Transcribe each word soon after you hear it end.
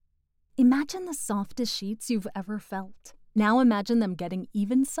Imagine the softest sheets you've ever felt. Now imagine them getting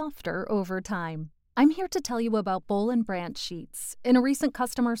even softer over time. I'm here to tell you about Boll & Branch sheets. In a recent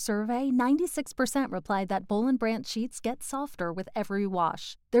customer survey, 96% replied that Boll & Branch sheets get softer with every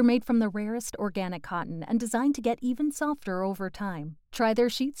wash. They're made from the rarest organic cotton and designed to get even softer over time. Try their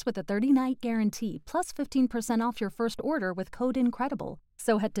sheets with a 30-night guarantee, plus 15% off your first order with code INCREDIBLE.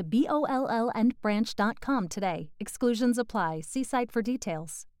 So head to BOLLandbranch.com today. Exclusions apply. See site for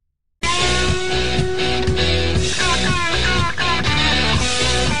details.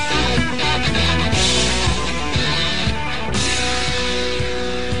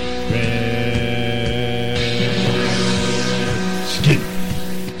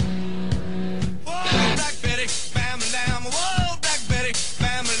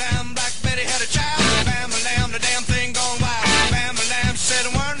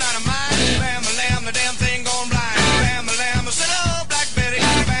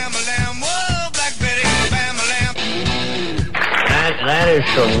 That is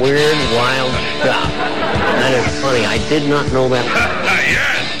some weird, wild stuff. That is funny. I did not know that.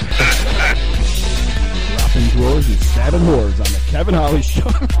 Yes! Dropping drawers and stabbing whores on the Kevin Holly Show.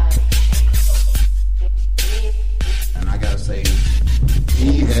 And I gotta say,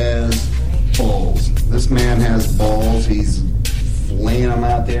 he has balls. This man has balls. He's laying them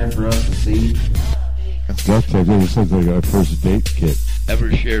out there for us to see. That ever sounds like our first date kit.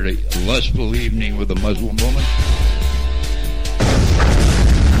 Ever shared a lustful evening with a Muslim woman?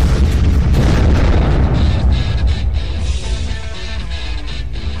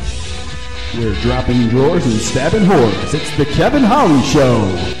 We're dropping drawers and stabbing whores. It's the Kevin Holly Show.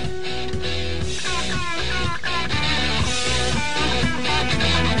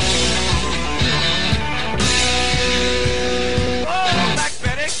 Whoa, Black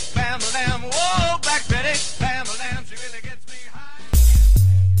Betty, bam-a-lam. Whoa, Black Betty, bam-a-lam. She really gets me high.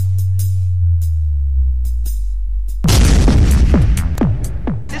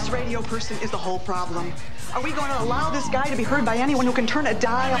 This radio person is the whole problem. Are we going to allow this guy to be heard by anyone who can turn a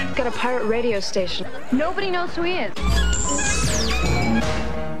dial? Got a pirate radio station. Nobody knows who he is.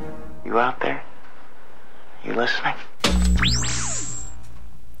 You out there? You listening?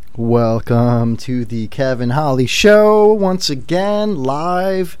 Welcome to the Kevin Holly Show. Once again,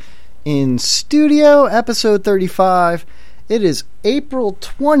 live in studio, episode 35. It is April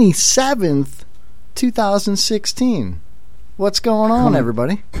 27th, 2016. What's going on,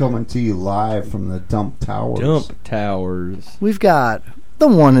 everybody? Coming to you live from the Dump Towers. We've got the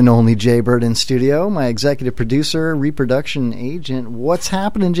one and only Jaybird in studio, my executive producer, reproduction agent. What's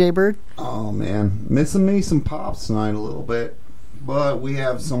happening, Jaybird? Oh, man. Missing me some pops tonight a little bit. But we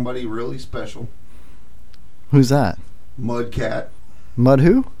have somebody really special. Who's that? Mudcat. Mud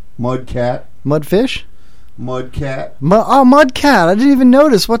who? Mudcat. Mudfish? Mudcat. Mudcat. I didn't even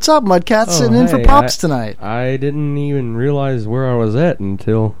notice. What's up, Mudcat? Sitting in for Pops tonight. I didn't even realize where I was at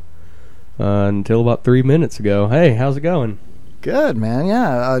until about 3 minutes ago. Hey, how's it going? Good, man.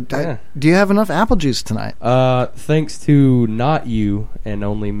 Yeah. Do you have enough apple juice tonight? Thanks to not you and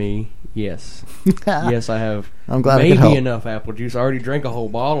only me, yes. Yes, I have. I'm glad maybe I could help. Enough apple juice. I already drank a whole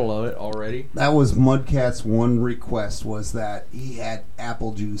bottle of it already. That was Mudcat's one request, was that he had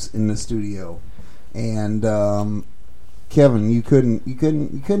apple juice in the studio. And Kevin, you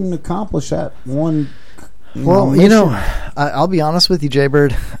couldn't accomplish that one. I'll be honest with you,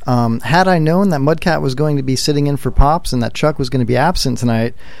 Jaybird. Had I known that Mudcat was going to be sitting in for Pops and that Chuck was going to be absent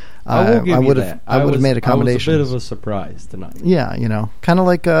tonight, I would have made accommodations. I was a bit of a surprise tonight. Yeah, kind of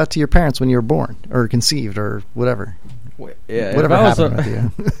like to your parents when you were born or conceived or whatever. Yeah, whatever happened with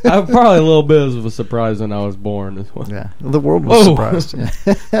you. I'm probably a little bit of a surprise when I was born as well. Yeah, the world was surprised. Yeah,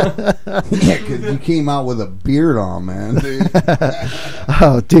 because you came out with a beard on, man. Dude.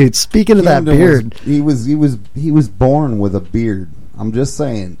 Oh, dude! Speaking of that beard, he was born with a beard. I'm just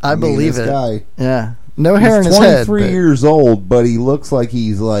saying. I believe this it. Guy, yeah, no hair in his head. 23 years old, but he looks like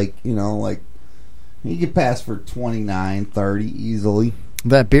he's like he could pass for 29, 30 easily.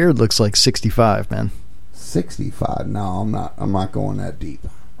 That beard looks like 65, man. 65? No, I'm not going that deep.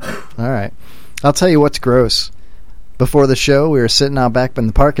 All right. I'll tell you what's gross. Before the show, we were sitting out back in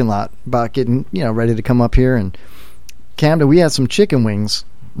the parking lot about getting, ready to come up here. And Camden, we had some chicken wings,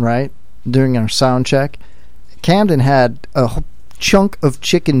 right, during our sound check. Camden had a whole chunk of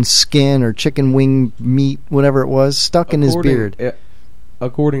chicken skin or chicken wing meat, whatever it was, stuck in his beard.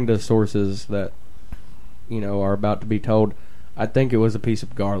 According to sources that, are about to be told, I think it was a piece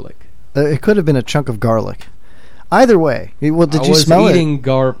of garlic. It could have been a chunk of garlic. Either way. Well, did you smell it? I was eating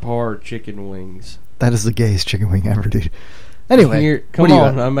Garpar chicken wings. That is the gayest chicken wing ever, dude. Anyway. Come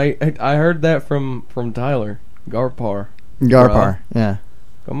on. I heard that from Tyler. Garpar. Garpar, yeah.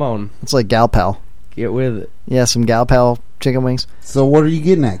 Come on. It's like Gal Pal. Get with it. Yeah, some Gal Pal chicken wings. So what are you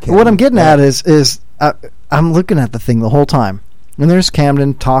getting at, Kevin? What I'm getting at is I'm looking at the thing the whole time. And there's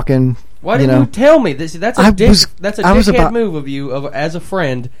Camden talking. Why didn't you tell me this? That's a dickhead move of you as a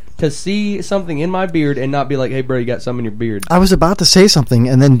friend to see something in my beard and not be like, "Hey, bro, you got some in your beard." I was about to say something,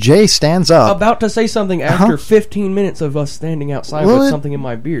 and then Jay stands up. About to say something after 15 minutes of us standing outside with something in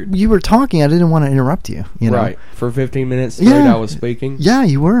my beard. You were talking. I didn't want to interrupt you. You know? Right. For 15 minutes straight, I was speaking. Yeah,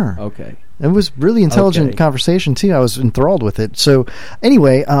 you were. Okay. It was really intelligent conversation, too. I was enthralled with it. So,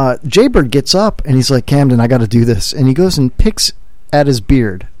 anyway, Jaybird gets up, and he's like, Camden, I got to do this. And he goes and picks at his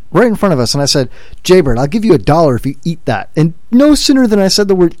beard right in front of us. And I said, Jaybird, I'll give you $1 if you eat that. And no sooner than I said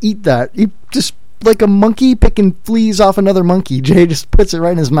the word eat that, he just, like a monkey picking fleas off another monkey, Jay just puts it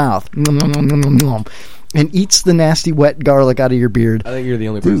right in his mouth. And eats the nasty wet garlic out of your beard. I think you're the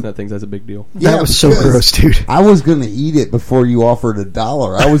only person that thinks that's a big deal. Yeah, that was so gross, dude. I was going to eat it before you offered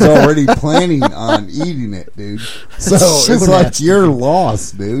 $1. I was already planning on eating it, dude. So it's like your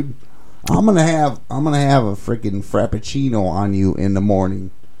loss, dude. I'm gonna have a freaking frappuccino on you in the morning.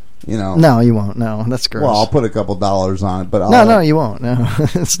 You know. No, you won't. No, that's gross. Well, I'll put a couple dollars on it, but no, you won't. No,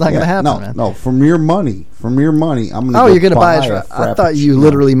 it's not gonna happen, man. No, from your money, I'm gonna. Oh, you're gonna buy a I thought you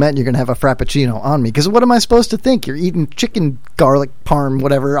literally meant you're gonna have a frappuccino on me. Because what am I supposed to think? You're eating chicken, garlic, parm,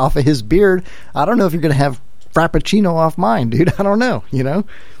 whatever, off of his beard. I don't know if you're gonna have frappuccino off mine, dude. I don't know. You know.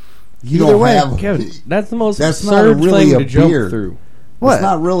 Either way, Kevin, that's the most absurd thing to jump through. What? It's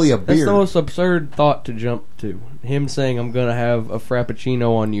not really a beard. That's the most absurd thought to jump to. Him saying, I'm going to have a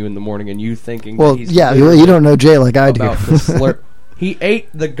frappuccino on you in the morning, and you thinking well, that he's you don't know Jay like I do. He ate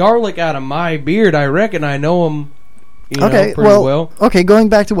the garlic out of my beard. I reckon I know him pretty well. Okay, going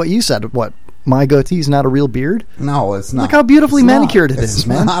back to what you said, my goatee's not a real beard? No, it's not. Look how beautifully manicured it is,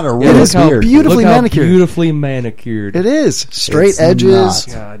 man. It's not a real beard. Beautifully manicured. Beautifully manicured. It is. Straight edges.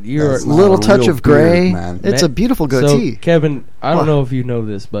 God, you're a little touch of gray. Beard, it's a beautiful goatee. So, Kevin, I don't know if you know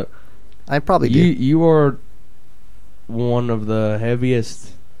this, but I probably do. You are one of the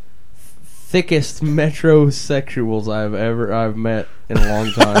heaviest, thickest metrosexuals I've met in a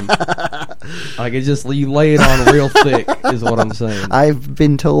long time. Like it just you lay it on real thick is what I'm saying. I've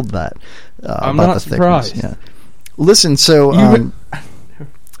been told that. I'm not surprised. Yeah. Listen, so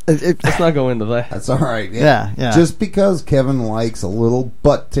let's not go into that. That's all right. Yeah. Just because Kevin likes a little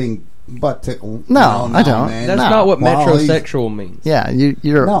butt tickle. No, I don't. Man. That's not what metrosexual means. Yeah,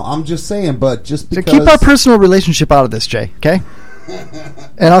 you're. No, I'm just saying. But just because keep our personal relationship out of this, Jay. Okay.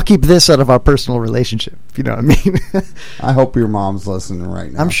 And I'll keep this out of our personal relationship, if you know what I mean. I hope your mom's listening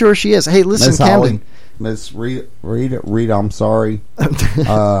right now. I'm sure she is. Hey, listen, Camden. Miss Rita, I'm sorry.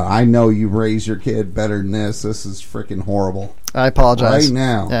 I know you raised your kid better than this. This is freaking horrible. I apologize. Right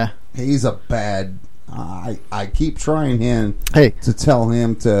now, yeah, he's a bad... I keep trying him to tell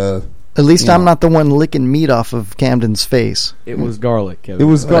him to... At least I'm not the one licking meat off of Camden's face. It was garlic, Kevin. It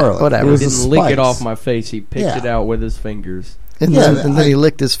was garlic. Whatever. He didn't lick it off my face. He picked it out with his fingers. And then he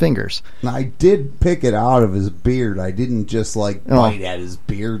licked his fingers. I did pick it out of his beard. I didn't just bite at his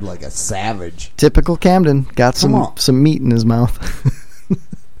beard like a savage. Typical Camden. Got some meat in his mouth.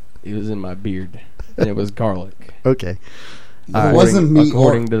 It was in my beard. And it was garlic. Okay. It wasn't meat.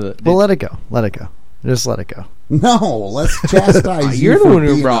 According to the... Well, let it go. Let it go. Just let it go. No, let's chastise you. You're the one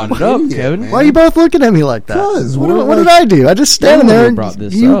who brought it up, Kevin. Why are you both looking at me like that? What did I do? I just standing there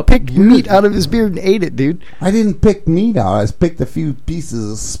and you picked meat out of his beard and ate it, dude. I didn't pick meat out. I just picked a few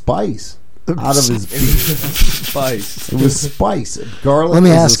pieces of spice out of his beard. Spice. It was spice. Garlic. Let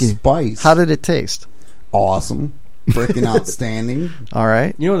me ask you, spice. How did it taste? Awesome. Freaking outstanding. All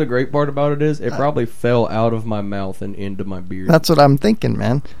right. You know what the great part about it is? It probably fell out of my mouth and into my beard. That's what I'm thinking,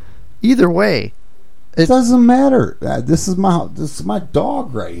 man. Either way. It doesn't matter. This is my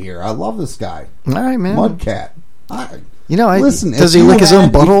dog right here. I love this guy. All right, man. Mudcat. Listen. Does he lick his own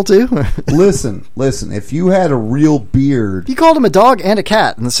butthole too? listen. If you had a real beard, you called him a dog and a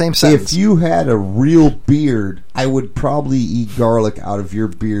cat in the same sentence. If you had a real beard, I would probably eat garlic out of your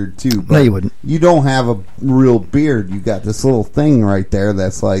beard too. But no, you wouldn't. You don't have a real beard. You got this little thing right there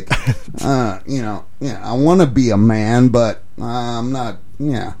that's like, I want to be a man, but I'm not.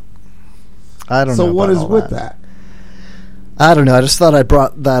 Yeah. I don't know. So what is with that? I don't know. I just thought I'd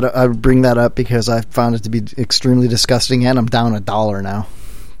bring that up because I found it to be extremely disgusting, and I'm down $1 now.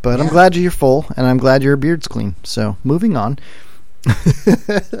 But I'm glad you're full, and I'm glad your beard's clean. So moving on.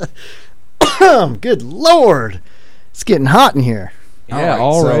 Good Lord, it's getting hot in here. Yeah,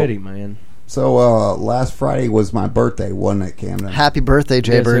 already, man. So last Friday was my birthday, wasn't it, Camden? Happy birthday,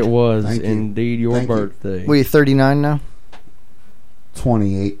 Jaybird. Yes, it was indeed your birthday. Were you 39 now?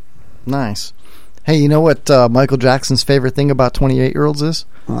 28. Nice. Hey, you know what Michael Jackson's favorite thing about 28-year-olds is?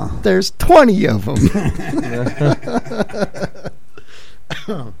 There's 20 of them.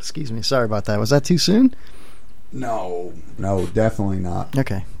 Excuse me. Sorry about that. Was that too soon? No, definitely not.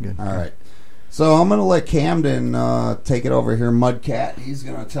 Okay, good. All right. So I'm going to let Camden take it over here, Mudcat. He's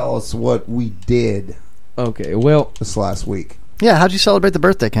going to tell us what we did. Okay, well, this last week. Yeah, how'd you celebrate the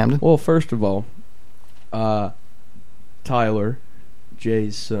birthday, Camden? Well, first of all, Tyler,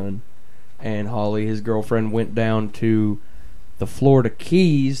 Jay's son, and Holly, his girlfriend, went down to the Florida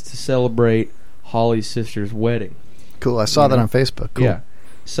Keys to celebrate Holly's sister's wedding. Cool, I saw that on Facebook. Cool. Yeah.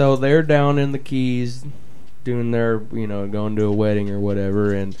 So they're down in the Keys doing their, going to a wedding or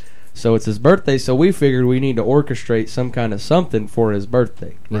whatever, and so it's his birthday, so we figured we need to orchestrate some kind of something for his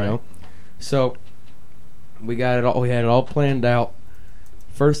birthday, you know? So we got it all, we had it all planned out.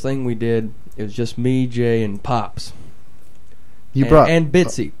 First thing we did, it was just me, Jay, and Pops. And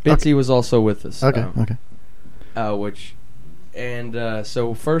Bitsy. Bitsy was also with us. Okay.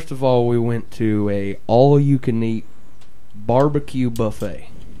 So first of all, we went to a all-you-can-eat barbecue buffet.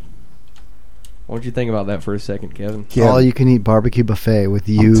 What did you think about that for a second, Kevin? All-you-can-eat barbecue buffet with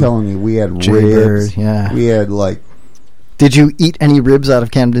you. I'm telling you, we had Jaybird, ribs. Yeah. We had Did you eat any ribs out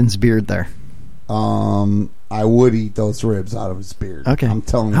of Camden's beard there? I would eat those ribs out of his beard. Okay. I'm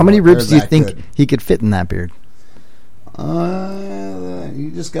telling you. How many ribs do you think he could fit in that beard?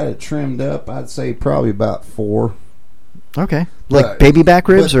 You just got it trimmed up. I'd say probably about 4. Okay. Like baby back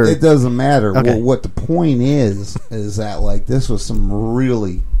ribs, or it doesn't matter. Okay. Well, what the point is that this was some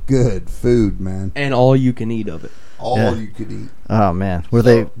really good food, man. And all you can eat of it. All you could eat. Oh man, were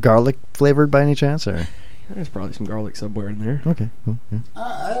they garlic flavored by any chance, or? There's probably some garlic somewhere in there. Okay. Cool. Yeah.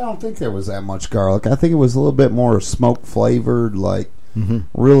 I don't think there was that much garlic. I think it was a little bit more smoke flavored,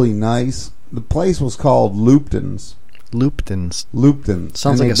 really nice. The place was called Lupton's. Lupton's. and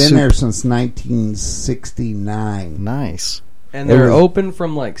Sounds like a they've been soup. there since 1969. Nice. And they're open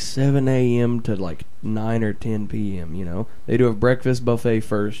from 7 a.m. to 9 or 10 p.m. They do a breakfast buffet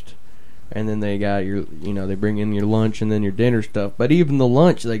first, and then they got your, they bring in your lunch and then your dinner stuff. But even the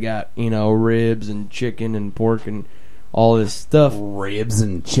lunch, they got ribs and chicken and pork and all this stuff. Ribs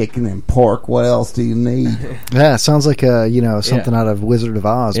and chicken and pork. What else do you need? Yeah, it sounds like something out of Wizard of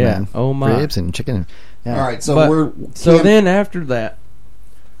Oz, man. Oh my. Ribs and chicken. Yeah. All right, so then after that,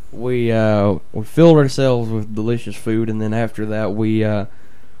 we filled ourselves with delicious food, and then after that we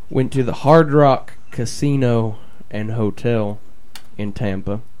went to the Hard Rock Casino and Hotel in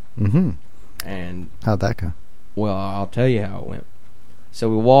Tampa. Mm-hmm. And how'd that go? Well, I'll tell you how it went. So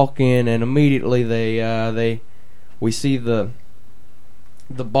we walk in, and immediately we see the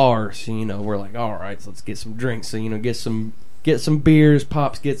bars. We're like, all right, so let's get some drinks. So get some beers.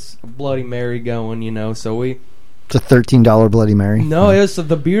 Pops gets a Bloody Mary going. So we. It's a $13 Bloody Mary. No, it was,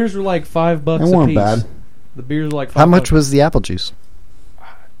 the beers were $5 a piece. They weren't bad. The beers were $5. How much was the apple juice?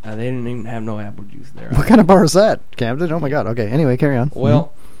 They didn't even have no apple juice there. What kind of bar is that, Camden? Oh my God. Okay. Anyway, carry on.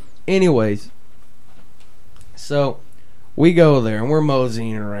 Well, anyways, so we go there and we're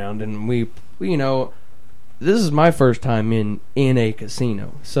moseying around, and we this is my first time in a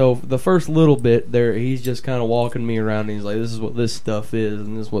casino. So the first little bit there, he's just kind of walking me around, and he's like, "This is what this stuff is,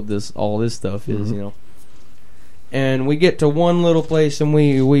 and this is what all this stuff is," And we get to one little place, and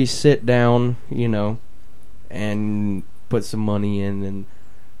we sit down, and put some money in, and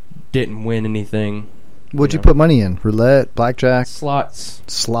didn't win anything. What'd you put money in? Roulette, blackjack, slots.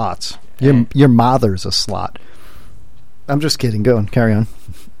 Your mother's a slot. I'm just kidding. Go on, carry on.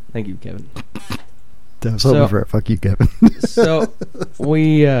 Thank you, Kevin. I was hoping for it. Fuck you, Kevin.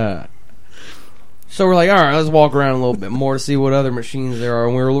 So we're like, all right, let's walk around a little bit more to see what other machines there are.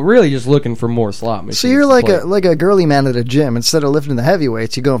 And we're really just looking for more slot machines. So you're like a girly man at a gym. Instead of lifting the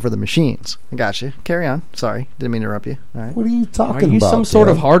heavyweights, you're going for the machines. I got you. Carry on. Sorry, didn't mean to interrupt you. All right. What are you talking about? Are you some sort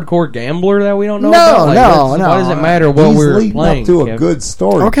of hardcore gambler that we don't know about? No. Why does it matter what we're playing? Up to a good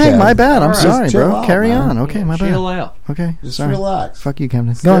story. Okay, Kevin. My bad. I'm sorry, bro. Out, Carry man. on. Okay, my bad. Chill out. Okay, just sorry. relax. Fuck you,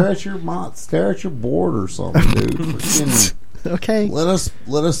 Camden. Stare at your board or something, dude. Okay. Let us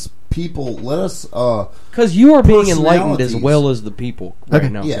because you are being enlightened as well as the people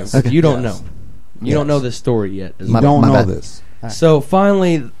right now. Yes. Okay. You don't know. You don't know this story yet. You don't know this. Right. So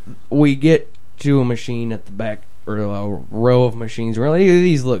finally, we get to a machine at the back, or a row of machines. We're like,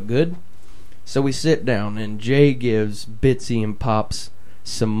 these look good. So we sit down, and Jay gives Bitsy and Pops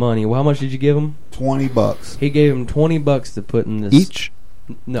some money. Well, how much did you give him? $20. He gave him $20 to put in this. Each?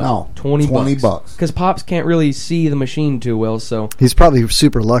 No, $20. Because Pops can't really see the machine too well, so he's probably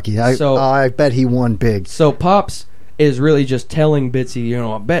super lucky. I bet he won big. So Pops is really just telling Bitsy,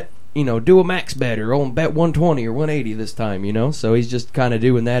 I bet do a max bet or bet 120 or 180 this time, So he's just kind of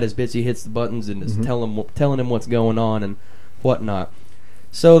doing that as Bitsy hits the buttons and is telling him what's going on and whatnot.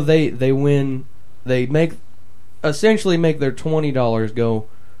 So they win. They essentially make their $20 go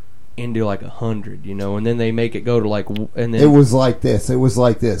into like 100, and then they make it go to like, and then it was like this.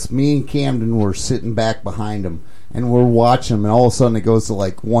 Me and Camden were sitting back behind him, and we're watching him, and all of a sudden it goes to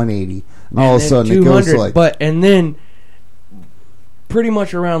like 180, and all of a sudden it goes to like, and then pretty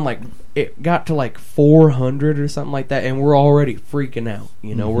much around like it got to like 400 or something like that, and we're already freaking out.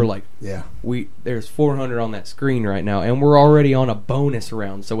 We're like, there's 400 on that screen right now, and we're already on a bonus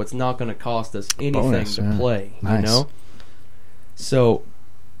round, so it's not going to cost us anything to play. Nice. So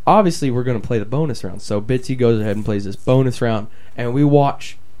obviously we're going to play the bonus round. So Bitsy goes ahead and plays this bonus round, and we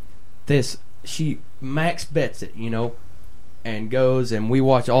watch this. She max bets it, and goes, and we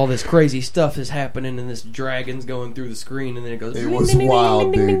watch all this crazy stuff is happening, and this dragon's going through the screen, and then it goes. It was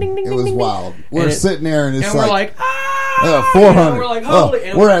wild, dude. It was wild. We're sitting there, and it's and like, we're like, 400. We're like,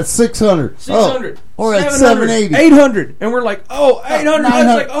 holy. We're at 600. 600. We're at 780. 800. And we're like, 800. It's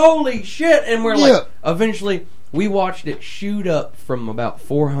like, holy shit. And we're like, eventually, we watched it shoot up from about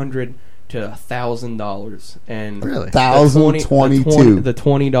 $400 to $1,000. And really? 1,022. The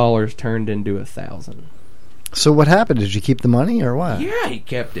 $20 turned into 1,000. So what happened? Did you keep the money or what? Yeah, he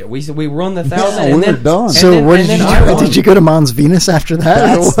kept it. We run the 1,000. Yeah, and we're then, done. So what did you do? Did you go to Mons Venus after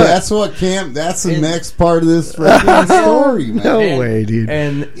that? That's the next part of this freaking story, man. No way, dude.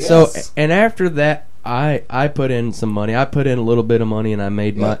 And so, and after that, I put in some money. I put in a little bit of money, and I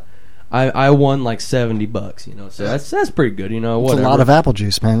made I won like $70, So that's pretty good, whatever. It's a lot of apple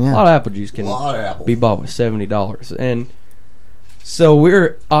juice, man. Yeah, a lot of apple juice can be bought with $70, and so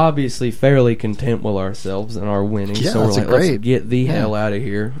we're obviously fairly content with ourselves and our winning. Yeah, so we're like, let's get the hell out of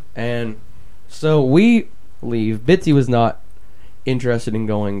here. And so we leave. Bitsy was not interested in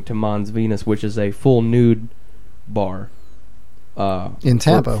going to Mons Venus, which is a full nude bar in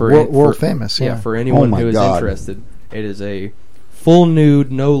Tampa, world famous. Yeah, for anyone who is interested, it is a full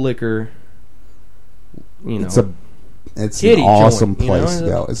nude, no liquor. It's an awesome place to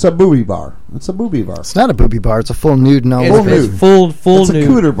go. It's a booby bar. It's not a booby bar. It's a full nude, no liquor. It's full it's nude. It's a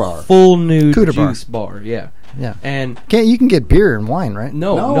cooter bar. Full nude cooter juice bar. Yeah. Yeah. And you can get beer and wine, right?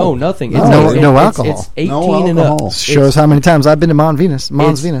 No, nothing. No alcohol. It's 18 and up. Shows how many times I've been to Mons Venus.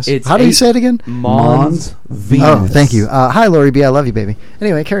 How do you say it again? Mons Venus. Oh, thank you. Hi, Lori B. I love you, baby.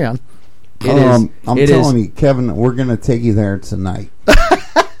 Anyway, carry on. I'm telling you, Kevin, we're going to take you there tonight.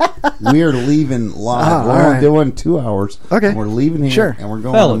 We are leaving live. We're doing 2 hours. Okay. And we're leaving here, and we're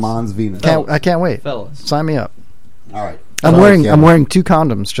going to Mons Venus. I can't wait. Fellas. Sign me up. All right. I'm wearing 2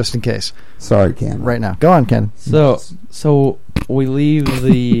 condoms just in case. Sorry, Ken. Right now. Go on, Ken. So we leave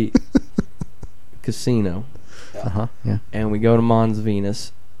the casino. Yeah. And we go to Mons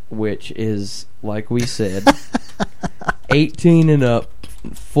Venus, which is, like we said, 18 and up,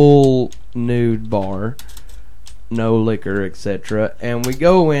 full nude bar, no liquor, etc. And we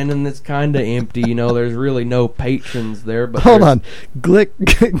go in, and it's kind of empty. There's really no patrons there. But hold on,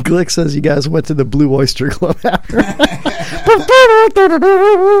 Glick says you guys went to the Blue Oyster Club after.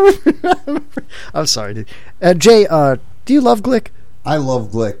 I'm sorry, dude. Jay, do you love Glick? I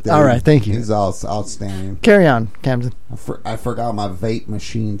love Glick, dude. All right, thank you. He's outstanding. Carry on, Camden. I forgot my vape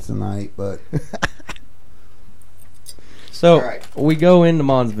machine tonight, but. So we go into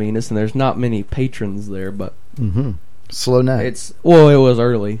Mons Venus, and there's not many patrons there, but slow night. It was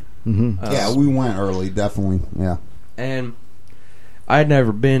early. Yeah, we went early, definitely. Yeah, and I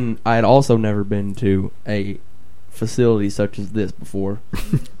had also never been to a facility such as this before,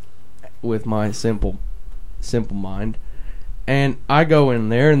 with my simple mind. And I go in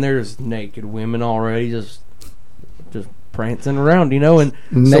there, and there's naked women already, just prancing around, and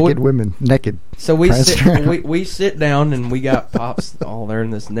naked women. So we sit down, and we got pops all there,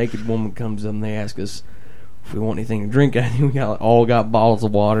 and this naked woman comes up, and they ask us if we want anything to drink. I think we all got bottles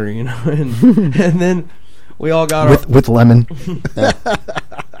of water, and then we all got with lemon.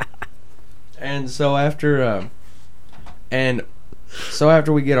 And so after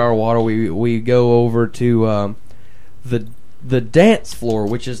we get our water, we go over to the dance floor,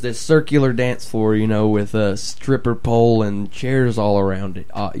 which is this circular dance floor, with a stripper pole and chairs all around it.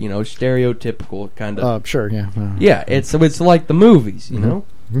 Stereotypical kind of. Sure, yeah. Yeah, it's like the movies,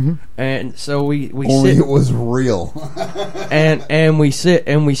 And so we only sit, it was real. and we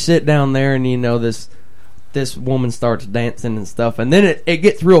sit down there, and this woman starts dancing and stuff, and then it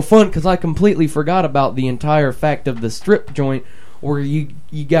gets real fun because I completely forgot about the entire fact of the strip joint where you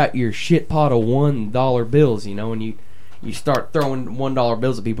got your shit pot of $1 bills, and you start throwing $1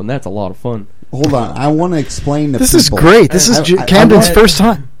 bills at people, and that's a lot of fun. Hold on, I want to explain to this people. This is great. This is Camden's first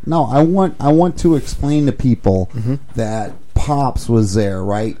time. No, I want to explain to people that Pops was there,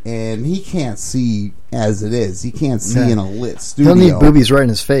 right? And he can't see as it is. He can't see in a lit studio. He'll need boobies right in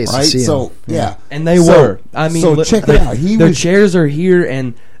his face right? to see So him. yeah, And they were. I mean, so check it out. Their chairs are here,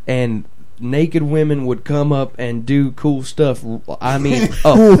 and naked women would come up and do cool stuff. I mean,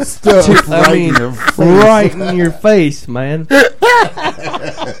 cool stuff. Right in your face, man.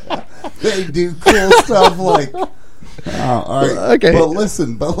 They do cool stuff like. Oh, all right. Okay. But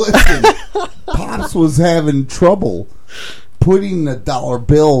listen. Pops was having trouble putting the dollar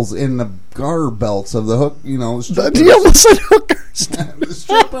bills in the garter belts of the hook. You know, You almost said hookers. the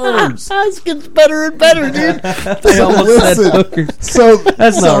strippers. This gets better and better, dude. They almost said Listen, hookers. So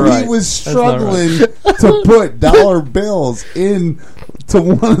That's not right. he was That's not struggling to put dollar bills in to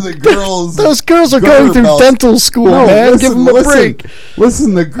one of the girls. Those girls are garter going through belts. dental school, man. Give them a break.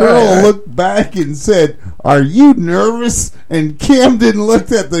 Listen, the girl looked back and said, "Are you nervous?" And Camden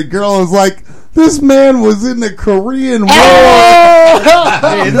looked at the girl and was like, "This man was in the Korean War.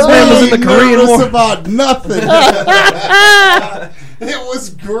 Hey, this man was in the Korean nervous War about nothing." It was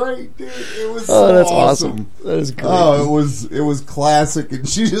great, dude. It was so that's awesome. awesome. That is great. Oh, it was classic. And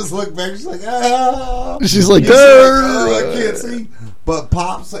she just looked back. She's like, ah. She's like, I can't see. But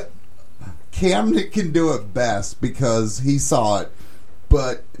Pops, Camden can do it best because he saw it.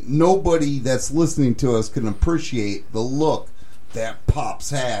 But nobody that's listening to us can appreciate the look that Pops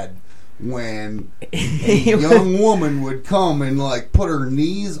had when a young woman would come and like put her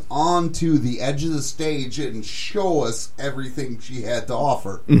knees onto the edge of the stage and show us everything she had to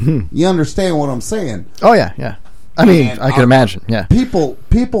offer. Mm-hmm. You understand what I'm saying? Oh yeah. I mean, I can imagine. Yeah. People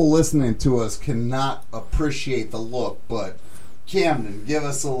listening to us cannot appreciate the look, but Camden, give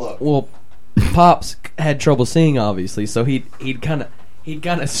us a look. Well, Pops had trouble seeing, obviously, so he'd kind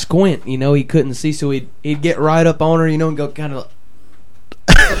of squint. You know, he couldn't see, so he'd get right up on her, you know, and go kind of.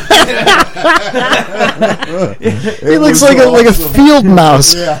 He looks like a field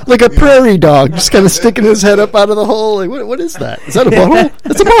mouse, like a prairie dog, just kind of sticking his head up out of the hole. Like, what is that? Is that a butthole?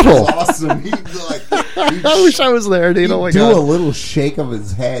 It's a butthole. Awesome. I wish I was there, dude. Oh my do god! A little shake of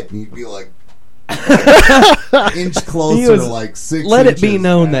his head, and he'd be like inch closer, to like 6 Let inches, it be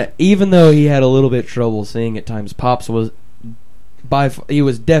known that even though he had a little bit trouble seeing at times, Pops was. He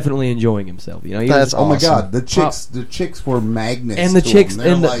was definitely enjoying himself. You know, that's oh my awesome. god, the chicks were magnets, and the chicks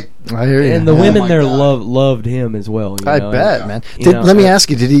and I hear you. And the women there loved him as well. You I know? bet, man. Let me ask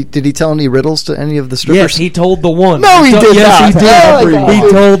you: Did he tell any riddles to any of the strippers? Yes, he told the one. No, he did yes, not. He did. Oh, he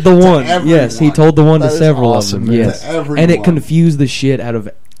told the one. Everyone. Yes, he told the one That to is several awesome, of them. man. Yes, To and it confused the shit out of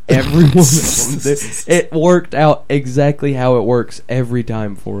every one of them. It worked out exactly how it works every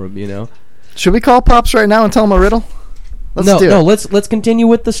time for him. You know. Should we call Pops right now and tell him a riddle? Let's continue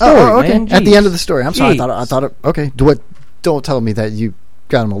with the story. Okay. Man. At the end of the story. I'm sorry. Jeez. I thought it. Okay. Don't tell me that you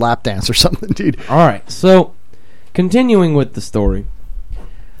got him a lap dance or something, dude. All right. So, continuing with the story.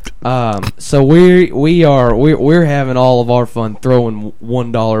 So we're having all of our fun throwing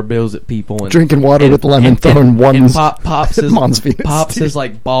 $1 bills at people and drinking water with lemon, throwing ones. Pops is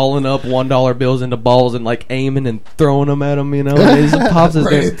like balling up $1 bills into balls and like aiming and throwing them at them. You know, Pops is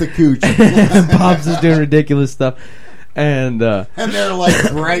right at the cooch. Pops is doing ridiculous stuff. And they're like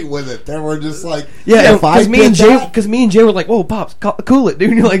great with it. They were just like, because me and Jay were like, "Whoa, Pops, cool it,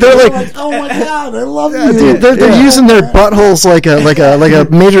 dude." And you're like, they're like, "Oh my god, I love you." Dude, they're using their buttholes like a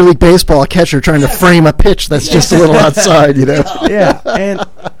Major League Baseball catcher trying to frame a pitch that's just a little outside, you know. Yeah, and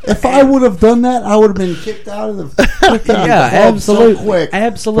if I would have done that, I would have been kicked out of the absolutely, so quick.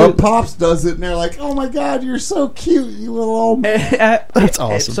 Absolutely. But Pops does it, and they're like, "Oh my god, you're so cute, you little old." That's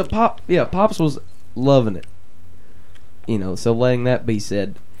awesome. So Pops was loving it. You know, so letting that be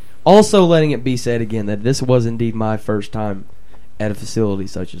said. Also letting it be said again that this was indeed my first time at a facility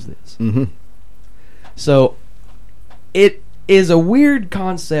such as this. Mm-hmm. So, it is a weird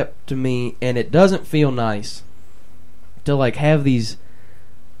concept to me, and it doesn't feel nice to, like, have these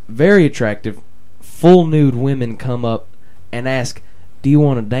very attractive, full nude women come up and ask, "Do you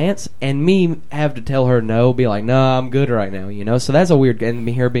want to dance?" And me have to tell her no, be like, "No, I'm good right now," you know? So that's a weird, and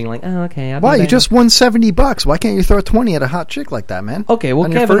her being like, "Oh, okay." Wow, you just won $70. Why can't you throw 20 at a hot chick like that, man? Okay, well,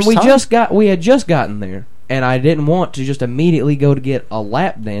 Kevin, we had just gotten there, and I didn't want to just immediately go to get a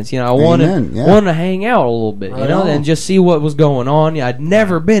lap dance. You know, I wanted to hang out a little bit, you know, and just see what was going on. I'd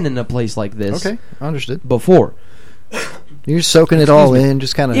never been in a place like this. Okay, I understood. Before. You're soaking it all in,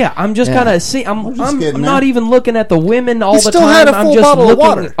 just kind of. Yeah, I'm just kind of see. I'm not even looking at the women all the time. Had a full I'm just bottle looking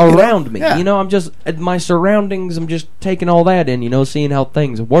of water around me. Yeah. I'm just at my surroundings. I'm just taking all that in. It seeing how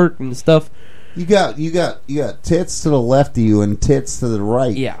things work and stuff. You got tits to the left of you and tits to the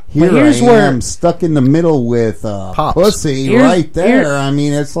right. Yeah. Here But here's I where- am stuck in the middle with pussy right there. I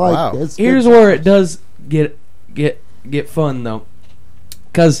mean, it's like it's here's good. where it does get fun though,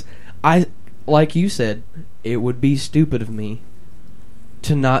 because like you said, it would be stupid of me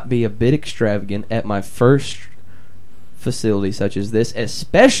to not be a bit extravagant at my first facility such as this,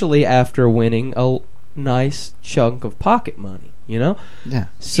 especially after winning a nice chunk of pocket money. You know. Yeah.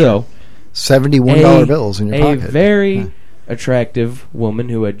 So. $71 bills in your pocket. A very attractive woman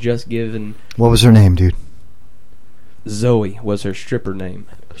who had just given. What was her name, dude? Zoe was her stripper name.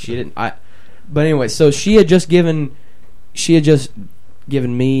 She didn't. But anyway, so she had just given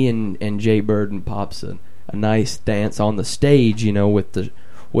me and Jaybird and Pops a nice dance on the stage. You know, with the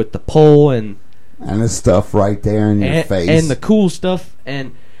pole and the stuff right there in your face and the cool stuff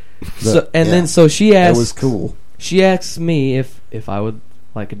then she asked. It was cool. She asked me if I would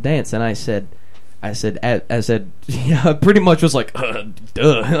like a dance, and I said, yeah, pretty much was like,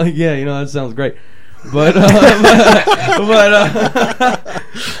 duh, like, yeah, you know, that sounds great, but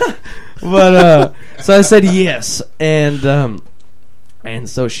so I said yes, and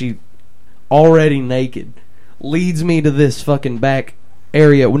so she, already naked, leads me to this fucking back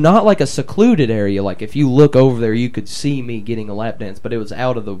area, not like a secluded area, like if you look over there you could see me getting a lap dance, but it was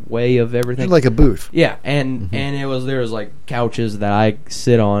out of the way of everything, like a booth. Yeah, and there was like couches that I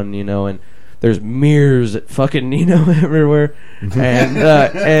sit on, you know, and there's mirrors at fucking, you know, everywhere,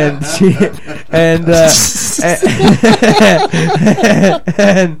 and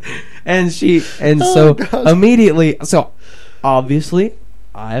she so immediately, so obviously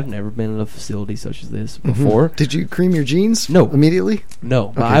I have never been in a facility such as this before. Did you cream your jeans? No. Immediately?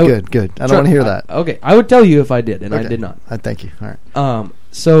 No. Okay, good. I don't want to hear that. Okay, I would tell you if I did, and I did not. Thank you. All right.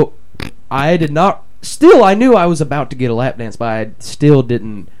 So I did not. Still, I knew I was about to get a lap dance, but I still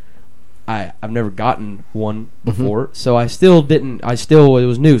didn't. I've never gotten one before, so I still didn't. It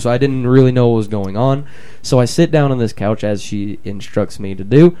was new, so I didn't really know what was going on. So I sit down on this couch as she instructs me to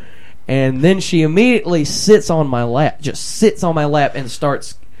do. And then she immediately sits on my lap and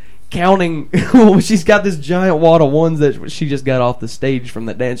starts counting. She's got this giant wad of ones that she just got off the stage from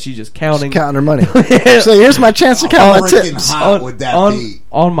the dance. She's just counting. She's counting her money. So here's my chance to count my tips.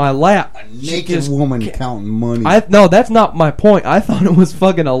 On my lap. A naked woman counting money. No, that's not my point. I thought it was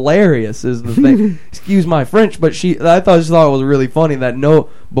fucking hilarious is the thing. Excuse my French, but I thought it was really funny that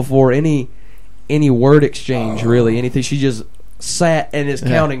before any word exchange, really, anything, she just sat and is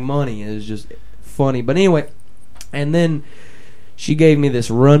counting money. Is just funny. But anyway, and then she gave me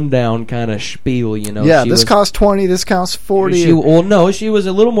this rundown kind of spiel, you know. Yeah, this costs 20, this costs 40. She was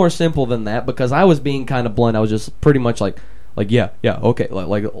a little more simple than that because I was being kind of blunt. I was just pretty much like yeah, okay,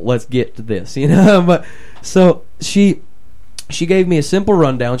 like let's get to this, you know. But so she gave me a simple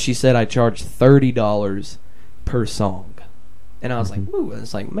rundown. She said I charged $30 per song, and I was like, ooh,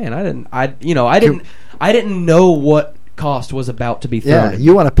 it's like, man, I didn't know what cost was was be thrown. Yeah,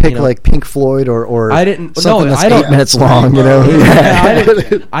 you want to pick like Pink Floyd or I didn't something that's 8 minutes long, you know.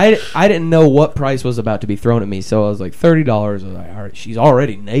 I didn't know what price was about to be thrown at me, so I was like $30. I was like, all right, she's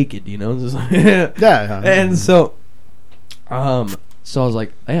already naked, you know. Yeah. And so I was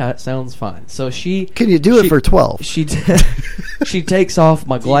like, yeah, that sounds fine. So she can you do it for 12? She takes off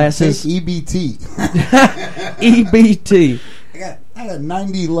my glasses. EBT. EBT. I got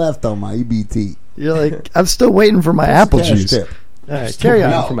 90 left on my EBT. You're like, I'm still waiting for my apple juice. All right, carry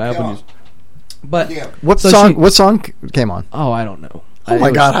on from apple juice. But what song came on? Oh, I don't know. Oh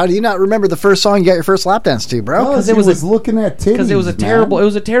my god, how do you not remember the first song you got your first lap dance to, bro? Because it was looking at titties. Because it was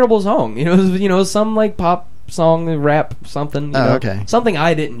a terrible song. You know, it was some like pop song, rap, something. You know, okay. Something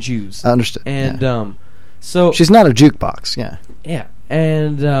I didn't choose. I understood. And so she's not a jukebox. Yeah. Yeah,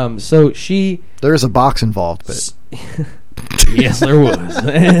 and so there is a box involved, but yes, there was.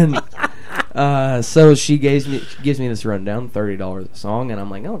 And so she gives me this rundown, $30 a song, and I'm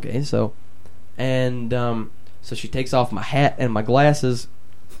like, okay, so, and so she takes off my hat and my glasses,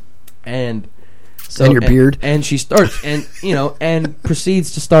 and so and your beard, and she starts, and and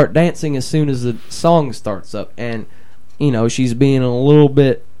proceeds to start dancing as soon as the song starts up, and she's being a little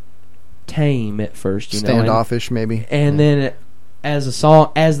bit tame at first, standoffish maybe, and then as the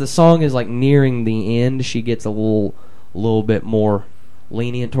song is like nearing the end, she gets a little bit more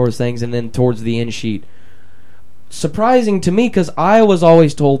lenient towards things, and then towards the end, surprising to me, because I was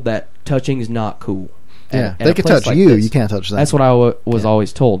always told that touching is not cool. Yeah, they can touch you. You can't touch them. That's what I was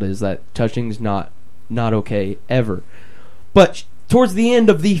always told, is that touching is not okay ever. But towards the end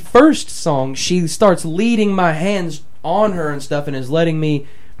of the first song, she starts leading my hands on her and stuff, and is letting me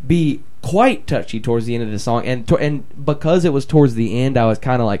be quite touchy towards the end of the song. And because it was towards the end, I was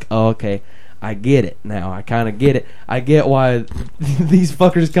kind of like, oh, okay, I get it now. I kind of get it. I get why these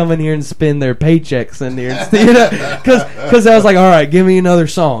fuckers come in here and spend their paychecks in here. Because I was like, all right, give me another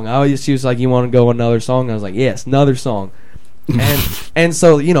song. She was like, you want to go another song? I was like, yes, another song. And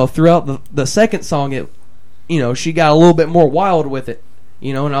so, throughout the second song, she got a little bit more wild with it,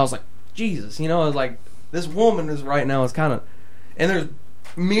 and I was like, Jesus, I was like, this woman is right now is kind of, and there's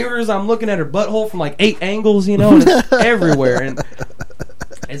mirrors. I'm looking at her butthole from like 8 angles, and it's everywhere, and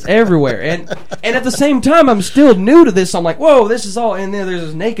it's everywhere, and at the same time, I'm still new to this. So I'm like, whoa, this is all, and then there's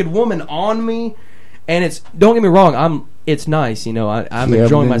this naked woman on me, and it's, don't get me wrong, it's nice, I'm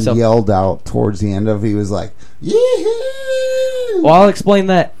enjoying myself. Yelled out towards the end of, he was like, yee-hoo! Well, I'll explain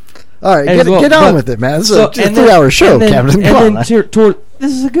that. All right, get on with it, man. This is a 3-hour show, Camden.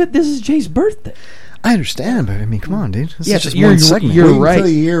 This is Jay's birthday. I understand, but I mean, come on, dude. This is just you're, one segment. You're Wait right.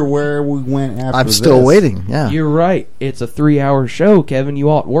 until you hear where we went after I'm this. still waiting. Yeah, you're right. It's a 3-hour show, Kevin. You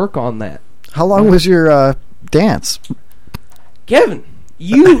ought to work on that. How long was your dance, Kevin?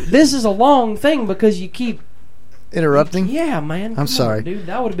 This is a long thing because you keep interrupting. Yeah, man. I'm sorry, dude.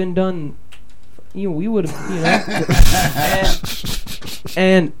 That would have been done. We would have,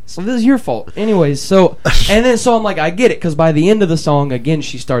 and so this is your fault. Anyways, so I'm like, I get it, because by the end of the song, again,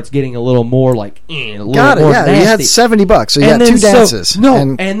 she starts getting a little more like, got it. Yeah, you had $70, so you had 2 dances.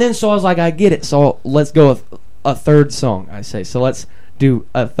 And then so I was like, I get it. So let's go with a third song. I say, so let's do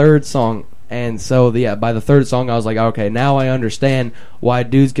a third song. And so by the third song, I was like, okay, now I understand why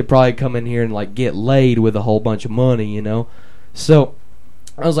dudes could probably come in here and like get laid with a whole bunch of money, So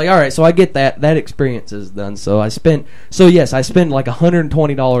I was like, all right, so I get that. That experience is done. So I spent like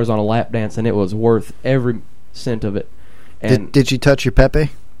 $120 on a lap dance, and it was worth every cent of it. And did you touch your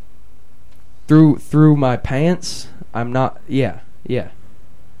Pepe? Through my pants? I'm not. Yeah.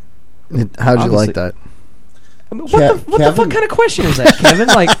 How'd you like that? I mean, what the fuck kind of question is that, Kevin?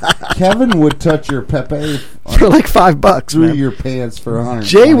 Like, Kevin would touch your Pepe for like $5 through man. your pants for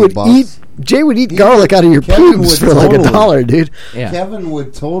 $120. Jay would eat garlic out of your pubes for like $1, dude. Yeah. Kevin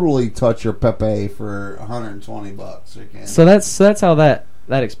would totally touch your Pepe for $120. So that's how that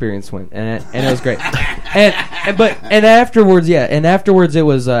experience went, and it was great. and afterwards, it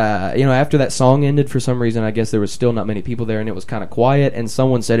was after that song ended, for some reason, I guess there was still not many people there, and it was kind of quiet. And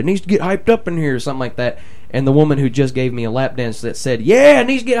someone said it needs to get hyped up in here, or something like that. And the woman who just gave me a lap dance that said, "Yeah, it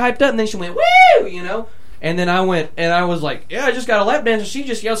needs to get hyped up," and then she went, "Woo!" And then I went, and I was like, "Yeah, I just got a lap dance," and she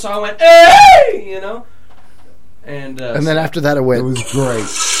just yelled, so I went, "Hey!" And then after that, it went. It was great.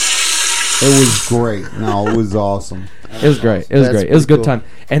 It was great. No, it was awesome. It was great. It was great. It was a good time.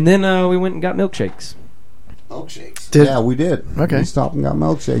 And then we went and got milkshakes. Yeah, we did. Okay. We stopped and got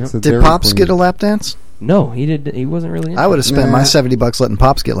milkshakes. Did Pops get a lap dance? No, he did. He wasn't really. I would have spent my $70 letting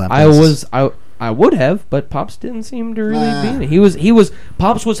Pops get lap dances. I would have, but Pops didn't seem to really be in it. He was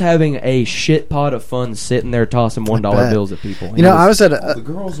Pops was having a shit pot of fun sitting there tossing $1 bills at people. I was at the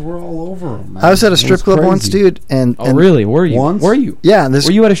girls were all over him. Man. I was at a strip club once, dude. And really? Were you? Once? Were you? Yeah.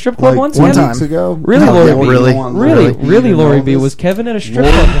 Were you at a strip club once? One time. Weeks ago? Really, Lori B? Really, Lori B? Was Kevin at a strip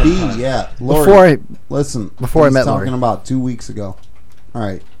Lori club? B, yeah. Lori, before I met Lori. Talking about 2 weeks ago. All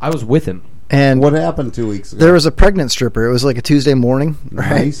right. I was with him. And what happened 2 weeks ago? There was a pregnant stripper. It was like a Tuesday morning,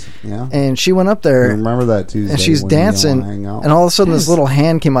 right? Nice, yeah. And she went up there. I remember that Tuesday. And she's dancing, and all of a sudden this little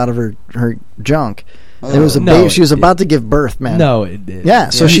hand came out of her junk. It was a baby. She was about to give birth, man. No, it did. Yeah,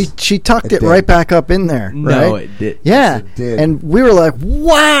 so she tucked it right back up in there. No, right? it did. Yeah, yes, it did. And we were like,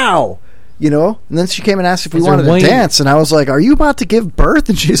 wow. And then she came and asked if we wanted to dance, and I was like, "Are you about to give birth?"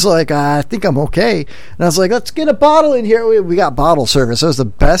 And she's like, "I think I'm okay." And I was like, "Let's get a bottle in here." We got bottle service. It was the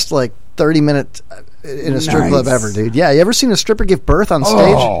best 30-minute in a strip club ever, dude. Yeah, you ever seen a stripper give birth on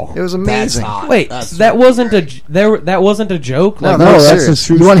stage? It was amazing. Wait, that wasn't a joke. No, that's a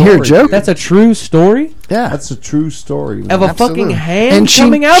true. You want to hear a joke? That's a true story. Yeah, that's a true story, man. Of a fucking hand and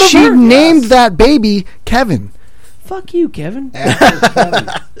coming out of her. She named that baby Kevin. Fuck you, Kevin.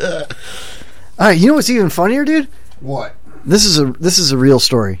 All right, you know what's even funnier, dude? What? This is a real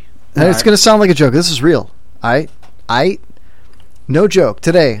story, and it's going to sound like a joke. This is real. No joke.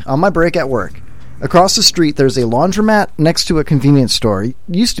 Today on my break at work, across the street, there's a laundromat next to a convenience store. It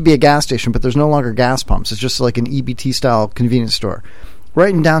used to be a gas station, but there's no longer gas pumps. It's just like an EBT style convenience store,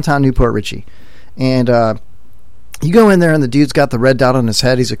 right in downtown Newport Richey. And you go in there, and the dude's got the red dot on his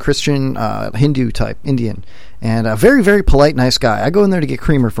head. He's a Christian, Hindu type, Indian, and a very, very polite, nice guy. I go in there to get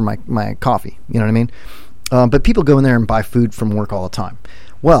creamer for my coffee. You know what I mean? But people go in there and buy food from work all the time.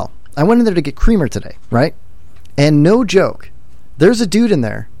 Well, I went in there to get creamer today, right? And no joke, there's a dude in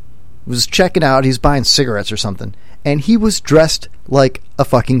there who was checking out. He's buying cigarettes or something, and he was dressed like a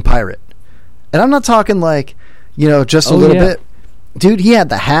fucking pirate. And I'm not talking like, just a little bit. Dude, he had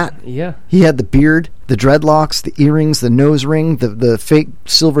the hat. Yeah. He had the beard, the dreadlocks, the earrings, the nose ring, the fake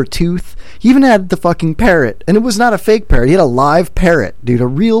silver tooth. He even had the fucking parrot. And it was not a fake parrot. He had a live parrot, dude. A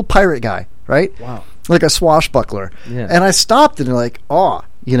real pirate guy, right? Wow. Like a swashbuckler. Yeah. And I stopped and like,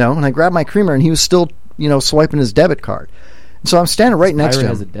 and I grabbed my creamer and he was still, swiping his debit card. So I'm standing right next to him.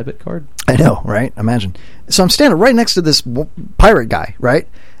 Pirate has a debit card? I know, right? Imagine. So I'm standing right next to this pirate guy, right?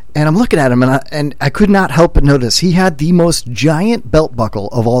 And I'm looking at him, and I could not help but notice he had the most giant belt buckle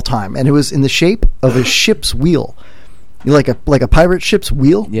of all time, and it was in the shape of a ship's wheel, like a pirate ship's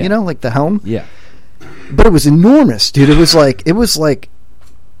wheel, like the helm. Yeah. But it was enormous, dude. It was like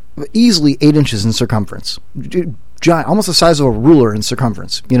easily 8 inches in circumference, dude, giant, almost the size of a ruler in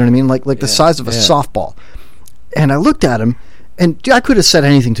circumference. You know what I mean? Like the size of a softball. And I looked at him, and I could have said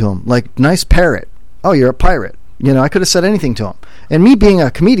anything to him, like, nice parrot. Oh, you're a pirate. I could have said anything to him. And me being a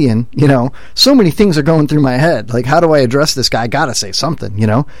comedian, so many things are going through my head. Like, how do I address this guy? I gotta say something,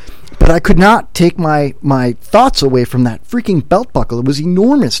 But I could not take my thoughts away from that freaking belt buckle. It was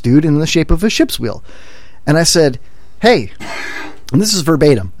enormous, dude, in the shape of a ship's wheel. And I said, hey, and this is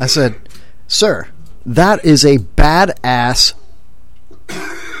verbatim. I said, sir, that is a badass...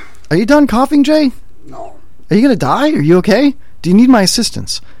 Are you done coughing, Jay? No. Are you going to die? Are you okay? Do you need my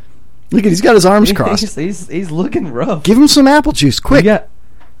assistance? Look at, he's got his arms crossed. He's looking rough. Give him some apple juice, quick.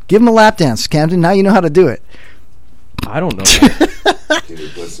 Give him a lap dance, Camden. Now you know how to do it. I don't know that. Can you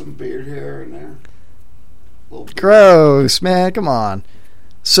put some beard hair in there? Gross, man. Come on.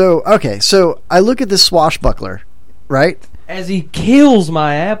 So I look at this swashbuckler, right? As he kills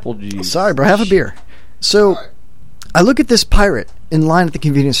my apple juice. Sorry, bro. Have a beer. So I look at this pirate in line at the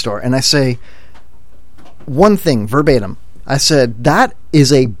convenience store, and I say one thing verbatim. I said, that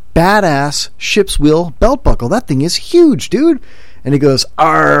is a badass ship's wheel belt buckle. That thing is huge, dude. And he goes,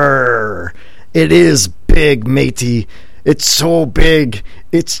 arr, it is big, matey. It's so big,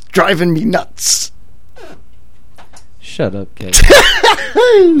 it's driving me nuts. Shut up, Kate.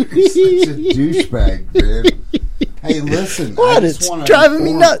 He's such a douchebag, dude. Hey, listen. What? It's driving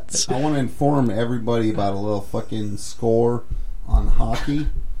me nuts. I want to inform everybody about a little fucking score on hockey.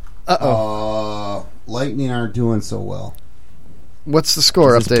 Lightning aren't doing so well. What's the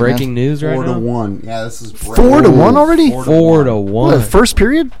score update, breaking news right now? 4-1. Yeah, this is 4-1 already? 4-1. What, first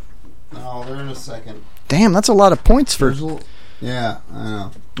period? No, they're in a second. Damn, that's a lot of points for... Yeah, I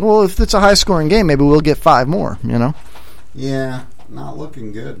know. Well, if it's a high-scoring game, maybe we'll get 5 more, Yeah, not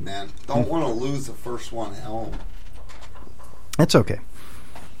looking good, man. Don't want to lose the first one at home. It's okay.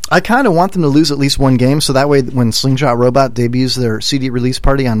 I kind of want them to lose at least one game, so that way when Slingshot Robot debuts their CD release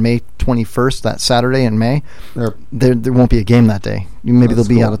party on May 21st, that Saturday in May, there won't be a game that day. Maybe they'll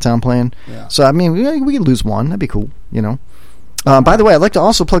be out of town playing. Yeah. So, I mean, we could lose one. That'd be cool, By the way, I'd like to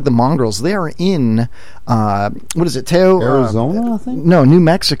also plug the Mongrels. They are in, what is it, Teo? Arizona, I think? No, New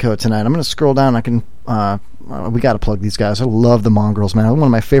Mexico tonight. I'm going to scroll down. I can, we got to plug these guys. I love the Mongrels, man. One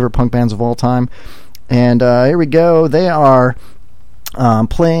of my favorite punk bands of all time. And here we go. They are...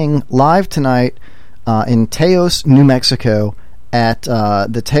 playing live tonight in Teos, New Mexico at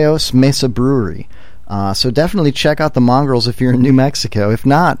the Teos Mesa Brewery. So definitely check out the Mongrels if you're in New Mexico. If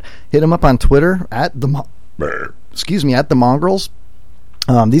not, hit them up on Twitter at the Mongrels.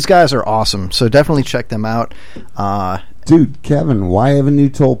 These guys are awesome, so definitely check them out. Dude, Kevin, why haven't you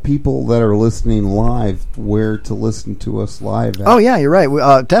told people that are listening live where to listen to us live at? Oh, yeah, you're right.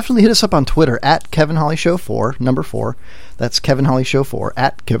 Definitely hit us up on Twitter at Kevin Holly Show 4, number 4. That's Kevin Holly Show 4,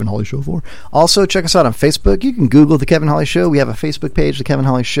 at Kevin Holly Show 4. Also, check us out on Facebook. You can Google The Kevin Holly Show. We have a Facebook page, The Kevin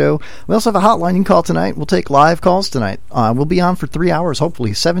Holly Show. We also have a hotline you can call tonight. We'll take live calls tonight. We'll be on for 3 hours,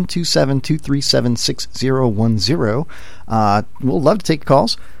 hopefully. 727-237-6010. We'll love to take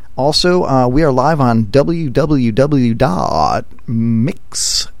calls. Also, we are live on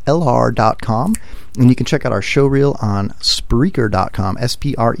www.mixlr.com, and you can check out our show reel on Spreaker.com,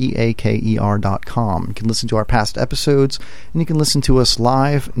 Spreaker.com. You can listen to our past episodes, and you can listen to us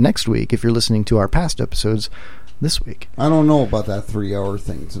live next week if you're listening to our past episodes this week. I don't know about that 3-hour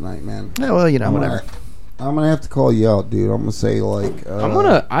thing tonight, man. Yeah, well, whatever. I'm going to have to call you out, dude. I'm going to say,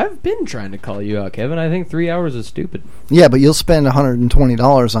 I've been trying to call you out, Kevin. I think 3 hours is stupid. Yeah, but you'll spend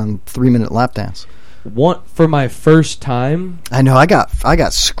 $120 on 3-minute lap dance. For my first time. I know. I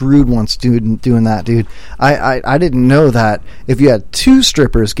got screwed once, dude, doing that, dude. I didn't know that if you had 2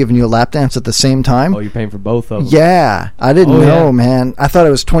 strippers giving you a lap dance at the same time. Oh, you're paying for both of them. Yeah, I didn't know, man. I thought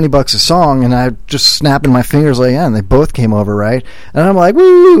it was $20 a song, and I just snapping my fingers like, yeah, and they both came over, right? And I'm like,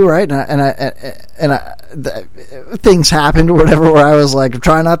 woo, right? And things happened or whatever where I was like,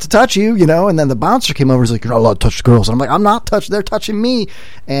 try not to touch you, and then the bouncer came over and was like, you're not allowed to touch girls. And I'm like, I'm not touched, they're touching me.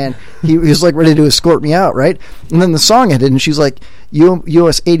 And he was like ready to escort me out, right? And then the song ended and she's like, you owe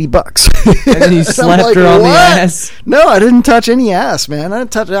us $80. And then you slapped her on the ass. No, I didn't touch any ass, man. I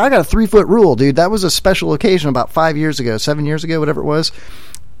got a 3-foot rule, dude. That was a special occasion about 7 years ago, whatever it was.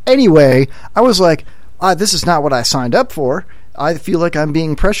 Anyway, I was like, this is not what I signed up for. I feel like I'm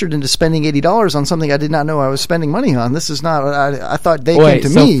being pressured into spending $80 on something I did not know I was spending money on. This is not. I thought they came to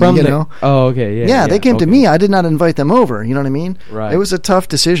me. Oh, okay, yeah. They came to me. I did not invite them over. You know what I mean? Right. It was a tough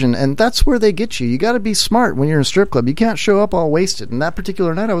decision, and that's where they get you. You got to be smart when you're in a strip club. You can't show up all wasted. And that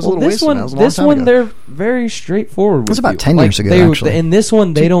particular night, I was a little wasted. This one, they're very straightforward. It was about 10 years ago. Actually, in this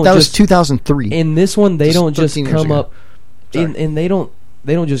one, they don't. That was 2003. In this one, they don't just come up. And they don't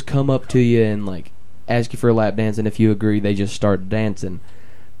just come up to you and like ask you for a lap dance, and if you agree, they just start dancing.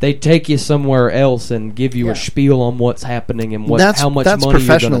 They take you somewhere else and give you a spiel on what's happening and how much money you're going to spend. That's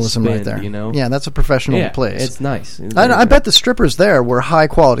professionalism right there. Yeah, that's a professional place. It's nice. I bet the strippers there were high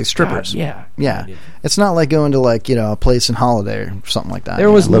quality strippers. God, yeah. It's not like going to a place in Holiday or something like that.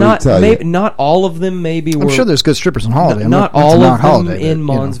 There was not all of them. Maybe I'm sure there's good strippers in Holiday. Not all of them in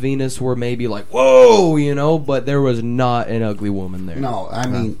Mons Venus were maybe like whoa, but there was not an ugly woman there. No, I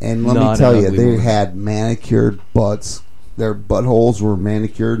mean, and let me tell you, they had manicured butts. Their buttholes were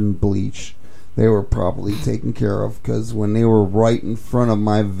manicured and bleached. They were properly taken care of because when they were right in front of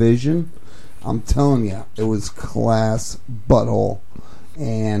my vision, I'm telling you, it was class butthole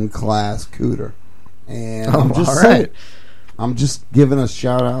and class cooter. And I'm just saying, I'm just giving a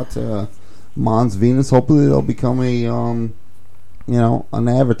shout out to Mons Venus. Hopefully, they'll become an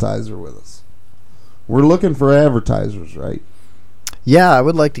advertiser with us. We're looking for advertisers, right? Yeah, I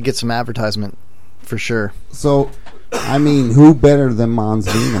would like to get some advertisement for sure. So. I mean, who better than Mons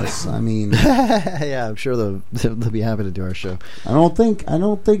Venus? I mean, yeah, I'm sure they'll be happy to do our show. I don't think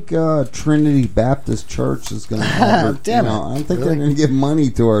Trinity Baptist Church is going to offer. Damn it! I don't think they're going to give money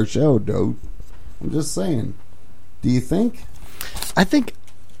to our show, dude. I'm just saying. Do you think? I think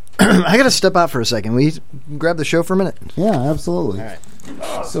I got to step out for a second. Will you grab the show for a minute? Yeah, absolutely. All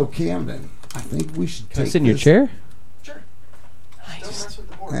right. So Camden, I think we should. Can I sit in your chair? Sure.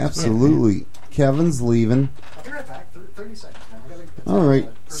 Absolutely. Kevin's leaving. I'll be right back. 30 seconds. All right.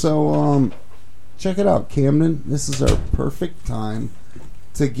 So, check it out, Camden. This is our perfect time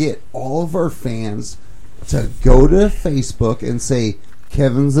to get all of our fans to go to Facebook and say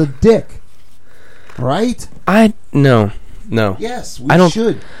Kevin's a dick. Right? No. Yes, we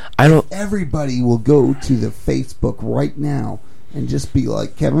should. Everybody will go to the Facebook right now and just be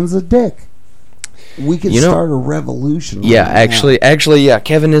like, Kevin's a dick. We can start a revolution. Yeah, actually, yeah,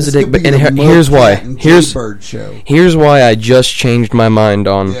 Kevin is a dick. But here's why. Jaybird show. Here's why I just changed my mind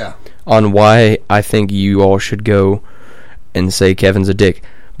on why I think you all should go and say Kevin's a dick.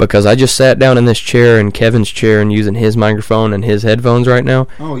 Because I just sat down in this chair, in Kevin's chair, and using his microphone and his headphones right now.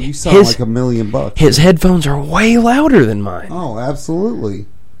 Oh, you sound like $1 million. His headphones are way louder than mine. Oh, absolutely.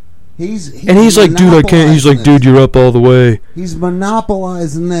 He's like, dude, I can't. He's like, dude, you're up all the way. He's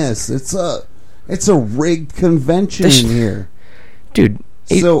monopolizing this. It's a rigged convention in here, dude.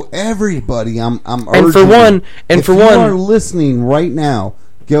 So everybody, I'm urging. If you are listening right now,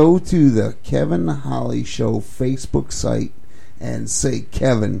 go to the Kevin Holly Show Facebook site and say,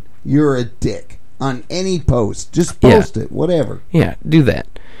 Kevin, you're a dick on any post. Just post it, whatever. Yeah, do that.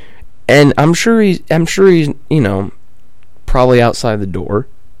 And I'm sure he's probably outside the door.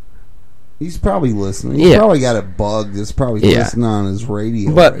 He's probably listening. He's probably got it bugged. It's probably listening on his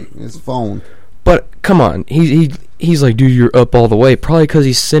radio, his phone. But come on, he's like, dude, you're up all the way. Probably because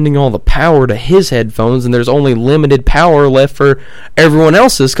he's sending all the power to his headphones, and there's only limited power left for everyone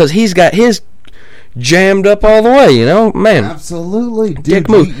else's because he's got his jammed up all the way. Man. Absolutely, dude. Dick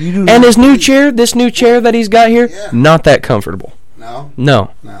move. And his new chair, this new chair that he's got here, not that comfortable. No.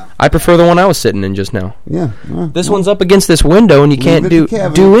 I prefer the one I was sitting in just now. Yeah. This one's up against this window, and you can't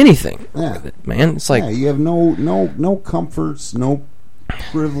do anything with it, man. It's like you have no comforts, no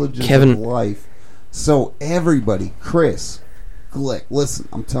privileges of life. So everybody, Chris, Glick, listen,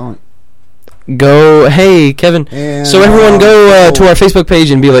 I'm telling you. Go, hey, Kevin. And, so everyone go to our Facebook page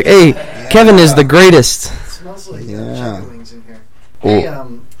and be like, hey, Kevin is the greatest. It smells like chicken wings in here. Hey,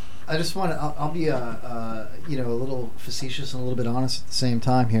 I just want to, I'll be a little facetious and a little bit honest at the same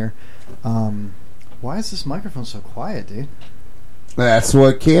time here. Why is this microphone so quiet, dude? That's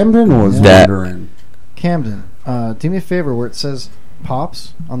what Camden was wondering. Camden, do me a favor where it says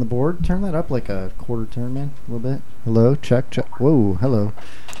pops on the board, turn that up like a quarter turn, man, a little bit. Hello, check. Whoa, hello.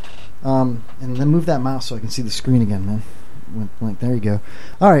 And then move that mouse so I can see the screen again, man. There you go.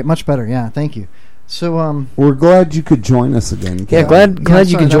 All right, much better. Yeah, thank you. So we're glad you could join us again. Yeah, glad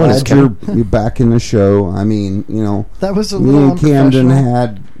you could join us. You're back in the show. I mean, that was a me little and Camden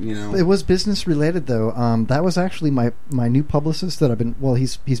had, It was business related though. That was actually my new publicist that I've been. Well,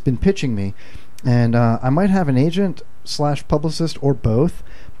 he's been pitching me, and I might have an agent / publicist or both.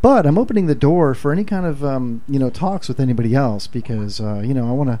 But I'm opening the door for any kind of talks with anybody else because I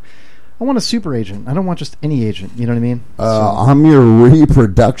want a super agent. I don't want just any agent. You know what I mean? I'm your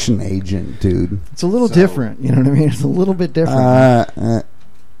reproduction agent, dude. It's a little different. You know what I mean? It's a little bit different.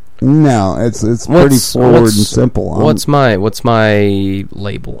 No, it's pretty forward and simple. What's my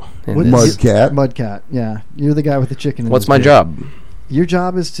label? Mudcat. Mudcat. Yeah, you're the guy with the chicken. What's my job? Your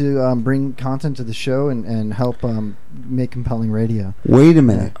job is to bring content to the show and help make compelling radio. Wait a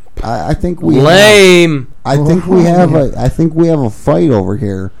minute. I think we lame. I think we have a fight over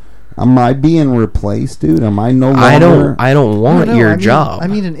here. Am I being replaced, dude? Am I no longer? I don't want your job. I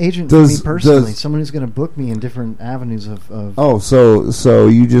mean an agent for me personally. Someone who's going to book me in different avenues of. Oh, so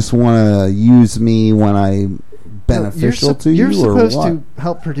you just want to use me when I'm beneficial to you, or what? You're supposed to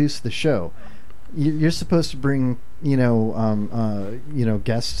help produce the show. You're supposed to bring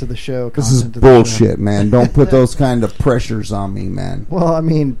guests to the show. This is bullshit, man. Don't put those kind of pressures on me, man. Well, I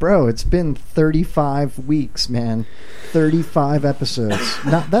mean, bro, it's been 35 weeks, man. 35 episodes.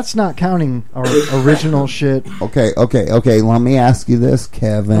 That's not counting our original shit. Okay. Let me ask you this,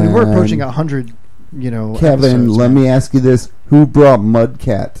 Kevin. I mean, we're approaching 100. Kevin, episodes, let me ask you this: who brought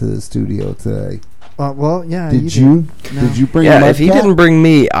Mudcat to the studio today? Well, yeah. Did you? No. Did you bring? Yeah, Mudcat? if he didn't bring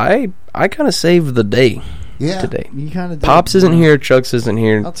me, I kind of saved the day. Yeah, today. You kind of Pops isn't here. Chucks isn't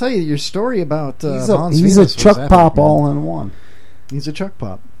here. I'll tell you your story about. He's a Chuck Pop all in one. He's a Chuck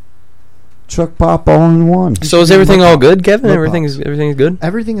Pop. Chuck Pop all in one. So is everything all good, Kevin? Everything's good.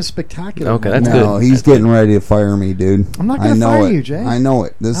 Everything is spectacular. Okay, that's good. No, he's getting ready to fire me, dude. I'm not going to fire you, Jay. I know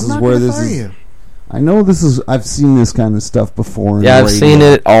it. This I'm is not where gonna this fire is. You. I know this is. I've seen this kind of stuff before. Yeah, I've seen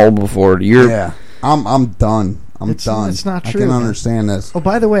it all before. Yeah, I'm done. I'm done. It's not true. I can understand this. Oh,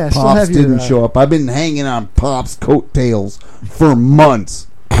 by the way, I still Pops have your... didn't show up. I've been hanging on Pops' coattails for months.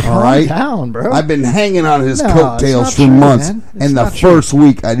 All right? Calm down, bro. I've been hanging on his coattails for months. And the first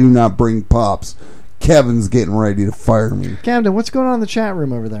week I do not bring Pops. Kevin's getting ready to fire me. Camden, what's going on in the chat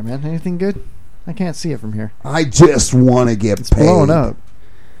room over there, man? Anything good? I can't see it from here. I just want to get paid. Blowing up.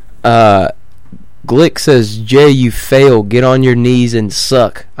 Glick says, Jay, you fail. Get on your knees and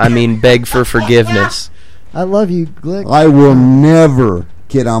suck. I mean, beg for forgiveness. I love you, Glick. I will never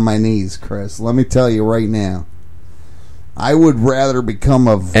get on my knees, Chris. Let me tell you right now. I would rather become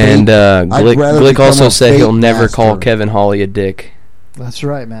a vape. And Glick also said he'll never master. call Kevin Hawley a dick. That's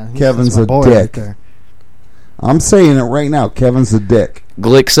right, man. Kevin's a boy dick. Right there. I'm saying it right now. Kevin's a dick.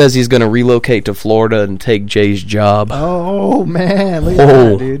 Glick says he's going to relocate to Florida and take Jay's job. Oh, man. Look at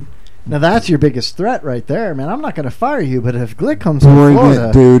that, dude. Now, that's your biggest threat right there, man. I'm not going to fire you, but if Glick comes from Florida... Bring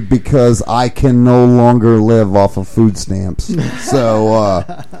it, dude, because I can no longer live off of food stamps. So,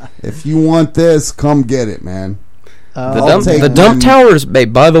 if you want this, come get it, man. The dump towers,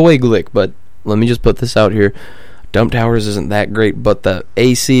 babe, by the way, Glick, but let me just put this out here. Dump towers isn't that great, but the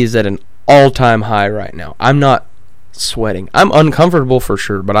AC is at an all-time high right now. I'm not sweating. I'm uncomfortable for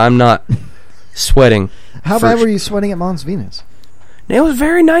sure, but I'm not sweating. How bad were you sweating at Mons Venus? It was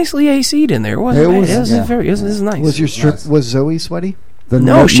very nicely AC'd in there. It was nice. Was your strip? Was Zoe sweaty?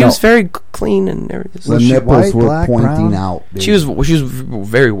 She was very clean and everything. The nipples were pointing out. Dude. She was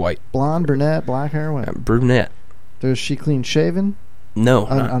very white. Blonde, brunette, black hair, what? Brunette. Was she clean shaven? No.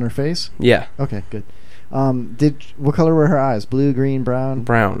 On her face? Yeah. Okay, good. What color were her eyes? Blue, green, brown?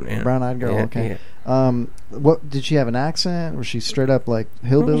 Brown, yeah. Brown-eyed girl, yeah, okay. Yeah. What did she have an accent? Was she straight up like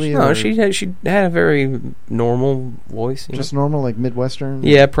hillbilly? No, she had a very normal voice. Just normal, like Midwestern?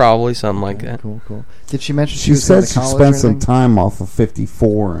 Yeah, probably something like that. Cool. Did she mention she said she spent some time off of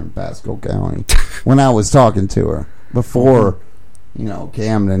 54 in Pasco County when I was talking to her before,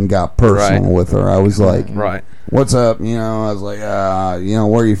 Camden got personal with her. I was like, right. What's up? I was like, where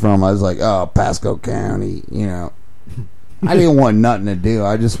are you from? I was like, Pasco County, I didn't want nothing to do.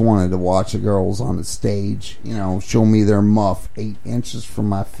 I just wanted to watch the girls on the stage, show me their muff 8 inches from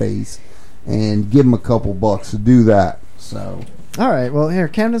my face and give them a couple bucks to do that. So, all right. Well, here,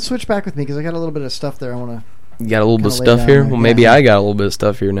 Camden, switch back with me because I got a little bit of stuff there I want to. You got a little bit of stuff here? Well, maybe I got a little bit of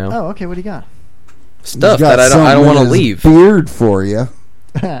stuff here now. Oh, okay. What do you got? Stuff that I don't want to leave. Beard for you.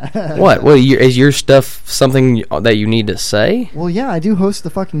 What is your stuff something that you need to say? Well, yeah, I do host the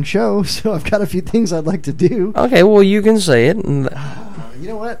fucking show, so I've got a few things I'd like to do. Okay, well, you can say it. You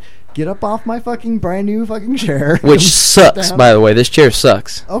know what? Get up off my fucking brand new fucking chair. Which sucks, by the way. This chair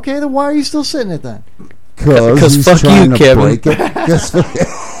sucks. Okay, then why are you still sitting in it then? Because fuck you, Kevin.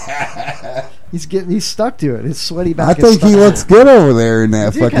 He's stuck to it. His sweaty back. I think he looks good over there in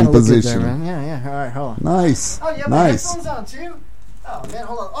that fucking position. There, man. Yeah. All right, hold on. Nice. Oh, you have my headphones on too. Oh man,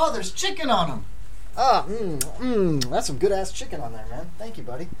 hold on. Oh, there's chicken on them. That's some good ass chicken on there, man. Thank you,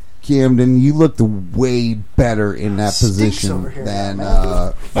 buddy. Camden, you looked way better in that position than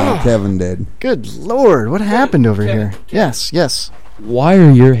Kevin did. Good Lord, what happened over here? Yes. Why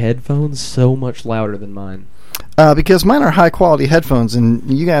are your headphones so much louder than mine? Because mine are high quality headphones, and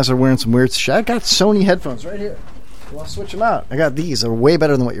you guys are wearing some weird shit. I got Sony headphones right here. You want to switch them out? I got these. They're way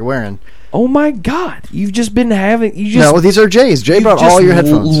better than what you're wearing. Oh my God! You've just been having. No, these are Jay's. Jay brought all your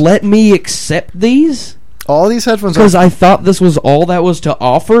headphones. Let me accept these. All these headphones. Because I thought this was all that was to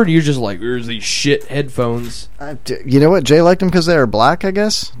offer. You're just like, here's these shit headphones. You know what? Jay liked them because they are black. I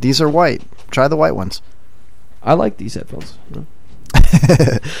guess these are white. Try the white ones. I like these headphones.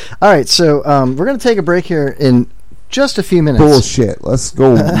 All right, so we're going to take a break here in just a few minutes. Bullshit. Let's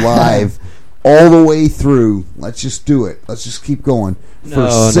go live all the way through. Let's just do it. Let's just keep going for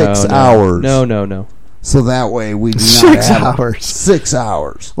 6 hours. No. So that way we do not 6 have hours. 6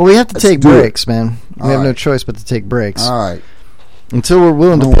 hours. Well, we have to take breaks, man. We have no choice but to take breaks. All right. Until we're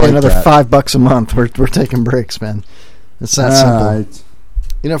willing to pay another $5 a month, we're taking breaks, man. It's that simple. Right.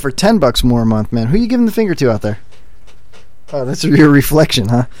 You know, for $10 more a month, man, who are you giving the finger to out there? Oh, that's your reflection,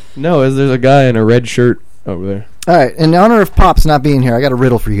 huh? No, there's a guy in a red shirt over there. All right, in honor of Pops not being here, I got a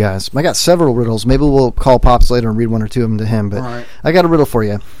riddle for you guys. I got several riddles. Maybe we'll call Pops later and read one or two of them to him, but right. I got a riddle for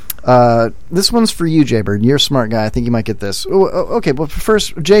you. This one's for you, Jaybird. You're a smart guy. I think you might get this. Okay, but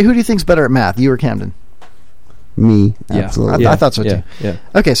first, Jay, who do you think's better at math, you or Camden? Me, absolutely. I thought so, too. Yeah.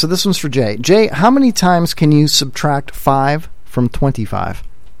 Okay, so this one's for Jay. Jay, how many times can you subtract 5 from 25?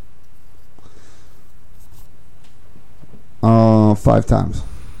 5 times.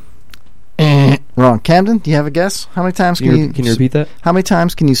 Wrong. Camden, do you have a guess? How many times can you... Can you repeat that? How many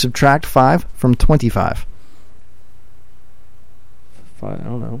times can you subtract 5 from 25? 5, I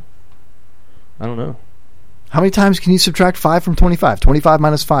don't know. How many times can you subtract 5 from 25? 25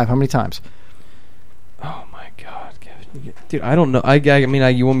 minus 5, how many times? Oh my God, Kevin. Dude, I don't know. I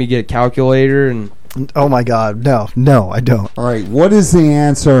mean, you want me to get a calculator and... Oh my God, no, I don't. All right, what is the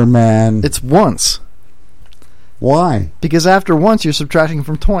answer, man? It's once. Why? Because after once, you're subtracting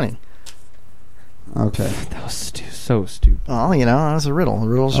from 20. Okay. That was so stupid. Oh, you know, that was a riddle. The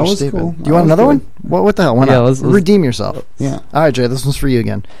riddles are stupid. Cool. Do you want another one? What the hell? Why not? Let's redeem yourself. Yeah. All right, Jay, this one's for you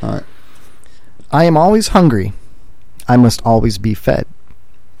again. All right. I am always hungry. I must always be fed.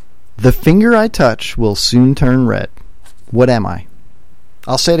 The finger I touch will soon turn red. What am I?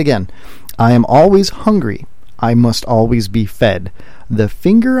 I'll say it again. I am always hungry. I must always be fed. The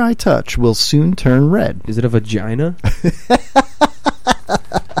finger I touch will soon turn red. Is it a vagina?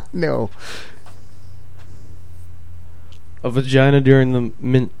 No. A vagina during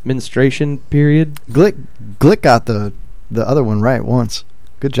the menstruation period? Glick got the other one right once.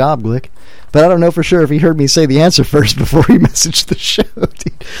 Good job, Glick. But I don't know for sure if he heard me say the answer first before he messaged the show.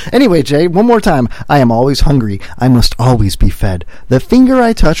 Dude. Anyway, Jay, one more time. I am always hungry. I must always be fed. The finger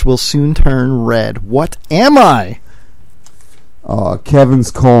I touch will soon turn red. What am I? Kevin's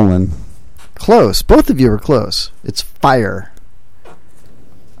colon. Close. Both of you are close. It's fire.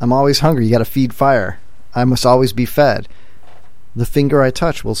 I'm always hungry. You got to feed fire. I must always be fed. The finger I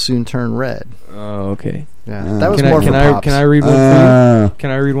touch will soon turn red. Oh, okay. Yeah, that was more for Pops. Can I read one for you? Can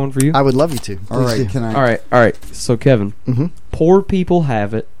I read one for you? I would love you to. All right. Can I? All right. So, Kevin, poor people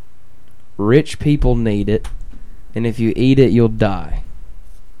have it, rich people need it, and if you eat it, you'll die.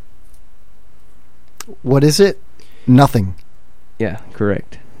 What is it? Nothing. Yeah,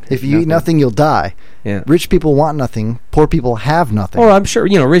 correct. If you eat nothing, you'll die. Yeah. Rich people want nothing. Poor people have nothing. Oh, I'm sure.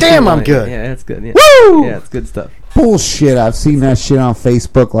 Rich Damn, people I'm good. Yeah, that's good. Yeah. Woo! Yeah, it's good stuff. Bullshit. I've seen that shit on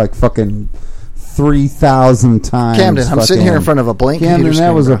Facebook like fucking 3,000 times. Camden, I'm sitting here in front of a blank Camden, computer that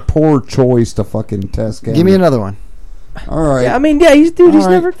screen, was bro. a poor choice to fucking test. Camden. Give me another one. All right. Yeah, I mean, yeah, he's right.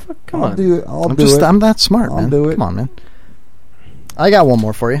 never. Come on. I'll do it. I'm that smart, man. I'll do it. Come on, man. I got one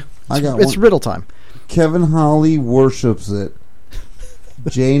more for you. It's riddle time. Kevin Holly worships it.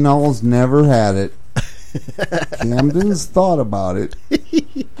 Jay Knowles never had it. Camden's thought about it.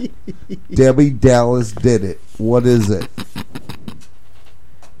 Debbie Dallas did it. What is it?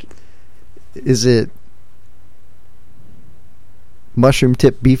 Is it mushroom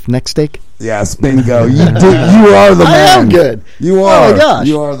tip beef neck steak? Yes, bingo. You are the man. I am good. You are. Oh my gosh.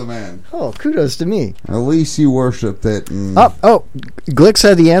 You are the man. Oh, kudos to me. At least you worshipped it. Glick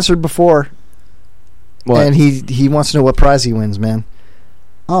said he answered before. What? And he wants to know what prize he wins, man.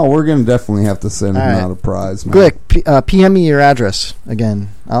 Oh, we're going to definitely have to send him out a prize, man. Glick, PM me your address again.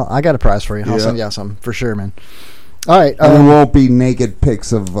 I got a prize for you. I'll send you out something for sure, man. All right. And it won't be naked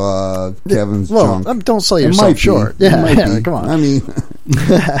pics of Kevin's junk. Don't sell yourself short. Yeah, come on. I mean.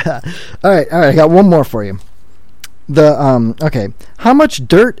 All right. I got one more for you. Okay. How much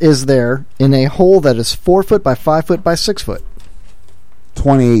dirt is there in a hole that is 4 foot by 5 foot by 6 foot?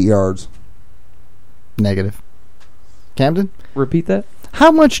 28 yards. Negative. Camden? Repeat that.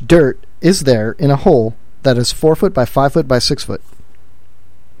 How much dirt is there in a hole that is 4 foot by 5 foot by 6 foot?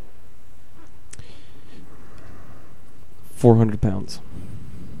 400 pounds.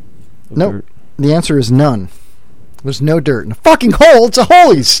 Nope. Dirt. The answer is none. There's no dirt in a fucking hole. It's a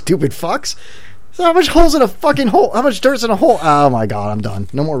hole, you stupid fucks. So how much hole's in a fucking hole? How much dirt's in a hole? Oh my god, I'm done.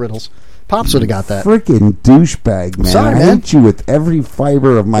 No more riddles. Pops would have got that. Freaking douchebag, man. Sorry, I man. hate you with every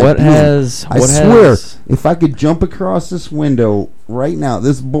fiber of my being. I swear, if I could jump across this window right now,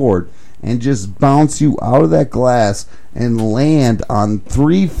 this board, and just bounce you out of that glass and land on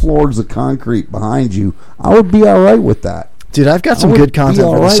 3 floors of concrete behind you, I would be all right with that. Dude, I've got some good content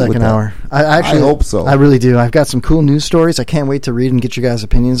for the second hour. I hope so. I really do. I've got some cool news stories I can't wait to read and get your guys'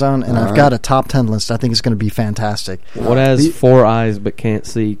 opinions on, and I've got a top 10 list I think is going to be fantastic. What has 4 eyes but can't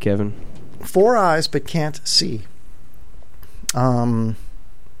see, Kevin? 4 eyes but can't see.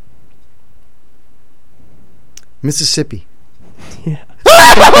 Mississippi. Yeah.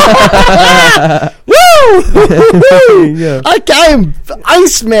 Woo! Yeah. I am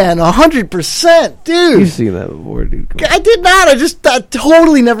Iceman 100%, dude. You've seen that before, dude. I did not. I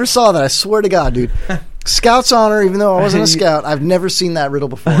totally never saw that. I swear to God, dude. Scout's honor, even though I wasn't a scout, I've never seen that riddle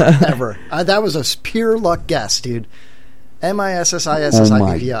before, ever. That was a pure luck guess, dude. MISSISSIPPI. Oh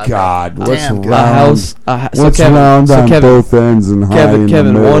my God! What's Damn, round? What's Kevin, round on Kevin, both ends and high in the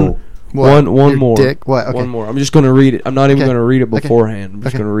middle? One more. Dick? What? Okay. One more. I'm just going to read it. I'm not even going to read it beforehand. I'm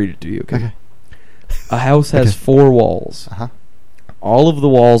just going to read it to you. Okay. A house has 4 walls. All of the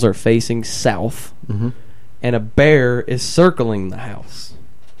walls are facing south, and a bear is circling the house.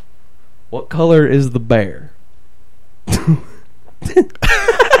 What color is the bear?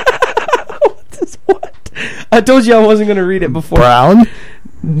 What? I told you I wasn't going to read it before. Brown?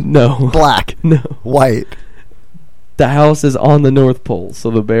 No. Black? No. White? The house is on the North Pole, so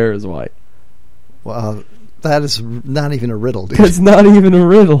the bear is white. Well, that is not even a riddle, dude. It's not even a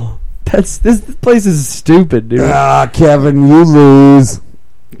riddle. This place is stupid, dude. Kevin, you lose.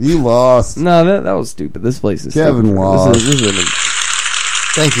 You lost. No, that was stupid. This place is Kevin stupid. lost.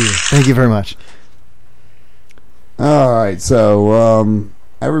 Thank you. Thank you very much. All right, so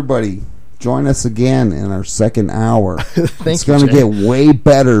everybody, join us again in our second hour. It's going to get way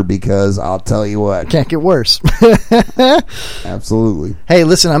better because I'll tell you what. Can't get worse. Absolutely. Hey,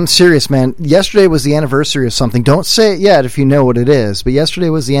 listen, I'm serious, man. Yesterday was the anniversary of something. Don't say it yet if you know what it is, but yesterday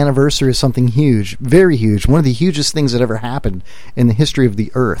was the anniversary of something huge, very huge, one of the hugest things that ever happened in the history of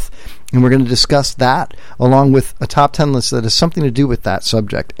the Earth. And we're going to discuss that along with a top 10 list that has something to do with that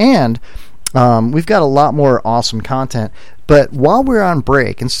subject. And we've got a lot more awesome content. But while we're on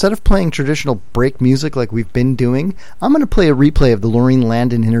break, instead of playing traditional break music like we've been doing, I'm going to play a replay of the Laureen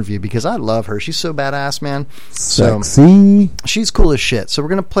Landon interview because I love her. She's so badass, man. Sexy. So, she's cool as shit. So we're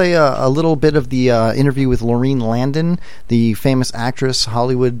going to play a little bit of the interview with Laureen Landon, the famous actress,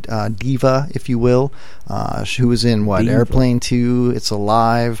 Hollywood diva, if you will, who was in, Diva. Airplane 2, It's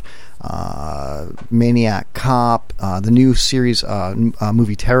Alive, Maniac Cop, the new series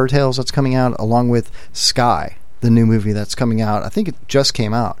movie Terror Tales that's coming out, along with Sky, the new movie that's coming out. I think it just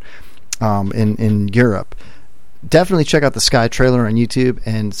came out in Europe. Definitely check out the Sky trailer on YouTube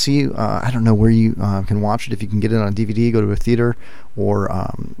and see. I don't know where you can watch it. If you can get it on DVD, go to a theater, or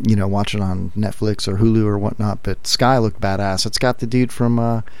watch it on Netflix or Hulu or whatnot. But Sky looked badass. It's got the dude from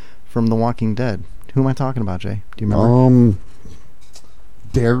The Walking Dead. Who am I talking about, Jay? Do you remember?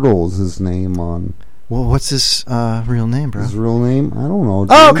 Daryl's his name on. Well, what's his real name, bro? His real name? I don't know.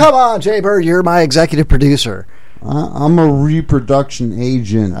 Oh, come on, Jaybird. You're my executive producer. I'm a reproduction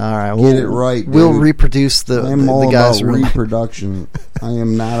agent. All right, get it right. Dude. We'll reproduce the guy's about reproduction. I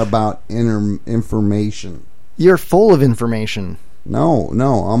am not about information. You're full of information. No,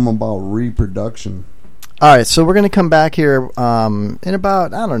 I'm about reproduction. All right, so we're going to come back here in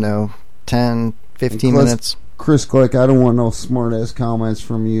about, 10, 15 minutes. Chris Click, I don't want no smart-ass comments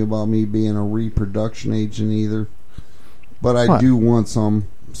from you about me being a reproduction agent either. But I do want some,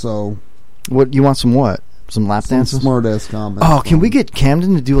 so... What, you want some what? Some lap dances? Some smart-ass comments. Oh, can we get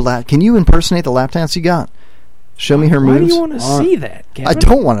Camden to do a lap... Can you impersonate the lap dance you got? Show me her moves. Why do you want to see that, Kevin? I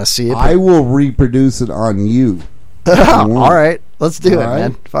don't want to see it. I will reproduce it on you. All right. Let's do it,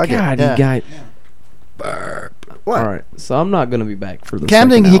 man. Fuck God, it. you got... What? All right, so I'm not going to be back for the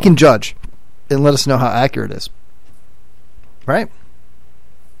Camden, second he hour. can judge and let us know how accurate it is. Right?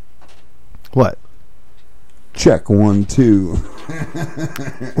 What? Check 1, 2.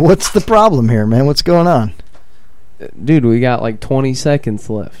 What's the problem here, man? What's going on? Dude, we got like 20 seconds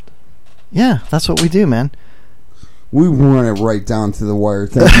left. Yeah, that's what we do, man. We run it right down to the wire.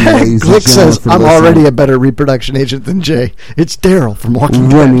 Thank you, ladies and Glick gentlemen, says, for I'm listening. already a better reproduction agent than Jay. It's Daryl from Walking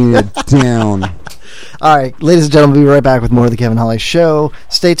Dead. Running it down. All right, ladies and gentlemen, we'll be right back with more of the Kevin Holly Show.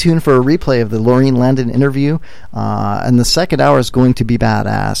 Stay tuned for a replay of the Laureen Landon interview, and the second hour is going to be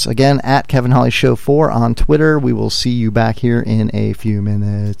badass. Again, at Kevin Holly Show 4 on Twitter. We will see you back here in a few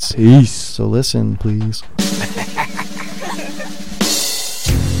minutes. Peace. So listen, please.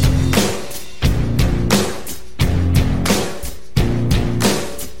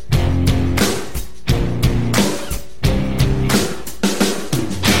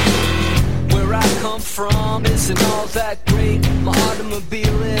 Isn't all that great? My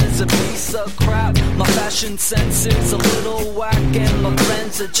automobile is a piece of crap. My fashion sense is a little whack, and my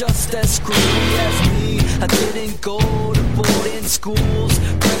friends are just as screwy as me. I didn't go to boarding schools.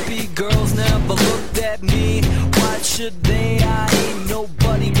 Preppy girls never looked at me. Why should they? I ain't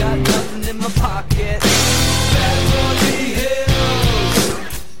nobody, got nothing in my pocket. Beverly Hills,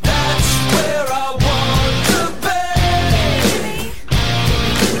 that's where I want to be.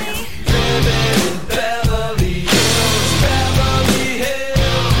 Living in Beverly Hills, Beverly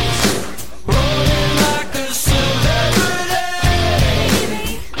Hills, rolling like a celebrity.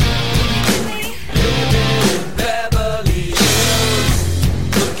 Living in Beverly Hills.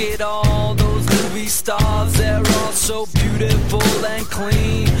 Look at all those movie stars, they're all so beautiful and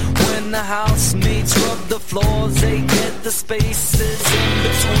clean. When the housemates rub the floors, they get the spaces in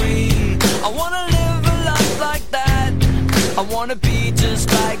between. I wanna live a life like that. I wanna be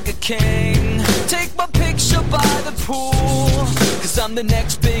just like a king. Take my picture by the pool, 'cause I'm the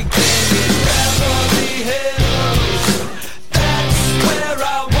next big thing in Beverly Hills. That's where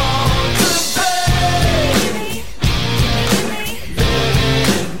I want to be. Living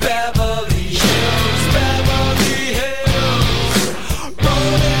in Beverly Hills, Beverly Hills,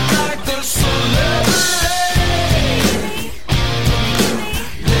 rolling like the celebrity.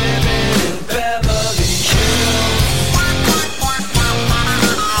 Living in Beverly Hills.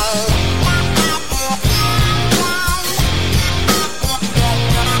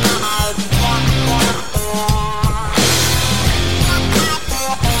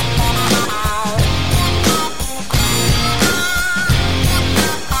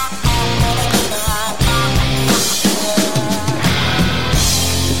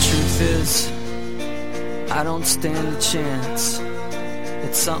 The truth is, I don't stand a chance.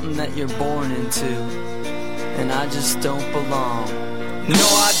 It's something that you're born into, and I just don't belong. No,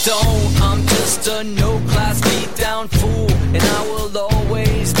 I don't. I'm just a no-class, beat-down fool, and I will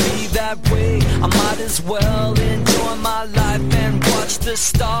always be that way. I might as well enjoy my life and watch the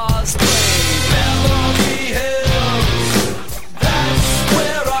stars play. Beverly Hills, that's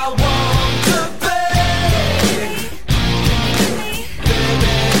where I want to be.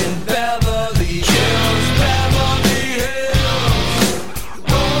 Living in Beverly Hills, Beverly Hills,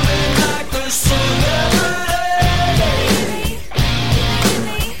 rolling like the celebrity.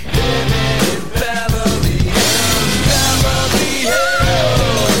 Living in Beverly Hills, Beverly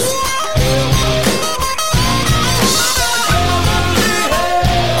Hills.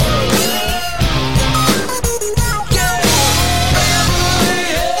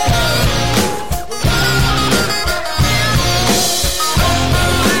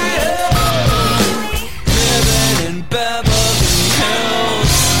 Living in Beverly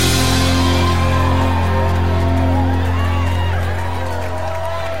Hills.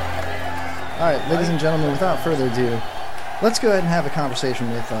 All right, ladies and gentlemen, without further ado, let's go ahead and have a conversation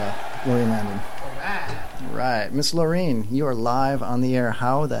with Laureen Landon. Right. Miss Laureen, you are live on the air.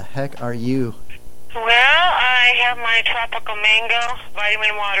 How the heck are you? Well, I have my tropical mango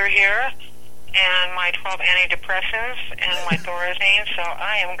vitamin water here, and my 12 antidepressants, and my Thorazine, so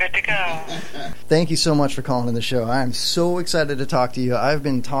I am good to go. Thank you so much for calling in the show. I am so excited to talk to you. I've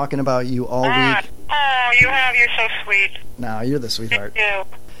been talking about you all week. Oh, you have. You're so sweet. No, you're the sweetheart. Thank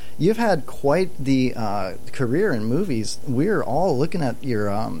you. You've had quite the career in movies. We're all looking at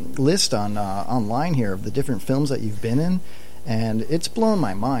your list on online here of the different films that you've been in, and it's blown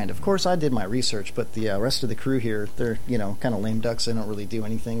my mind. Of course, I did my research, but the rest of the crew here, they're kind of lame ducks. They don't really do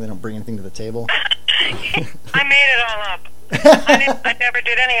anything. They don't bring anything to the table. I made it all up. I never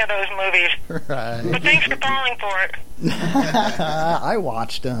did any of those movies. Right. But thanks for falling for it. I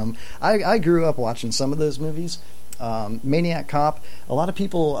watched them. I grew up watching some of those movies. Maniac Cop. A lot of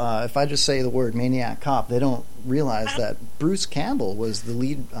people, if I just say the word Maniac Cop, they don't realize that Bruce Campbell was the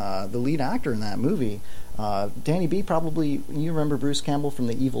lead actor in that movie. Danny B, probably you remember Bruce Campbell from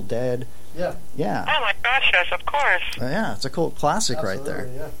The Evil Dead. Yeah. Yeah. Oh my gosh, yes, of course. Yeah, it's a cult classic. Absolutely, right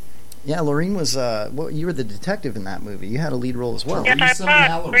there. Yeah, Lorene was. You were the detective in that movie. You had a lead role as well. Yes,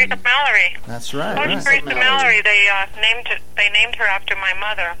 I was. Teresa Mallory. That's right. Oh, right. Teresa Mallory. They named her after my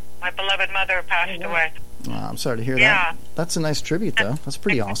mother. My beloved mother who passed away. I'm sorry to hear that. That's a nice tribute, though. That's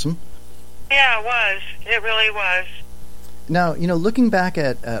pretty awesome. Yeah, it was. It really was. Now, looking back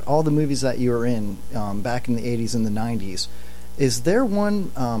at all the movies that you were in back in the 80s and the 90s, is there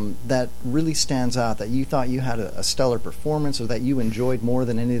one that really stands out that you thought you had a stellar performance or that you enjoyed more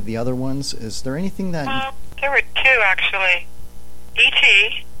than any of the other ones? Is there anything that... there were two, actually.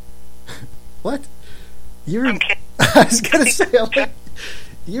 E.T. What? You're I'm kidding. I was going to say,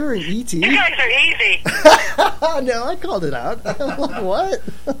 you were in E.T.? You guys are easy. No, I called it out. What?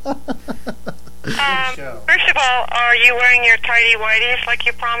 First of all, are you wearing your tidy whities like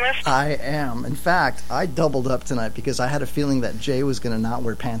you promised? I am. In fact, I doubled up tonight because I had a feeling that Jay was going to not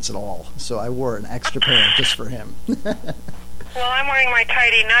wear pants at all. So I wore an extra pair just for him. Well, I'm wearing my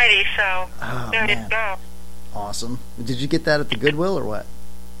tidy nighty, so there you go. Awesome. Did you get that at the Goodwill or what?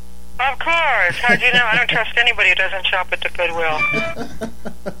 Of course. How'd you know? I don't trust anybody who doesn't shop at the Goodwill.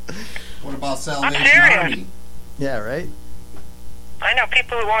 What about Salvation I'm serious. Army? Yeah, right? I know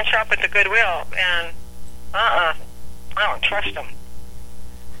people who won't shop at the Goodwill, and I don't trust them.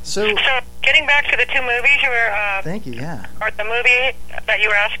 So getting back to the two movies you were... thank you, yeah. Or the movie that you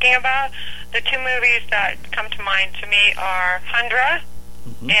were asking about, the two movies that come to mind to me are Hundra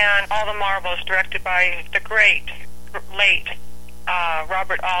and All the Marbles, directed by the great, late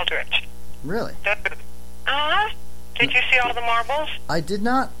Robert Aldrich. Really? Did you see All the Marbles? I did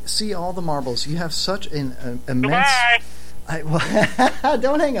not see All the Marbles. You have such an immense... Goodbye.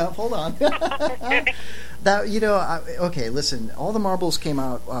 Don't hang up. Hold on. Okay, listen. All the Marbles came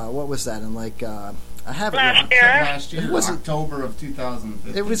out. What was that? In I have last year. Was October of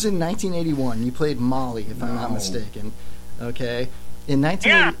 2015. It was in 1981. You played Molly, if I'm not mistaken. Okay. In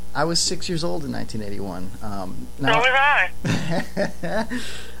 1980, I was 6 years old in 1981. So was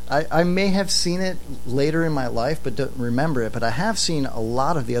I. I may have seen it later in my life, but don't remember it. But I have seen a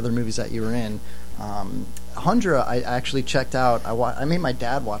lot of the other movies that you were in. Hundra, I actually checked out. I made my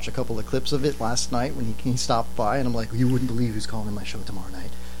dad watch a couple of clips of it last night when he stopped by, and I'm like, you wouldn't believe who's calling in my show tomorrow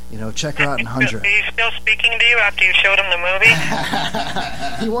night. Check her out in Hundra. Is he still speaking to you after you showed him the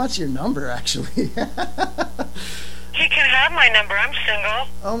movie? He wants your number, actually. He can have my number. I'm single.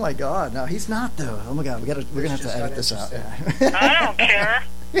 Oh my God, no, he's not though. Oh my God, we're gonna have to edit this out. I don't care.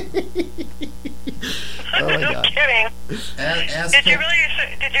 Oh my I'm God. kidding. Did you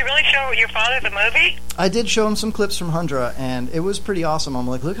really show your father the movie? I did show him some clips from Hundra, and it was pretty awesome. I'm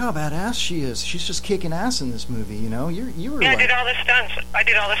like, look how badass she is. She's just kicking ass in this movie. You were. Yeah, I did all the stunts. I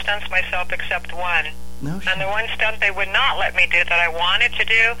did all the stunts myself except one. No. And the one stunt they would not let me do that I wanted to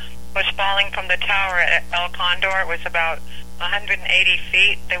do was falling from the tower at El Condor. It was about 180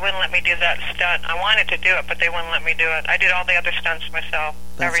 feet. They wouldn't let me do that stunt. I wanted to do it, but they wouldn't let me do it. I did all the other stunts myself.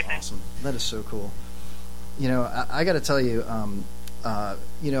 That's everything. Awesome. That is so cool. I got to tell you,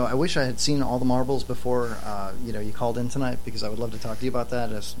 I wish I had seen All the Marbles before, you called in tonight, because I would love to talk to you about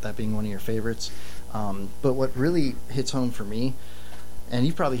that, as that being one of your favorites. But what really hits home for me, and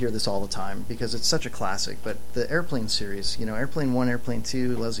you probably hear this all the time because it's such a classic, but the Airplane series, Airplane 1, Airplane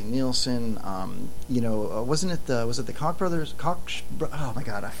 2, Leslie Nielsen, was it the Koch brothers? Oh my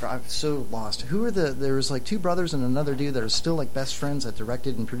God, I'm so lost. Who are there was like two brothers and another dude that are still like best friends that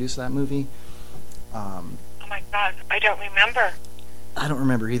directed and produced that movie. Oh my God, I don't remember. I don't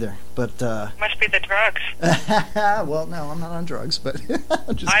remember either, but... Must be the drugs. Well, no, I'm not on drugs, but...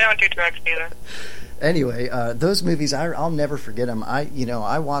 I don't do drugs either. Anyway, those movies, I'll never forget them.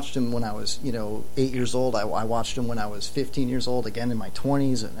 I watched them when I was, 8 years old. I watched them when I was 15 years old, again in my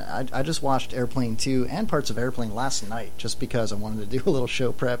 20s. And I just watched Airplane 2 and parts of Airplane last night just because I wanted to do a little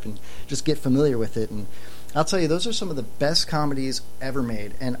show prep and just get familiar with it. And I'll tell you, those are some of the best comedies ever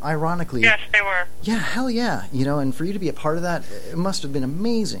made. And ironically... Yes, they were. Yeah, hell yeah. And for you to be a part of that, it must have been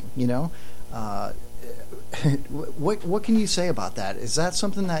amazing, What can you say about that? Is that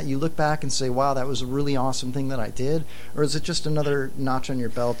something that you look back and say, wow, that was a really awesome thing that I did? Or is it just another notch on your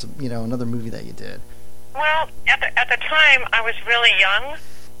belt, another movie that you did? Well, at the time, I was really young.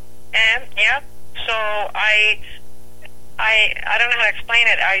 And, so I don't know how to explain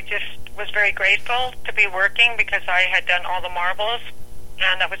it. I just was very grateful to be working because I had done All the Marbles.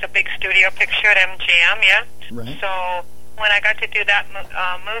 And that was a big studio picture at MGM, Right. So when I got to do that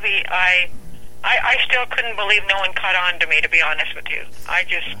movie, I I still couldn't believe no one caught on to me, to be honest with you. I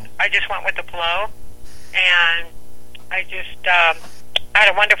just went with the flow, and I had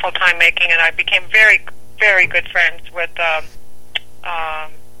a wonderful time making, and I became very, very good friends with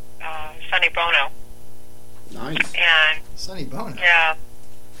Sonny Bono. Nice. And Sonny Bono. Yeah.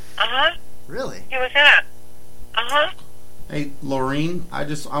 Really? He was in it. Hey, Laureen, I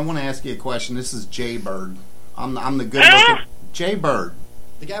want to ask you a question. This is Jaybird. I'm the good looking Jaybird.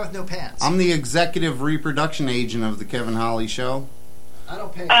 The guy with no pants. I'm the executive reproduction agent of the Kevin Holly Show. I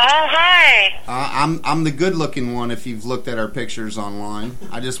don't pay. Oh, hi. I'm the good looking one. If you've looked at our pictures online,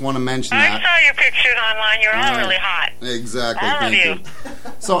 I just want to mention that. I saw your pictures online. You're all really hot. Exactly. All Thank of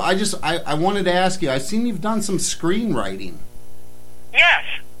you. So I wanted to ask you. I've seen you've done some screenwriting. Yes.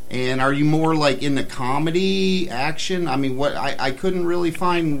 And are you more like in the comedy, action? I mean, what I couldn't really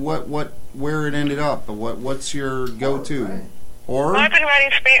find where it ended up. But what's your go-to? Right. Horror? Well, I've been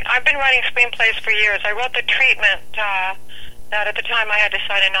writing screenplays for years. I wrote The Treatment that at the time I had to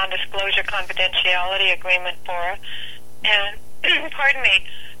sign a non-disclosure confidentiality agreement for. And, pardon me,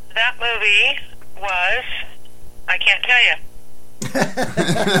 that movie was, I can't tell you.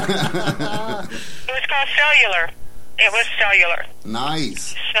 It was called Cellular. It was Cellular.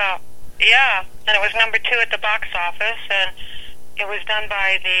 Nice. So, yeah. And it was number 2 at the box office, and it was done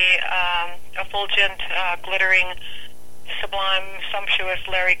by the effulgent, glittering, sublime, sumptuous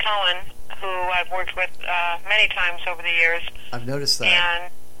Larry Cohen, who I've worked with many times over the years. I've noticed that.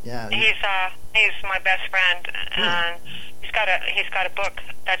 And yeah, he's my best friend, and he's got a book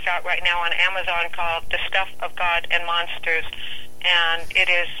that's out right now on Amazon called The Stuff of God and Monsters, and it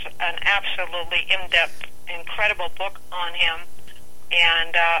is an absolutely in-depth, incredible book on him.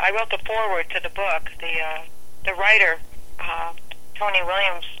 And I wrote the foreword to the book. The writer, Tony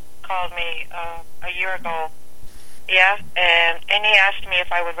Williams, called me a year ago. Yeah, and he asked me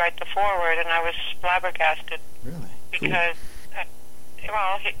if I would write the foreword, and I was flabbergasted. Really? Because,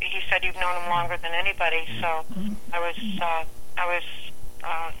 well, he said you've known him longer than anybody, so I was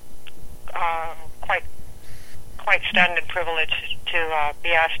quite stunned and privileged to be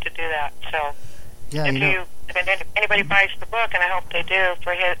asked to do that. So, yeah, if anybody buys the book, and I hope they do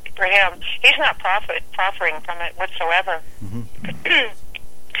for him, he's not proffering from it whatsoever.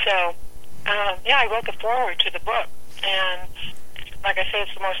 So, yeah, I wrote the foreword to the book, and like I said,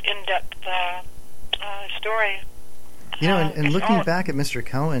 it's the most in-depth story. You know, and looking back at Mr.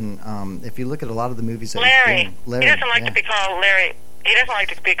 Cohen, if you look at a lot of the movies that Larry, he's been, Larry, he doesn't like to be called Larry. He doesn't like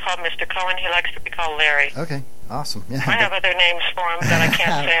to be called Mr. Cohen. He likes to be called Larry. Okay, awesome. Yeah, I have other names for him that I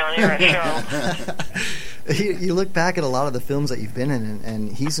can't say on your show. You look back at a lot of the films that you've been in,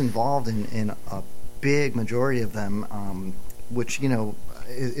 and he's involved in a big majority of them, which, you know,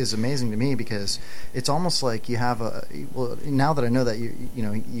 is amazing to me, because it's almost like you have well, now that I know that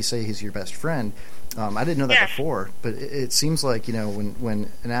you say he's your best friend, I didn't know that before, but it seems like, you know,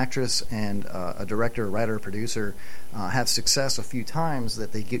 when an actress and a director, a writer, a producer have success a few times,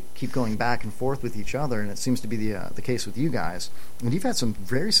 that they keep going back and forth with each other, and it seems to be the case with you guys. And you've had some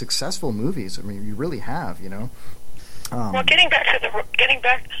very successful movies. I mean, you really have, you know. Well, getting back.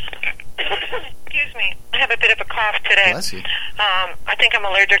 Excuse me, I have a bit of a cough today. Bless you. I think I'm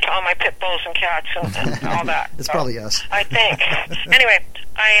allergic to all my pit bulls and cats and all that. It's probably us. I think. Anyway,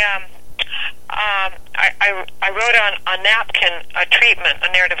 I wrote on a napkin a treatment,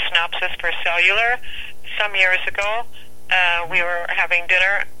 a narrative synopsis for Cellular some years ago. We were having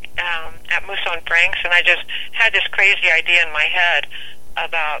dinner at Musso and Frank's, and I just had this crazy idea in my head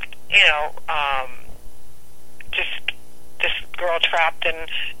about, you know, just this girl trapped and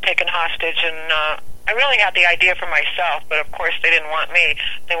taken hostage, and I really had the idea for myself, but of course they didn't want me.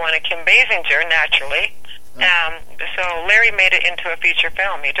 They wanted Kim Basinger, naturally. So Larry made it into a feature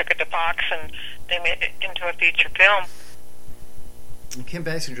film. He took it to Fox, and they made it into a feature film. Kim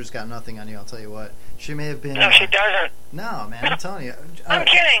Basinger's got nothing on you, I'll tell you what. She may have been... No, she doesn't. No, man, I'm telling you. I'm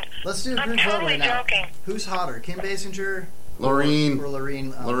kidding. Let's do a group vote right now. Who's hotter, Kim Basinger... Laureen. Or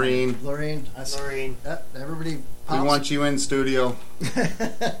Laureen. Laureen. Laureen. Everybody pops. We want you in studio.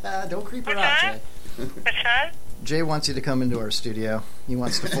 Don't creep her out, Jay. What's that? Jay wants you to come into our studio. He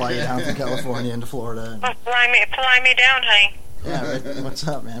wants to fly you down from California into Florida. Well, fly me down, honey. Yeah, right. What's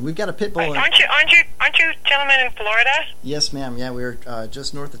up, man? We've got a pit bull. Aren't you gentlemen in Florida? Yes, ma'am. Yeah, we're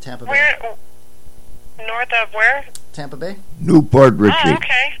just north of Tampa Bay. Where? North of where? Tampa Bay. Newport Richie. Oh,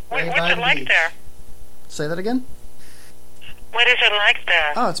 okay. What's it like there? Say that again? What is it like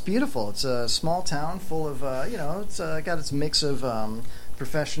there? Oh, it's beautiful. It's a small town full of, it's got its mix of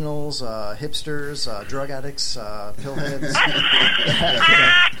professionals, hipsters, drug addicts, pillheads.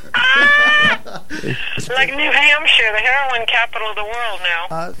 It's like New Hampshire, the heroin capital of the world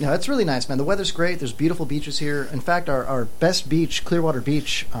now. No, it's really nice, man. The weather's great. There's beautiful beaches here. In fact, our best beach, Clearwater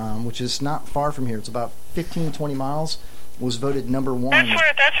Beach, which is not far from here, it's about 15, 20 miles, was voted number one. That's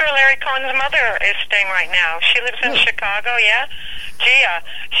where Larry Cohen's mother is staying right now. She lives in Chicago, yeah? Gia.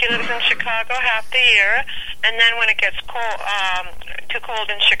 She lives in Chicago half the year, and then when it gets too cold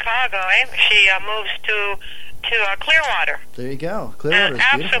in Chicago, she moves to Clearwater. There you go. Clearwater is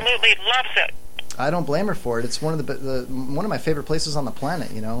beautiful. Absolutely loves it. I don't blame her for it. It's one of one of my favorite places on the planet.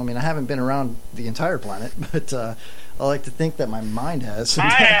 You know, I mean, I haven't been around the entire planet, but I like to think that my mind has. I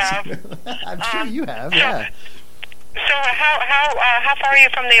have. I'm sure you have. Yeah. So how far are you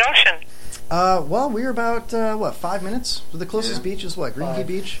from the ocean? Well, we're about 5 minutes. The closest beach is what, Green Key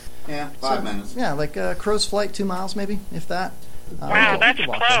Beach? Yeah, 5 minutes. Yeah, like crow's flight, 2 miles maybe, if that. Wow, that's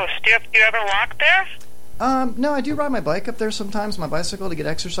close. Do you ever walk there? No, I do ride my bike up there sometimes, my bicycle, to get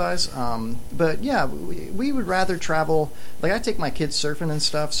exercise. But yeah, we would rather travel. Like, I take my kids surfing and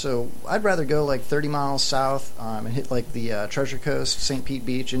stuff, so I'd rather go like 30 miles south and hit like the Treasure Coast, St. Pete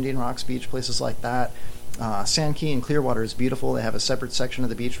Beach, Indian Rocks Beach, places like that. Sand Key and Clearwater is beautiful. They have a separate section of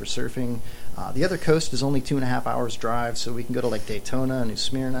the beach for surfing. The other coast is only 2.5 hours drive, so we can go to like Daytona, New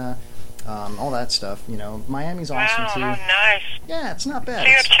Smyrna, all that stuff. You know, Miami's awesome too. Wow, nice. Yeah, it's not bad.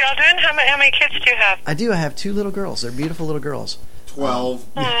 Do you have children? How many kids do you have? I do. I have 2 little girls. They're beautiful little girls. 12.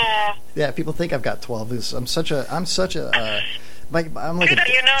 Yeah, people think I've got 12. I'm such a. I'm like two that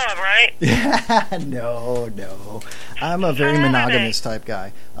you know of, right? Yeah, no. I'm a very monogamous type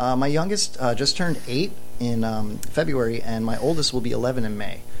guy. My youngest just turned 8 in February, and my oldest will be 11 in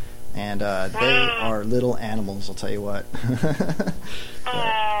May. And they are little animals, I'll tell you what.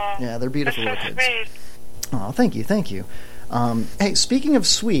 Yeah, they're beautiful little kids. Sweet. Oh, thank you. Hey, speaking of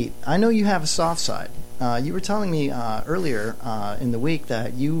sweet, I know you have a soft side. You were telling me earlier in the week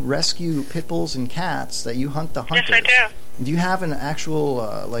that you rescue pit bulls and cats, that you hunt the hunters. Yes, I do. Do you have an actual,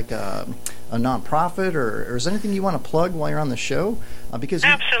 a non-profit, or is there anything you want to plug while you're on the show? Because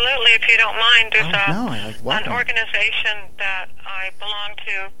absolutely, if you don't mind. There's an organization that I belong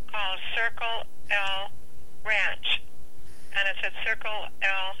to called Circle L Ranch, and it's at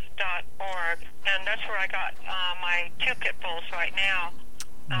circlel.org, and that's where I got my 2 pit bulls right now.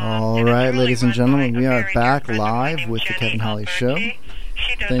 All right, ladies and gentlemen, we are back live with the Kevin Holly Show.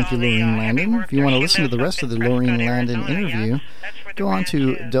 Thank you, Laureen Landon. If you want to listen to the rest of the Laureen Landon interview, go on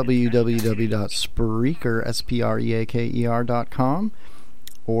to www.spreaker.com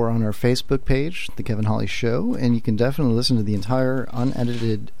or on our Facebook page, The Kevin Holly Show, and you can definitely listen to the entire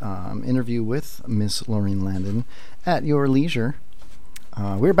unedited interview with Miss Laureen Landon at your leisure.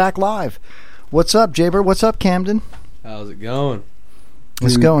 We're back live. What's up, Jaybird? What's up, Camden? How's it going?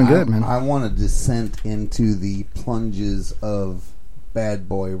 It's going good, man. I want to descent into the plunges of Bad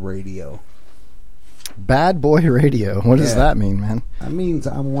Boy Radio. Bad Boy Radio? What does that mean, man? That means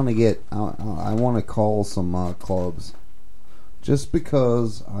I want to get... I want to call some clubs. Just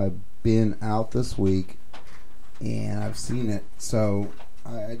because I've been out this week and I've seen it. So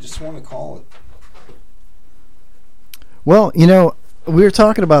I just want to call it. Well, you know, we were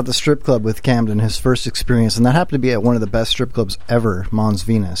talking about the strip club with Camden, his first experience, and that happened to be at one of the best strip clubs ever, Mons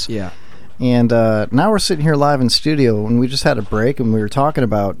Venus. Yeah. And now we're sitting here live in studio, and we just had a break, and we were talking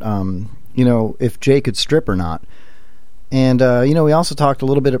about, you know, if Jay could strip or not. And, you know, we also talked a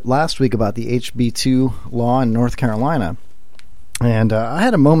little bit last week about the HB2 law in North Carolina. And I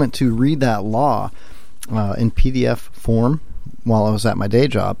had a moment to read that law in PDF form while I was at my day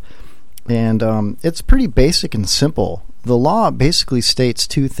job. And it's pretty basic and simple. The law basically states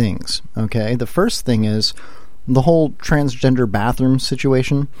 2 things, okay? The first thing is the whole transgender bathroom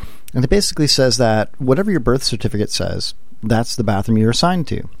situation. And it basically says that whatever your birth certificate says, that's the bathroom you're assigned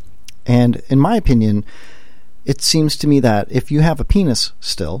to. And in my opinion, it seems to me that if you have a penis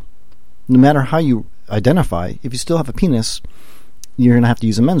still, no matter how you identify, if you still have a penis, you're going to have to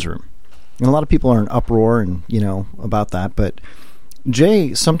use a men's room. And a lot of people are in uproar and, you know, about that. But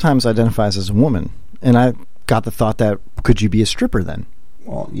Jay sometimes identifies as a woman. And I got the thought that, could you be a stripper then?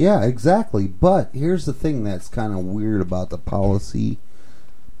 Well, yeah, exactly. But here's the thing that's kind of weird about the policy.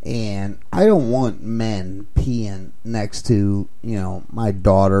 And I don't want men peeing next to, you know, my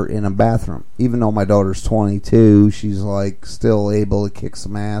daughter in a bathroom. Even though my daughter's 22, she's like still able to kick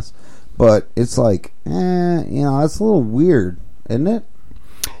some ass. But it's like, you know, it's a little weird, isn't it?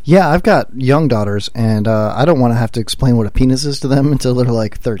 Yeah, I've got young daughters, and I don't want to have to explain what a penis is to them until they're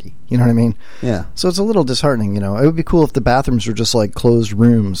like 30. You know what I mean? Yeah. So it's a little disheartening, you know. It would be cool if the bathrooms were just like closed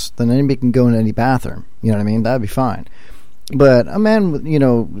rooms. Then anybody can go in any bathroom. You know what I mean? That'd be fine. But a man,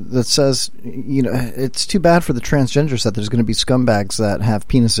 that says, it's too bad for the transgenders that there's going to be scumbags that have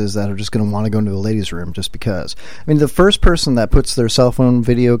penises that are just going to want to go into the ladies' room just because. I mean, the first person that puts their cell phone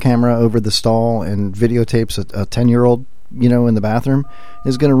video camera over the stall and videotapes a 10-year-old, in the bathroom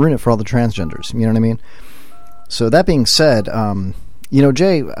is going to ruin it for all the transgenders. You know what I mean? So that being said,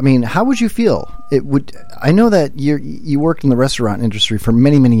 Jay, I mean, how would you feel? I know that you worked in the restaurant industry for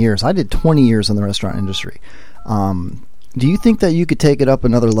many, many years. I did 20 years in the restaurant industry. Do you think that you could take it up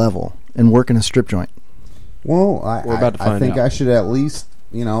another level and work in a strip joint? Well, We're about to find I think out. I should at least,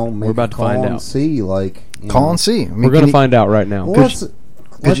 maybe We're about to call find and out. see, Call and see. I mean, We're going to find out right now. Well,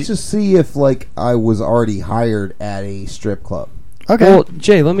 let's just see if, I was already hired at a strip club. Okay. Well,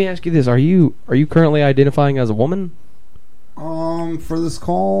 Jay, let me ask you this: Are you currently identifying as a woman? For this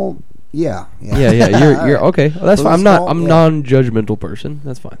call, yeah. You're okay. Well, that's For fine. this I'm call, non-judgmental person.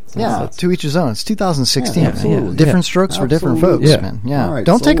 That's fine. Yeah, to each his own. It's 2016. Yeah, absolutely. Different strokes for different folks, Yeah. man. Yeah. All right,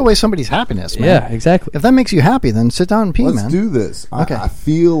 Don't so- take away somebody's happiness, man. Yeah, exactly. If that makes you happy, then sit down and pee, Let's man. do this. Okay. I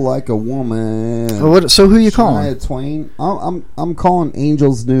feel like a woman. So who you calling? Shania Twain. I'm calling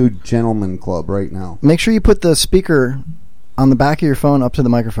Angel's Nude Gentleman Club right now. Make sure you put the speaker on the back of your phone up to the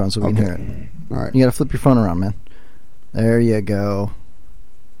microphone so we can hear it. All right. You got to flip your phone around, man. There you go.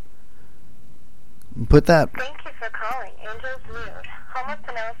 Put that. Thank you for calling Angel's Nude, home of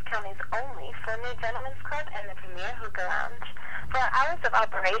Pinellas County's only full-nude gentlemen's club and the premier hookah lounge. For our hours of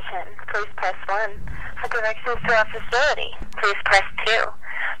operation, please press 1. For directions to our facility, please press 2.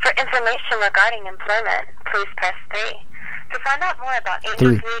 For information regarding employment, please press 3. To find out more about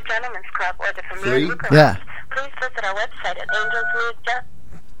Angel's Nude Gentlemen's Club or the premier hookah lounge, please visit our website at Angel's.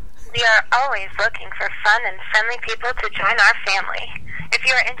 We are always looking for fun and friendly people to join our family. If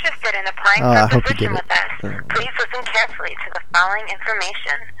you are interested in applying for a position with us, please listen carefully to the following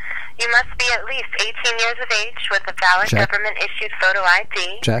information. You must be at least 18 years of age with a valid government-issued photo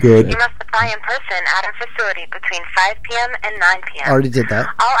ID. Check. Good. You must apply in person at our facility between 5 p.m. and 9 p.m. Already did that.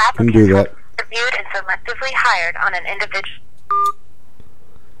 All Can applicants do will that. be reviewed and selectively hired on an individual.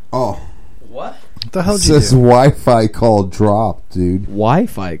 Oh. What? What the hell It did you says do? Wi-Fi call dropped, dude.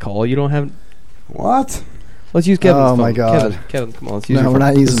 Wi-Fi call? You don't have? What? Let's use Kevin's phone. my God. Kevin, come on. Let's use No, your we're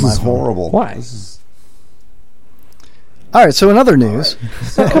phone. not using This my is phone. horrible. Why? This is... All right, so in other news.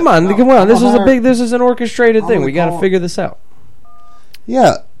 So come on. This is an orchestrated thing. We got to figure this out.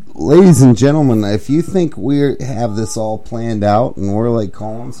 Yeah, ladies and gentlemen, if you think we have this all planned out and we're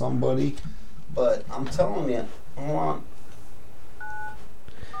calling somebody, but I'm telling you, I want...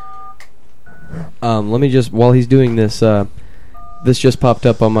 Let me just, while he's doing this, this just popped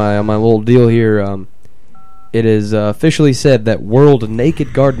up on my little deal here. It is officially said that World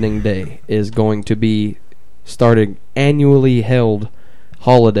Naked Gardening Day is going to be starting annually held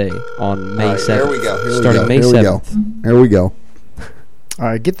holiday on May 7th. Here we go. Starting May 7th. Here we go. All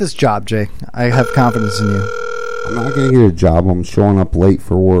right, get this job, Jay. I have confidence in you. I'm not going to get a job. I'm showing up late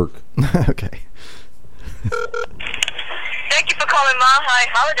for work. Okay. Thank you for calling Mile High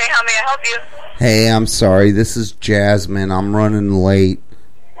Holiday. How may I help you? Hey, I'm sorry. This is Jasmine. I'm running late.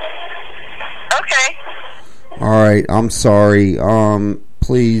 Okay. All right. I'm sorry.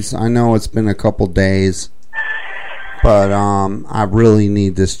 Please, I know it's been a couple days, but I really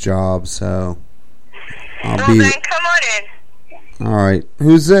need this job, so I'll Well, be... then come on in. All right.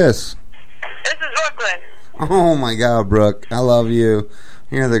 Who's this? This is Brooklyn. Oh, my God, Brooke. I love you.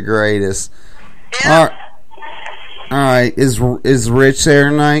 You're the greatest. Yeah? All right. Is Rich there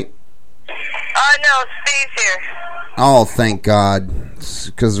tonight? No, Steve's here. Oh, thank God.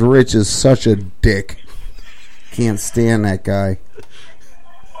 Because Rich is such a dick. Can't stand that guy.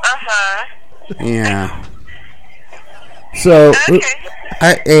 Uh-huh. Yeah. So, Okay.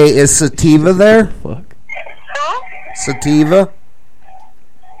 hey, is Sativa there? Fuck. Who? Sativa?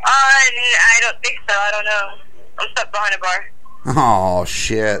 I don't think so. I don't know. I'm stuck behind a bar. Oh,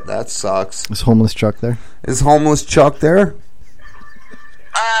 shit. That sucks. Is homeless Chuck there? Is homeless Chuck there?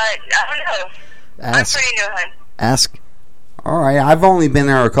 I don't know. I'm Ask. pretty new, hun. Ask. All right. I've only been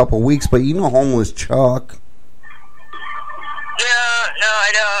there a couple weeks, but you know homeless Chuck. No,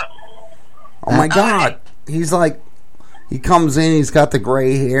 I don't. Oh, my God. He's like... He comes in, he's got the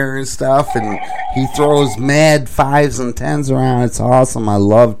gray hair and stuff, and he throws mad 5s and 10s around. It's awesome. I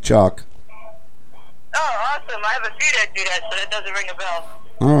love Chuck. Oh, awesome. I have a few that do that, so that doesn't ring a bell.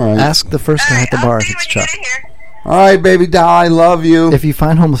 All right. Ask the first guy at the bar if it's Chuck. All right, baby doll, I love you. If you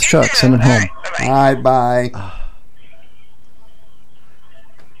find homeless Chuck, send him home. All right, bye.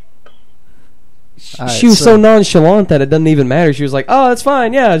 She was so nonchalant that it doesn't even matter. She was like, "Oh, that's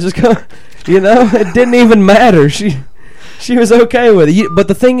fine. Yeah, just go." You know, it didn't even matter. She was okay with it. But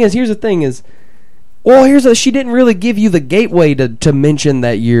the thing is, here's the thing: is Well, she didn't really give you the gateway to mention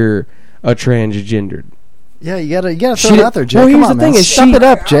that you're a transgendered. Yeah, you gotta throw it out there, Jay. Well, Come here's on, the thing: man. is Step it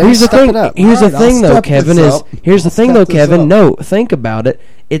up, Jay. Here's the Step thing. it up. Here's the All right, thing, I'll though, step Kevin. this up. Here's the I'll thing, step though, this Kevin. up. No, think about it.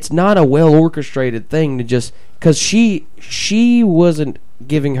 It's not a well orchestrated thing to just because she wasn't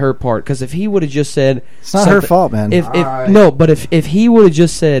giving her part. Because if he would have just said, it's not her fault, man. If he would have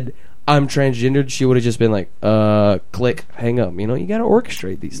just said, I'm transgendered, she would have just been like, click, hang up. You know, you got to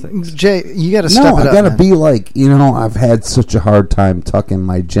orchestrate these things. Jay, you got to step it up. No, I got to man. be like, I've had such a hard time tucking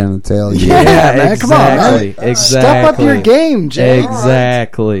my genitalia. Yeah, man, exactly. come on, man. Exactly. Step up your game, Jay.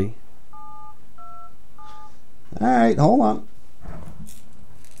 Exactly. All right, hold on.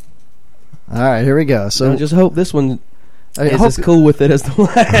 All right, here we go. So I just hope this one is as cool with it as the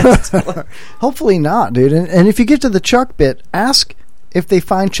last. Hopefully not, dude. And if you get to the Chuck bit, ask if they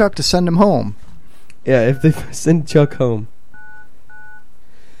find Chuck to send him home. Yeah, if they send Chuck home.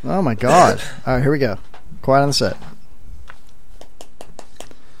 Oh my God! All right, here we go. Quiet on the set.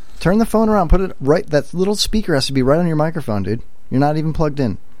 Turn the phone around. Put it right. That little speaker has to be right on your microphone, dude. You're not even plugged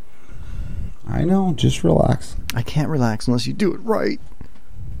in. I know. Just relax. I can't relax unless you do it right.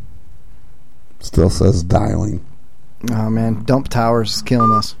 Still says dialing. Oh man, Dump Towers is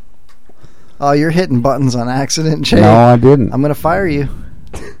killing us. Oh, you're hitting buttons on accident, Jay. No, I didn't. I'm gonna fire you.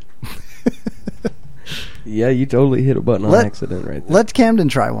 Yeah, you totally hit a button on accident right there. Let Camden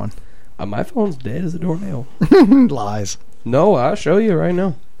try one. My phone's dead as a doornail. Lies. No, I'll show you right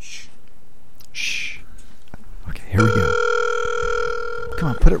now. Shh. Okay, here we go. Come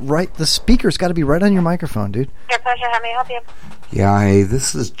on, put it right. The speaker's got to be right on your microphone, dude. Your pleasure. How may I help you? Yeah, hey,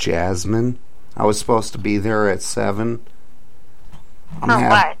 this is Jasmine. I was supposed to be there at 7. For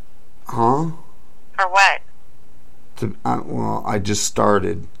what? Huh? For what? Well, I just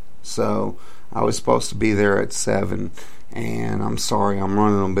started, so I was supposed to be there at 7, and I'm sorry, I'm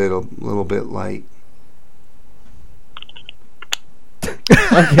running a little bit late.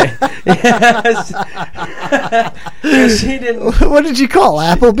 Okay. Yes. She didn't. What did you call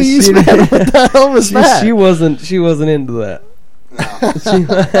Applebee's? Man? What the hell was that? She wasn't into that.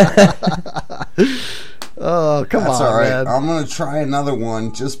 Oh, come That's on, all right. man. I'm going to try another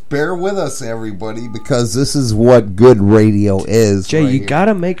one. Just bear with us, everybody, because this is what good radio is. Jay, right you here. got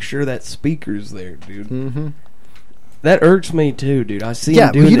to make sure that speaker's there, dude. Mm-hmm. That irks me, too, dude. I see Yeah,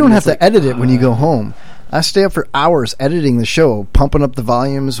 him doing but you it, don't and have it's to edit it when you go home. I stay up for hours editing the show, pumping up the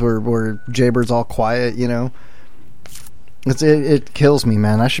volumes where Jaybird's all quiet, you know. It kills me,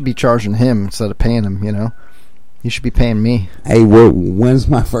 man. I should be charging him instead of paying him, you know. You should be paying me. Hey, when's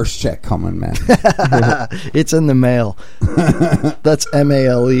my first check coming, man? It's in the mail. That's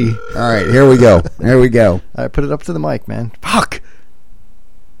MALE. All right, here we go. Here we go. All right, put it up to the mic, man. Fuck.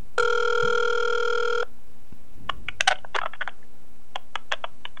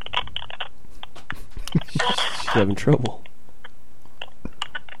 She's having trouble.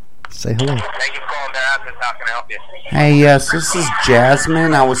 Say hello. Thank you for calling their office. How can I help you? Hey, yes, this is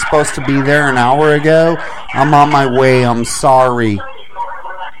Jasmine. I was supposed to be there an hour ago. I'm on my way. I'm sorry.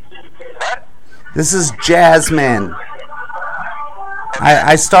 What? This is Jasmine.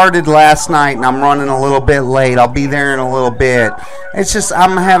 I started last night, and I'm running a little bit late. I'll be there in a little bit. It's just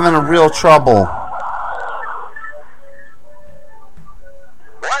I'm having a real trouble.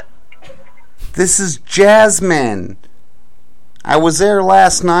 What? This is Jasmine. I was there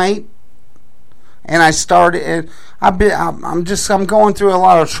last night, and I started. And I'm going through a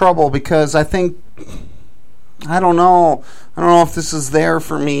lot of trouble because I think I don't know if this is there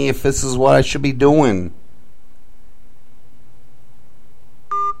for me. If this is what I should be doing.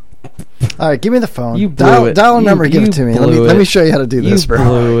 All right, give me the phone. You blew it. Dial a You- number. Give you it to me. blew Let me it. show you how to do this, You bro.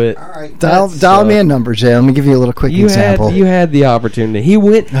 blew it. All right. Dial me a number, Jay. Let me give you a little quick example. You had the opportunity. He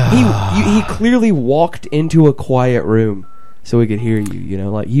went. He clearly walked into a quiet room so he could hear you. You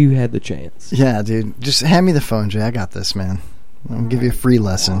know, like you had the chance. Yeah, dude. Just hand me the phone, Jay. I got this, man. I'll give you a free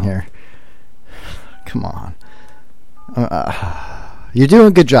lesson here. Come on. You're doing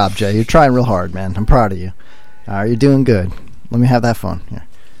a good job, Jay. You're trying real hard, man. I'm proud of you. All right, you're doing good. Let me have that phone. Here.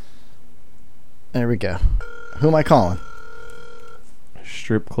 There we go. Who am I calling?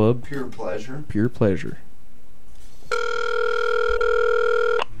 Strip club. Pure pleasure. Pure pleasure.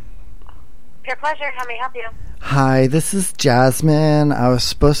 Pure pleasure. How may I help you? Hi, this is Jasmine. I was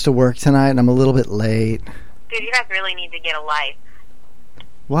supposed to work tonight, and I'm a little bit late. Dude, you guys really need to get a life.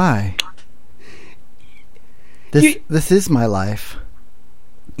 Why? This is my life.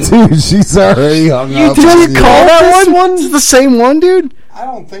 Dude, she's already hung up. Did you call that one? It's the same one, dude? I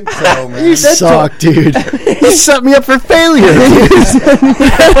don't think so, man. You suck, dude. You set me up for failure, dude.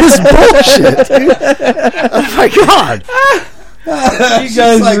 That is bullshit, dude. Oh, my God. You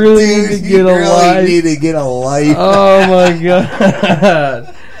guys like, really dude, need to you get a really life. need to get a life. Oh my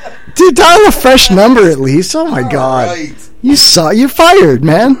god. Dude, dial a fresh number at least. Oh my god. Right. You're fired,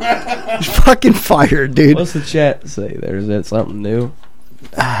 man. You're fucking fired, dude. What's the chat say there? Is that something new?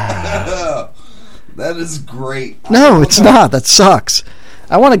 That is great. No, it's not. That sucks.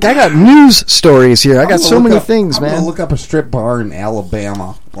 I got news stories here. I got so many things, I'm man. gonna look up a strip bar in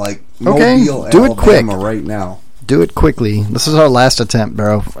Alabama, like Okay, Mobile, do it quick. Alabama, right now. Do it quickly. This is our last attempt,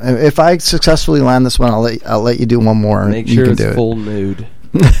 bro. If I successfully land this one, I'll let you do one more. Make you sure can it's do it. full nude.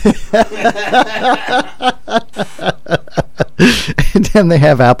 And then they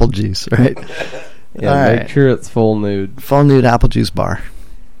have apple juice, right? Yeah, All make right. sure it's full nude. Full nude apple juice bar.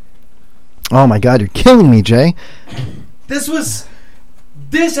 Oh my god, you're killing me, Jay. This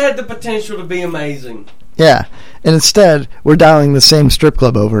had the potential to be amazing. Yeah, and instead we're dialing the same strip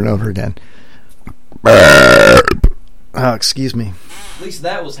club over and over again. Oh, excuse me. At least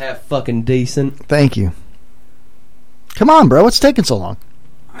that was half fucking decent. Thank you. Come on, bro. What's taking so long?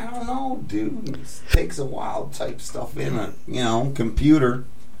 I don't know, dude. It takes a while to type stuff in a computer.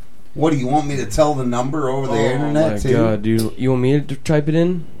 What do you want me to tell the number over the internet? Oh my too? god, dude! You want me to type it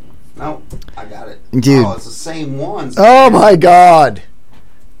in? No, I got it. Dude. Oh, it's the same one. Oh my god.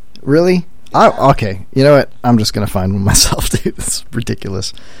 Really? Okay. You know what? I'm just going to find one myself, dude. It's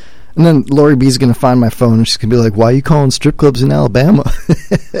ridiculous. And then Lori B's going to find my phone and she's going to be like, why are you calling strip clubs in Alabama?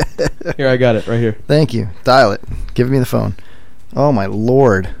 Here, I got it right here. Thank you. Dial it. Give me the phone. Oh my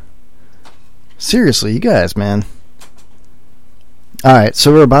lord. Seriously, you guys, man. Alright,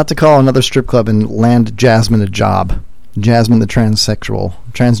 so we're about to call another strip club and land Jasmine a job. Jasmine the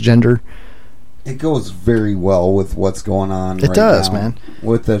transgender. It goes very well with what's going on It right does, now, man.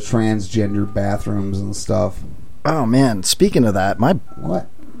 with the transgender bathrooms and stuff. Oh man, speaking of that, What?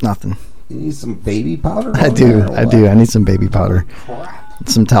 Nothing. You need some baby powder? I do. I need some baby powder.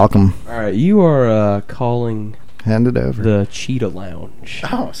 Some talcum. Alright, you are calling... Hand it over. The Cheetah Lounge.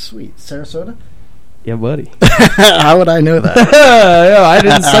 Oh, sweet. Sarasota? Yeah, buddy. How would I know that? No, I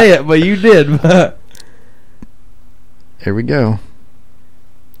didn't say it, but you did. Here we go.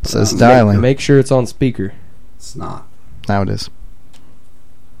 It says dialing. Make sure it's on speaker. It's not. Now it is.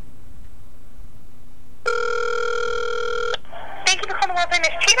 Thank you for calling Miss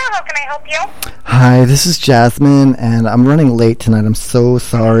Cheetah. How can I help you? Hi, this is Jasmine, and I'm running late tonight. I'm so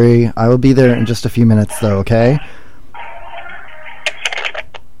sorry. I will be there in just a few minutes, though, okay?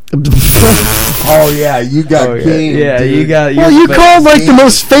 Oh yeah, you got game. Yeah, dude. you got. Well, you called like the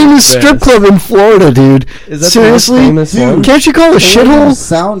most famous strip club in Florida, dude. Is that seriously? the most famous one? Can't you call it a The way shithole? it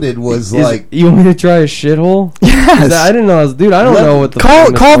sounded was like You want me to try a shithole? Yes. I didn't know. I don't know what the Call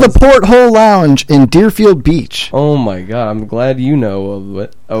the was. Porthole Lounge in Deerfield Beach. Oh my god! I'm glad you know of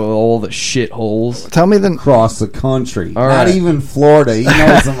it. Of all the shitholes. Tell me the across the country. All Not right. even Florida. He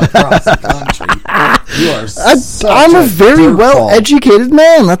knows them across the country. You are I'm a very well-educated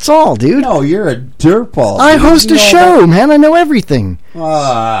man. That's all, dude. No, you're a dirtball. I dude. host You a know show, man. I know everything.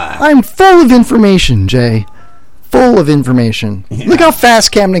 I'm full of information, Jay. Full of information. Look how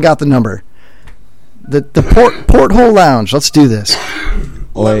fast Camden got the number. The Porthole Lounge. Let's do this.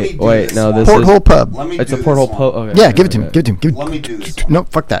 Wait. No, this Porthole is Pub. It's a Porthole Pub. Okay. Yeah, give it to me. Give it to me. Give it. Let me do this. No,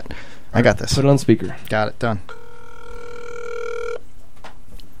 fuck that. I got this. Put it on speaker. Got it. Done.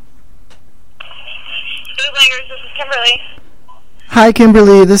 Bootleggers, this is Kimberly. Hi,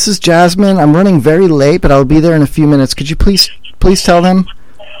 Kimberly. This is Jasmine. I'm running very late, but I'll be there in a few minutes. Could you please tell them?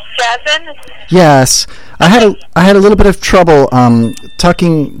 Jasmine? Yes. I had a little bit of trouble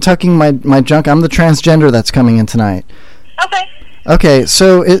tucking my junk. I'm the transgender that's coming in tonight. Okay. Okay,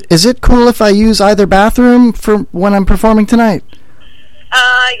 so is it cool if I use either bathroom for when I'm performing tonight?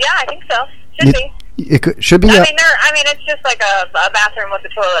 Yeah, I think so. Should be. It should be. I mean, it's just like a bathroom with a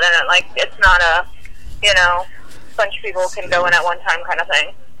toilet in it. Like, it's not a, bunch of people can go in at one time kind of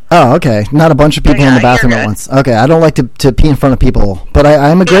thing. Oh, okay. Not a bunch of people in the bathroom at once. Okay, I don't like to pee in front of people, but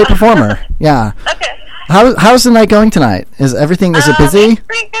I'm a great performer. Yeah. Okay. How's the night going tonight? Is it busy? It's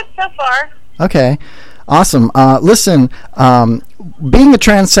pretty good so far. Okay. Awesome. Listen, being a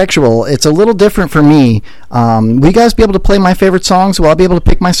transsexual, it's a little different for me. Will you guys be able to play my favorite songs? Will I be able to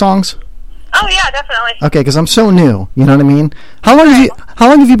pick my songs? Oh, yeah, definitely. Okay, because I'm so new. You know what I mean? How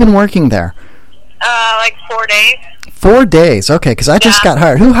long have you been working there? Like 4 days. 4 days. Okay, because I just got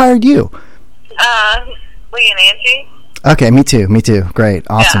hired. Who hired you? Lee and Angie. Okay, me too. Great.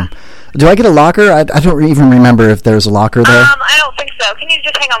 Awesome. Yeah. Do I get a locker? I don't even remember if there's a locker there. I don't think so. Can you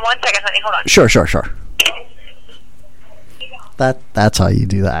just hang on 1 second, honey? Hold on. Sure. That's how you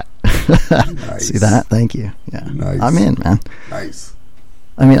do that. Nice. See that? Thank you. Yeah. Nice. I'm in, man. Nice.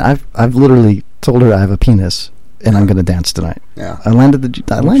 I mean, I've literally told her I have a penis, and I'm going to dance tonight. Yeah. I landed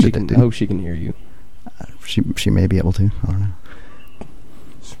it, I dude. hope she can hear you. She may be able to. I don't know.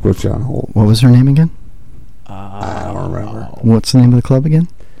 Just put you on hold. What was her name again? I don't remember. What's the name of the club again?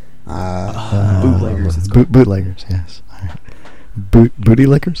 Bootleggers. Bootleggers, yes. All right. Booty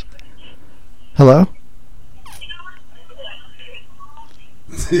lickers? Hello?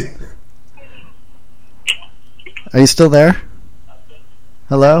 Are you still there?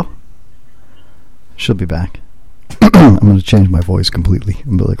 Hello? She'll be back. I'm going to change my voice completely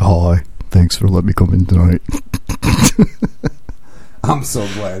and be like, hi, thanks for letting me come in tonight. I'm so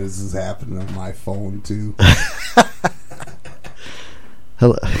glad this is happening on my phone, too.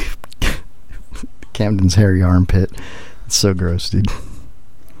 Hello. Camden's hairy armpit. It's so gross, dude.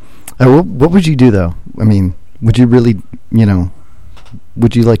 What would you do, though? I mean, would you really,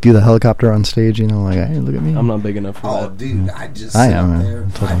 would you, do the helicopter on stage, hey, look at me? I'm not big enough for that. Oh, dude, I just I sit am, up there.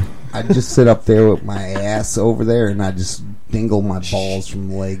 totally. I just sit up there with my ass over there, and I just dingle my balls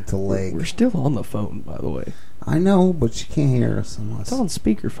from leg to leg. We're still on the phone, by the way. I know, but you can't hear us unless... It's on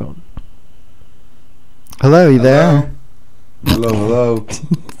speakerphone. Hello, you there? Hello.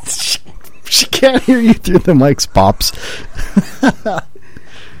 She can't hear you through the mic's pops.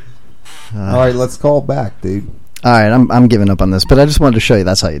 All right, let's call back, dude. All right, I'm giving up on this, but I just wanted to show you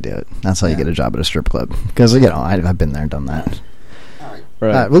that's how you do it. That's how you get a job at a strip club. Because, I've been there, done that. All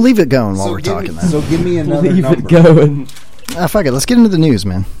right, we'll leave it going while we're talking. So give me another leave number. It going. Fuck it, let's get into the news,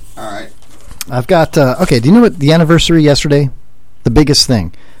 man. All right. I've got, do you know what the anniversary yesterday? The biggest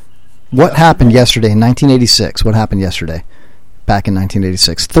thing. What happened yesterday in 1986? What happened yesterday? Back in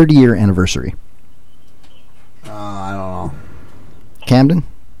 1986. 30-year anniversary. I don't know. Camden?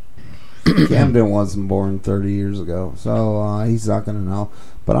 Camden wasn't born 30 years ago, so he's not going to know.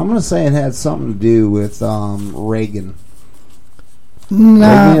 But I'm going to say it had something to do with Reagan.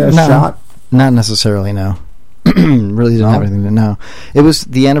 No, shot? Not necessarily, no. Really didn't have anything to know. It was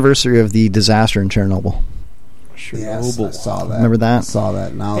the anniversary of the disaster in Chernobyl. Yes, I saw that. Remember that? I saw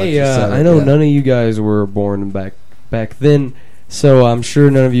that. Now hey, I know none of you guys were born back then, so I'm sure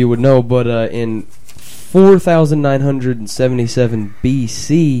none of you would know, but in 4,977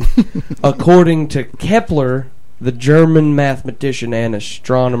 BC, according to Kepler, the German mathematician and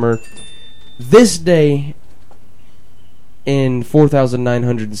astronomer, this day in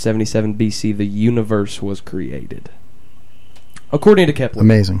 4,977 BC, the universe was created. According to Kepler.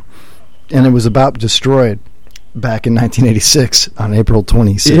 Amazing. And it was about destroyed back in 1986 on April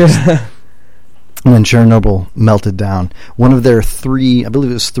 26th. Yeah. When Chernobyl melted down. One of their three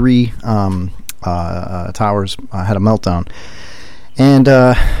towers had a meltdown. And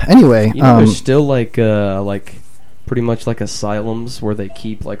anyway, there's still like pretty much like asylums where they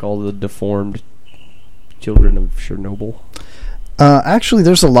keep like all the deformed children of Chernobyl. Actually,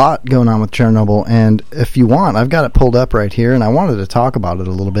 there's a lot going on with Chernobyl, and if you want, I've got it pulled up right here, and I wanted to talk about it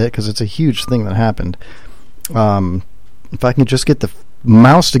a little bit because it's a huge thing that happened. If I can just get the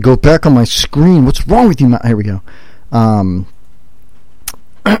mouse to go back on my screen. What's wrong with you? Here we go.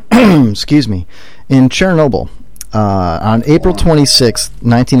 Excuse me. In Chernobyl, on April 26,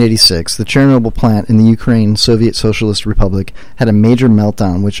 1986, the Chernobyl plant in the Ukraine Soviet Socialist Republic had a major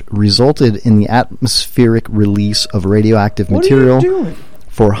meltdown, which resulted in the atmospheric release of radioactive material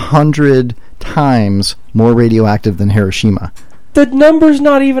 400 times more radioactive than Hiroshima. The number's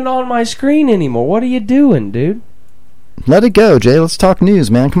not even on my screen anymore. What are you doing, dude? Let it go, Jay. Let's talk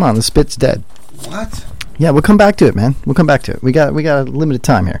news, man. Come on, the spit's dead. What? Yeah, we'll come back to it, man. We'll come back to it. We got a limited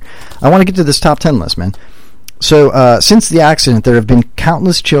time here. I want to get to this top 10 list, man. So, since the accident, there have been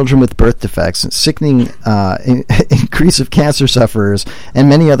countless children with birth defects, sickening increase of cancer sufferers, and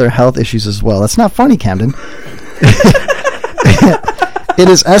many other health issues as well. That's not funny, Camden. It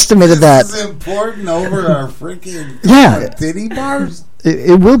is estimated that... This is important over our freaking titty bars?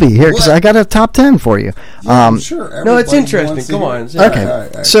 It will be here, because I got a top 10 for you. Yeah, sure. No, it's interesting. Come on. Okay. All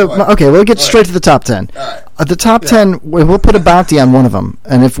right, so, we'll get straight to the top 10. The top 10, we'll put a bounty on one of them.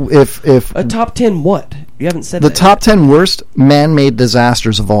 And if a top 10 what? You haven't said the that top yet. 10 worst man-made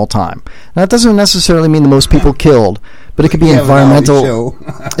disasters of all time. Now, that doesn't necessarily mean the most people killed, but it could be environmental.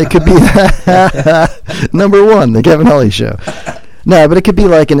 It could be number one, the Kevin Holly Show. No, but it could be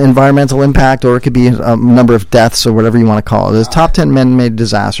like an environmental impact, or it could be a number of deaths, or whatever you want to call it. There's top 10 man-made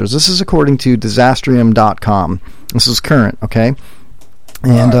disasters. This is according to Disastrium.com. This is current, okay?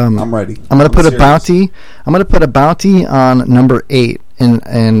 And I'm ready. I'm going to put a bounty. I'm going to put a bounty on number 8 in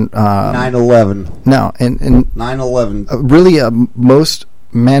 9/11. No, in 9/11. Really, most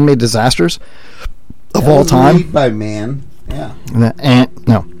man-made disasters of all time. Made by man. Yeah.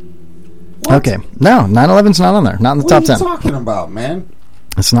 No. What? Okay. No, 9/11's not on there. Not in the top 10. What are you talking about, man?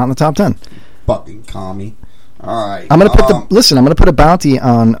 It's not in the top 10. Fucking commie. All right. I'm gonna put I'm gonna put a bounty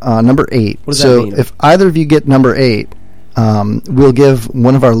on number 8. What does so that mean? if either of you get number 8, we'll give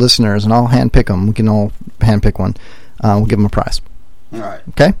one of our listeners, and I'll handpick them. We can all handpick one. We'll give them a prize. All right.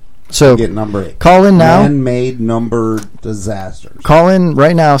 Okay. So get number 8. Call in now. Man-made number disasters. Call in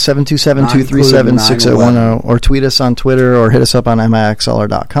right now, 727-237-6010, or tweet us on Twitter, or hit us up on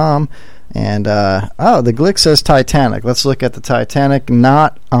mixlr.com. And the Glick says Titanic. Let's look at the Titanic.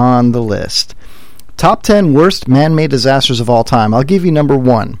 Not on the list. Top 10 worst man-made disasters of all time. I'll give you number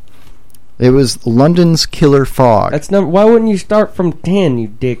 1. It was London's killer fog. Why wouldn't you start from 10, you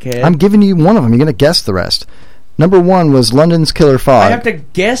dickhead? I'm giving you one of them. You're going to guess the rest. Number 1 was London's killer fog. I have to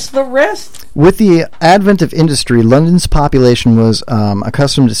guess the rest? With the advent of industry, London's population was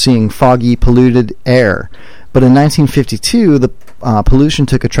accustomed to seeing foggy, polluted air. But in 1952, the pollution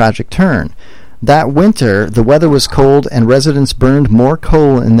took a tragic turn. That winter, the weather was cold, and residents burned more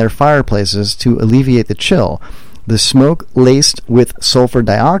coal in their fireplaces to alleviate the chill. The smoke, laced with sulfur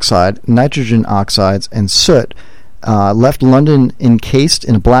dioxide, nitrogen oxides, and soot, left London encased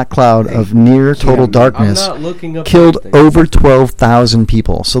in a black cloud of near total darkness, killed over 12,000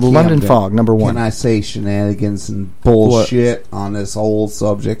 people. So the London fog, number 1. Can I say shenanigans and bullshit on this whole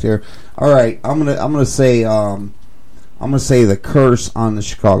subject here? All right, I'm gonna say the curse on the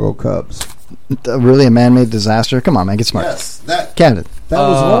Chicago Cubs. Really, a man-made disaster? Come on, man, get smart. Yes, Camden. That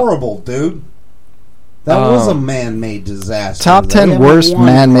was horrible, dude. That was a man-made disaster. Top 10 worst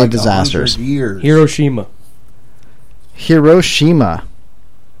man-made disasters. Hiroshima.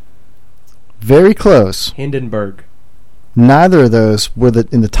 Very close. Hindenburg. Neither of those were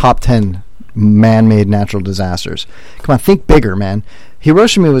in the top 10 man-made natural disasters. Come on, think bigger, man.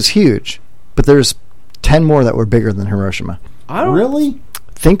 Hiroshima was huge, but there's 10 more that were bigger than Hiroshima. I don't really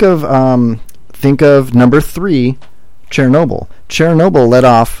think of number 3, Chernobyl. Chernobyl let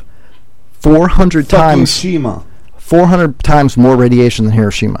off 400 times more radiation than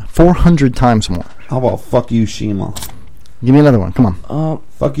Hiroshima. 400 times more. How about Fukushima? Give me another one. Come on.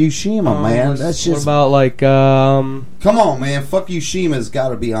 Fukushima, man. That's just. What about like? Come on, man. Fukushima's got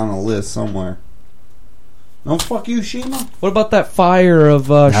to be on a list somewhere. No Fukushima. What about that fire of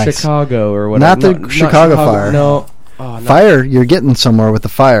Chicago or whatever? Not the Chicago fire. No. Fire. You're getting somewhere with the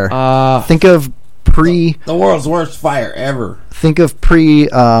fire. Think of the world's worst fire ever. Think of pre.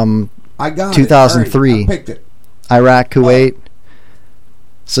 I got 2003. I picked it. Iraq, Kuwait,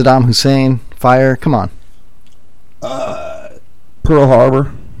 Saddam Hussein, fire. Come on. Pearl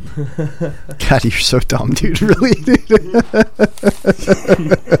Harbor. God, you're so dumb, dude. Really, dude.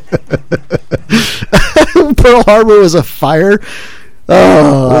 Pearl Harbor was a fire. It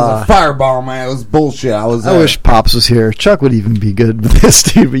was a fireball, man. It was bullshit. I wish Pops was here. Chuck would even be good with this,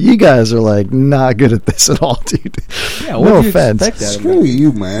 dude. But you guys are like not good at this at all, dude. Yeah, no offense. Screw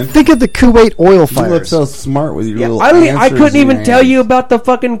you, man. Think of the Kuwait oil fires. You look so smart with your little. I couldn't even tell you about the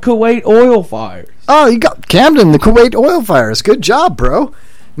fucking Kuwait oil fires. Oh, you got Camden, the Kuwait oil fires. Good job, bro.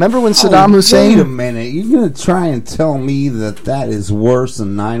 Remember when Saddam Hussein? Wait a minute. You're gonna try and tell me that is worse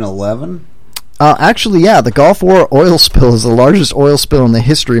than 9/11? Actually, yeah, the Gulf War oil spill is the largest oil spill in the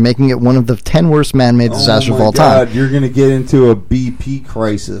history, making it one of the 10 worst man-made disasters of all time. You're going to get into a BP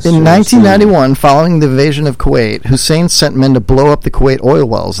crisis. In 1991, following the invasion of Kuwait, Hussein sent men to blow up the Kuwait oil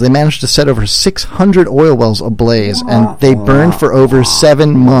wells. They managed to set over 600 oil wells ablaze, and they burned for over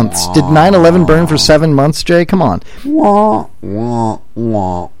 7 months. Did 9/11 burn for 7 months, Jay? Come on. Come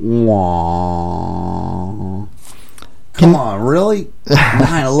on, really?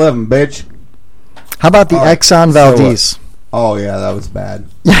 9/11, bitch. How about the Exxon Valdez? Oh, yeah, that was bad.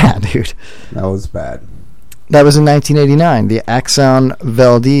 Yeah, dude. That was bad. That was in 1989. The Exxon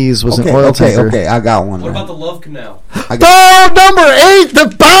Valdez was an oil tanker. Okay, I got one. What about the Love Canal? Number 8,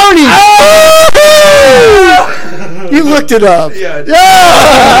 the bounty! Oh! You looked it up. Yeah.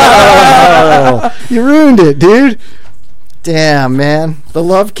 You ruined it, dude. Damn, man. The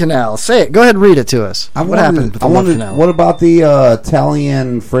Love Canal. Say it. Go ahead and read it to us. What happened with the Love Canal? What about the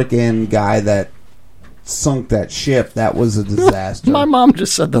Italian freaking guy that sunk that ship? That was a disaster. My mom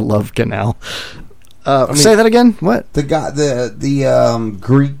just said the Love Canal. Say that again. What? The guy, the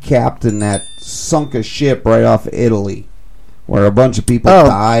Greek captain that sunk a ship right off of Italy, where a bunch of people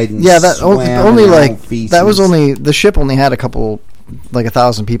died. And that swam only in their like own feces. that was only the ship only had a couple. Like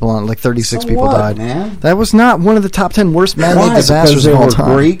 1,000 people on it, like 36 people died. Man? That was not one of the top 10 worst man-made disasters of all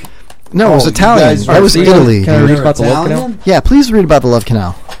time. Greek? No, it was Italian. That was Italy. Can I read about the Love Canal? Yeah, please read about the Love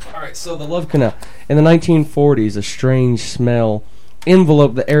Canal. All right, so the Love Canal. In the 1940s, a strange smell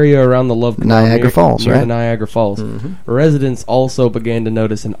enveloped the area around the Love Canal near the Niagara Falls. Mm-hmm. Residents also began to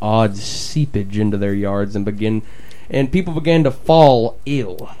notice an odd seepage into their yards and people began to fall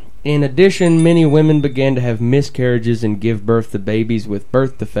ill. In addition, many women began to have miscarriages and give birth to babies with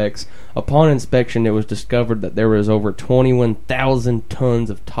birth defects. Upon inspection, it was discovered that there was over 21,000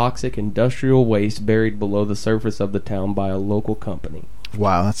 tons of toxic industrial waste buried below the surface of the town by a local company.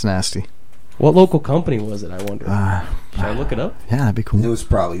 Wow, that's nasty. What local company was it, I wonder? Should I look it up? Yeah, that'd be cool. It was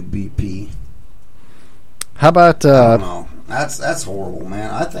probably BP. How about... I don't know. That's horrible, man.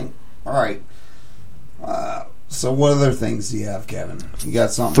 I think... All right. So what other things do you have, Kevin? You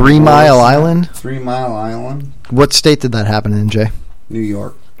got something? 3 Mile Island? 3 Mile Island? What state did that happen in, Jay? New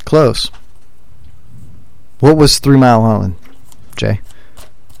York. Close. What was 3 Mile Island, Jay?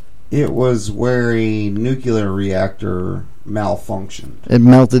 It was where a nuclear reactor malfunctioned. It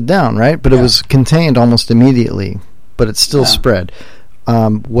melted down, right? But it was contained almost immediately, but it still spread.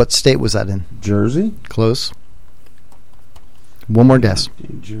 What state was that in? Jersey. Close. One more guess.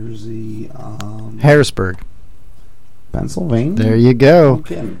 Jersey. Harrisburg. Pennsylvania. There you go. No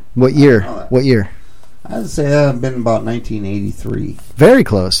kidding. What year? What year? I'd say that had been about 1983. Very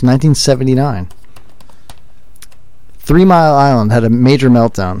close. 1979. 3 Mile Island had a major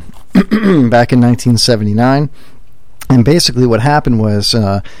meltdown back in 1979. And basically what happened was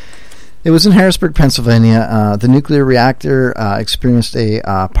it was in Harrisburg, Pennsylvania. The nuclear reactor experienced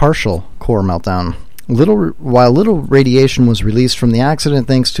a partial core meltdown. While little radiation was released from the accident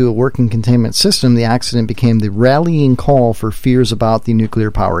thanks to a working containment system, the accident became the rallying call for fears about the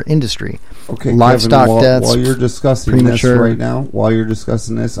nuclear power industry. Okay, livestock Kevin, deaths. While you're discussing premature. this right now,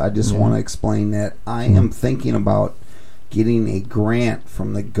 I just want to explain that I am thinking about getting a grant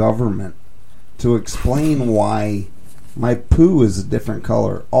from the government to explain why my poo is a different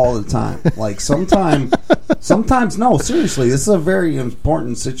color all the time. Like sometimes, no, seriously, this is a very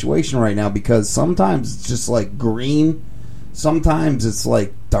important situation right now because sometimes it's just like green, sometimes it's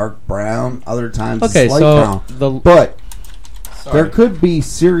like dark brown, other times it's light brown. But there could be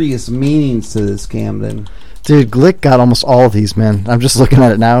serious meanings to this, Camden. Dude, Glick got almost all of these, man. I'm just looking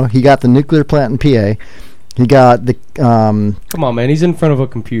at it now. He got the nuclear plant in PA. He got the... Come on, man. He's in front of a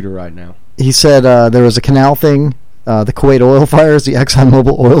computer right now. He said there was a canal thing. The Kuwait oil fires, the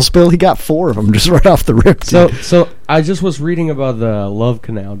ExxonMobil oil spill. He got 4 of them just right off the rip. Dude. So I just was reading about the Love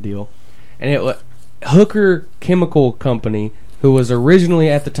Canal deal, and Hooker Chemical Company, who was originally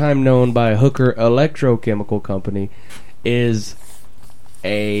at the time known by Hooker Electrochemical Company, is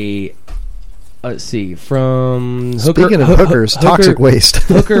a... Let's see, from Hooker... Speaking of hookers, toxic waste.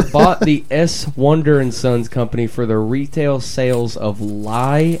 Hooker bought the S. Wonder & Sons Company for the retail sales of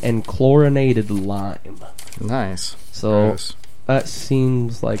lye and chlorinated lime. Nice. So that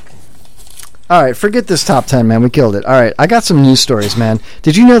seems like... All right, forget this top 10, man. We killed it. All right, I got some news stories, man.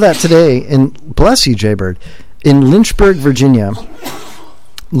 Did you know that today, bless you, Jaybird, in Lynchburg, Virginia,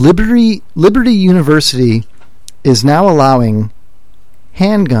 Liberty University is now allowing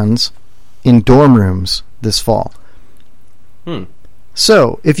handguns in dorm rooms this fall.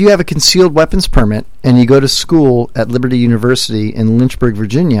 So, if you have a concealed weapons permit and you go to school at Liberty University in Lynchburg,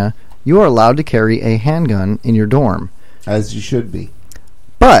 Virginia, you are allowed to carry a handgun in your dorm. As you should be.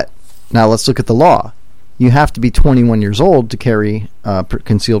 But, now let's look at the law. You have to be 21 years old to carry a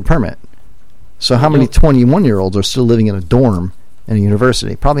concealed permit. So how many 21-year-olds are still living in a dorm in a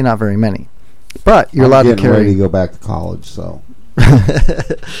university? Probably not very many. But you're allowed to carry... ready to go back to college, so...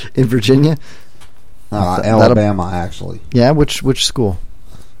 In Virginia? Alabama, actually. Yeah, which school?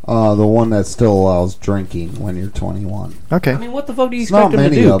 The one that still allows drinking when you're 21. Okay. I mean, what the fuck do you expect them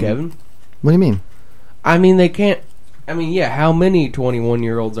to do, Kevin? What do you mean? I mean, they can't... I mean, yeah, how many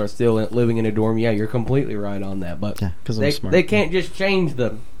 21-year-olds are still living in a dorm? Yeah, you're completely right on that, but they can't just change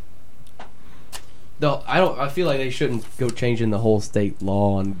them. I feel like they shouldn't go changing the whole state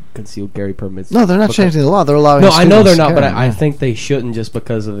law on concealed carry permits. No, they're not changing the law. They're allowing. No, I know they're not, but I think they shouldn't just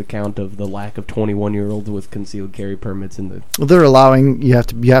because of the count of the lack of 21-year-olds with concealed carry permits in the. Well, they're allowing you have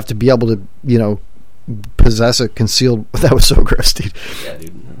to be able to possess a concealed. That was so gross, dude. Yeah,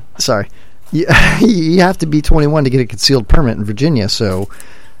 dude. Sorry, you have to be 21 to get a concealed permit in Virginia. So,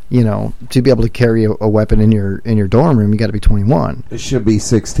 to be able to carry a weapon in your dorm room, you got to be 21. It should be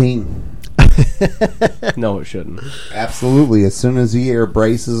 16. No, it shouldn't. Absolutely. As soon as you get your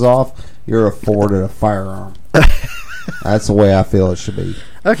braces off, you're afforded a firearm. That's the way I feel it should be.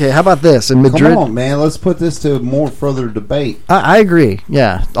 Okay, how about this? In Madrid, come on, man. Let's put this to more further debate. I agree.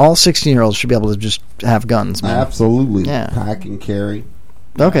 Yeah, all 16-year-olds should be able to just have guns, man. Absolutely. Yeah. Pack and carry.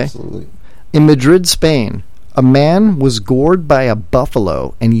 Okay. Absolutely. In Madrid, Spain, a man was gored by a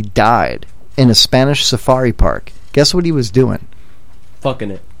buffalo and he died in a Spanish safari park. Guess what he was doing?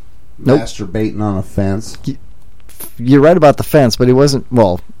 Fucking it. Nope. Masturbating on a fence. You're right about the fence, but he wasn't.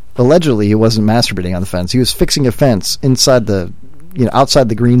 Well, allegedly he wasn't masturbating on the fence. He was fixing a fence inside the outside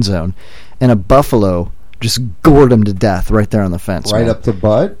the green zone, and a buffalo just gored him to death right there on the fence. Right man. up to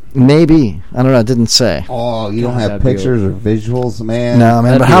butt? Maybe. I don't know. It didn't say. Oh, you don't have pictures or visuals, man? No,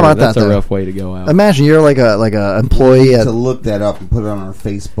 man. But how about that? That's a rough way to go out. Imagine you're like a employee We need at. to look that up and put it on our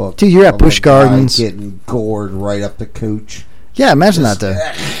Facebook. Dude, you're at Busch Gardens. Getting gored right up the cooch. Yeah, imagine that, dude.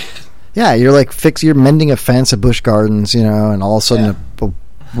 Yeah, you're like you're mending a fence at Busch Gardens, and all of a sudden a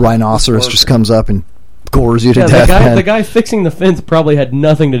rhinoceros just comes up and gores you to death. The guy fixing the fence probably had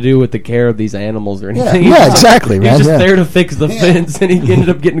nothing to do with the care of these animals or anything. Yeah, exactly, man. He was just there to fix the fence, and he ended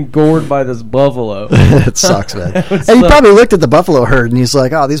up getting gored by this buffalo. It sucks, man. And he probably looked at the buffalo herd, and he's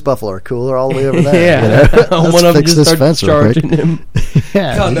like, "Oh, these buffalo are cool. They're all the way over there." One of them just started charging him.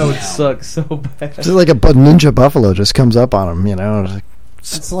 Yeah, God, no, it sucks so bad. Just like a ninja buffalo just comes up on him,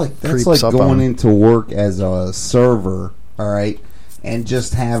 That's like going into work as a server, all right, and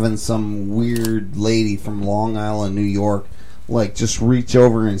just having some weird lady from Long Island, New York, like just reach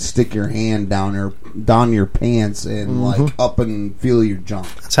over and stick your hand down your pants and like up and feel your junk.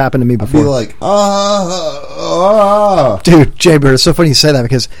 It's happened to me before. I'd be like, Dude, Jaybird, it's so funny you say that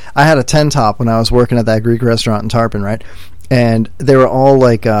because I had a 10-top when I was working at that Greek restaurant in Tarpon, right? And they were all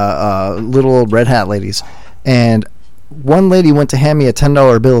like little old red hat ladies, and one lady went to hand me a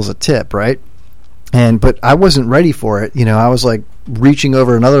 $10 bill as a tip, right? But I wasn't ready for it. I was like reaching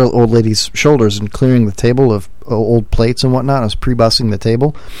over another old lady's shoulders and clearing the table of old plates and whatnot. I was pre-bussing the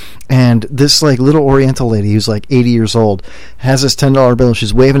table. And this like little Oriental lady who's like 80 years old has this $10 bill and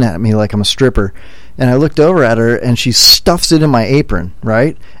she's waving at me like I'm a stripper. And I looked over at her and she stuffs it in my apron,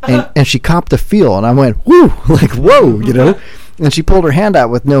 right? And she copped a feel and I went, whoo, like, whoa, And she pulled her hand out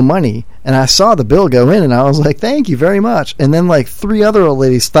with no money, and I saw the bill go in, and I was like, thank you very much. And then, like, 3 other old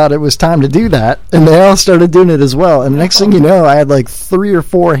ladies thought it was time to do that, and they all started doing it as well. And the next thing you know, I had, like, 3 or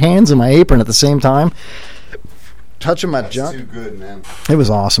 4 hands in my apron at the same time, touching my junk. Too good, man. It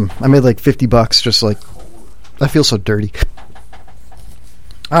was awesome. I made, like, $50 just, like, I feel so dirty.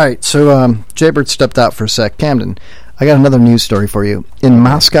 All right, so Jaybird stepped out for a sec. Camden, I got another news story for you. In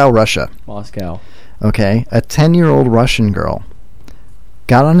Moscow, Russia. Okay, a 10-year-old Russian girl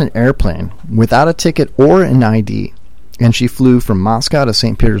got on an airplane without a ticket or an ID, and she flew from Moscow to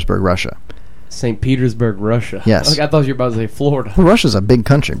St. Petersburg, Russia. St. Petersburg, Russia? Yes. I thought you were about to say Florida. Well, Russia's a big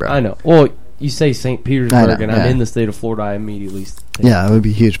country, bro. I know. Well, you say St. Petersburg, and I'm yeah. in the state of Florida, I immediately think. Yeah, it would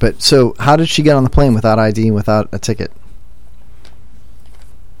be huge. But so how did she get on the plane without ID and without a ticket?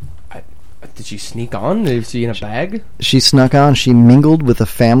 Did she sneak on? Is she in a bag? She snuck on. She mingled with a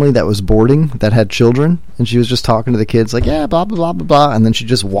family that was boarding that had children, and she was just talking to the kids like, yeah, blah, blah, blah, blah, blah, and then she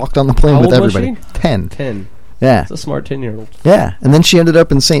just walked on the plane How with old was everybody. she? 10. 10. Yeah. That's a smart 10-year-old. Yeah, and then she ended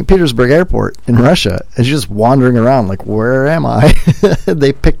up in St. Petersburg Airport in Russia, and she's just wandering around like, where am I?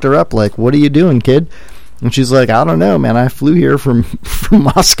 They picked her up like, what are you doing, kid? And she's like, I don't know, man. I flew here from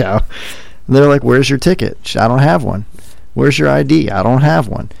Moscow. And they're like, where's your ticket? I don't have one. Where's your ID? I don't have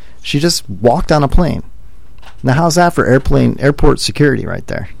one. She just walked on a plane. Now, how's that for airport security right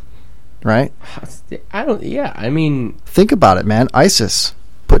there? Right? I mean... Think about it, man. ISIS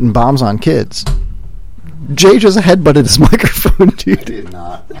putting bombs on kids. Jay just headbutted his microphone, dude. I did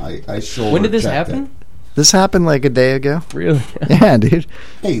not. I shoulder When did this checked happen? it. This happened like a day ago. Really? Yeah, dude.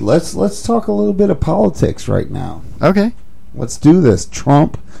 Hey, let's talk a little bit of politics right now. Okay. Let's do this.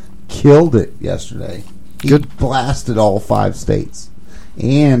 Trump killed it yesterday. He blasted all 5 states.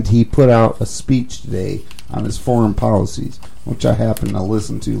 And he put out a speech today on his foreign policies, which I happened to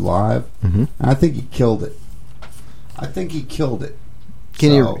listen to live. Mm-hmm. And I think he killed it.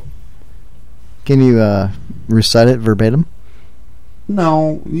 Can you recite it verbatim?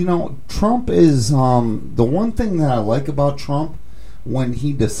 No, Trump is the one thing that I like about Trump when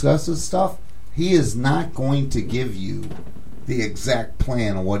he discusses stuff, he is not going to give you the exact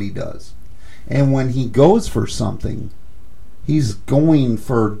plan of what he does. And when he goes for something, he's going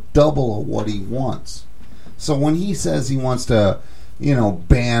for double of what he wants. So when he says he wants to,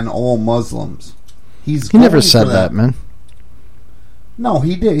 ban all Muslims, he never said that, man. No,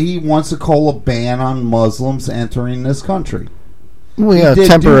 he did. He wants to call a ban on Muslims entering this country. Well, yeah,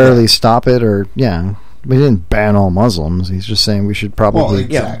 temporarily stop it, or we didn't ban all Muslims. He's just saying we should probably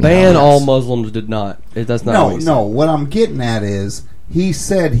ban all Muslims. Did not. That's not. No. What I'm getting at is he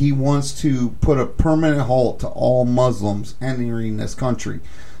said he wants to put a permanent halt to all Muslims entering this country.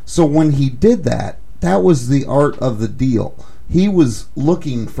 So when he did that, that was the art of the deal. He was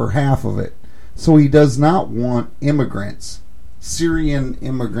looking for half of it. So he does not want immigrants, Syrian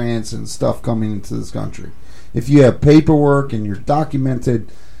immigrants and stuff coming into this country. If you have paperwork and you're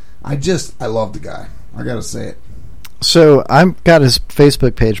documented, I love the guy. I gotta say it. So I've got his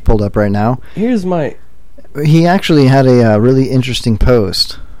Facebook page pulled up right now. Here's my... he actually had a really interesting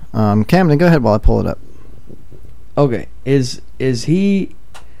post. Camden, go ahead while I pull it up. Okay, is he?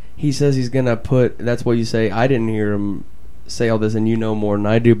 He says he's gonna put. That's what you say. I didn't hear him say all this, and you know more than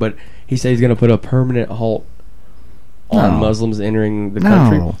I do. But he said he's gonna put a permanent halt on Muslims entering the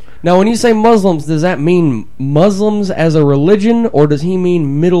country. Now, when you say Muslims, does that mean Muslims as a religion, or does he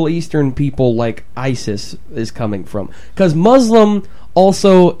mean Middle Eastern people like ISIS is coming from? Because Muslim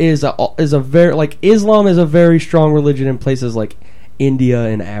also is a very, like, Islam is a very strong religion in places like India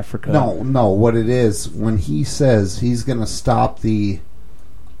and Africa. No. What it is, when he says he's going to stop the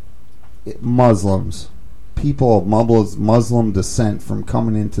Muslims, people of Muslim descent from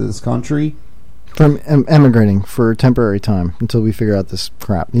coming into this country, from emigrating for a temporary time until we figure out this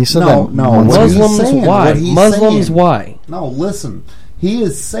crap. He said no. Muslims, why? Muslims, why? No, listen. He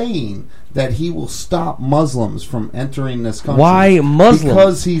is saying that he will stop Muslims from entering this country. Why Muslims?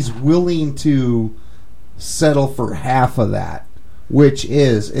 Because he's willing to settle for half of that, which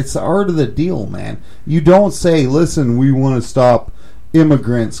is, it's the art of the deal, man. You don't say, listen, we want to stop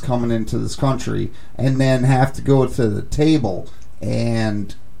immigrants coming into this country, and then have to go to the table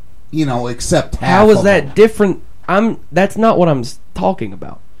and, you know, accept half. How is that different? That's not what I'm talking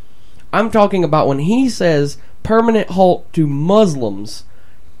about. I'm talking about when he says permanent halt to Muslims.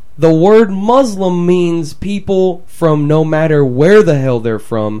 The word Muslim means people from no matter where the hell they're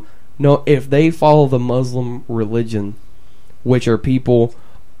from. No, if they follow the Muslim religion, which are people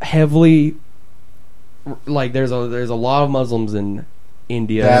heavily, like, there's a lot of Muslims in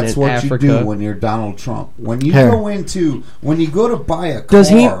India. That's and in what Africa. You do when you're Donald Trump. When you go to buy a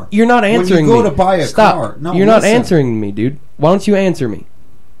car. You're not answering me. When you go to buy a Stop. car. No, you're not answering me, dude. Why don't you answer me?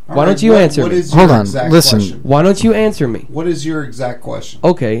 Why don't you answer me? Hold on. Listen. Question? Why don't you answer me? What is your exact question?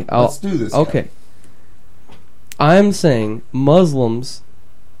 Okay, let's do this. Okay. I'm saying Muslims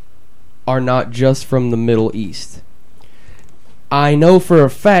are not just from the Middle East. I know for a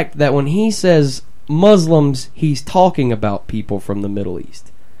fact that when he says Muslims, he's talking about people from the Middle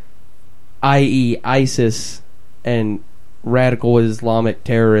East, i.e. ISIS and radical Islamic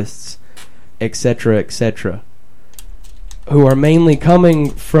terrorists, etc., who are mainly coming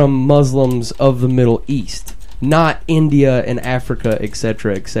from Muslims of the Middle East, not India and Africa,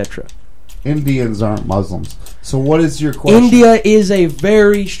 etc., Indians aren't Muslims. So what is your question? India is a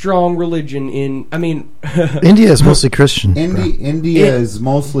very strong religion India is mostly Christian. India is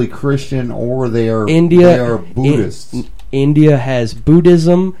mostly Christian, or they are Buddhists. India has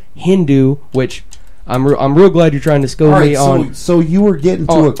Buddhism, Hindu, which I'm real glad you're trying to scold me on. So you were getting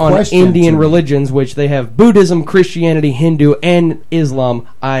to a question on Indian religions, which they have Buddhism, Christianity, Hindu, and Islam.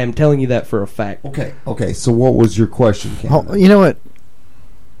 I am telling you that for a fact. Okay. So what was your question, Cammie? You know what?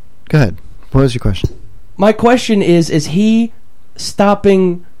 Go ahead. What was your question? My question is he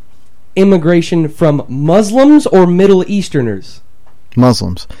stopping immigration from Muslims or Middle Easterners?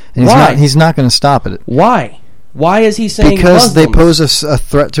 Muslims. And he's not going to stop it. Why? Why is he saying because Muslims? They pose a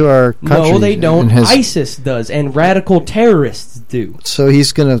threat to our country. No, they don't. ISIS does, and radical terrorists do. So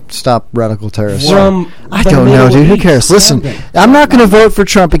he's going to stop radical terrorists. I don't know, dude. Who cares? Listen, I'm not going to vote for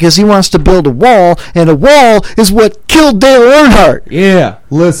Trump because he wants to build a wall, and a wall is what killed Dale Earnhardt. Yeah.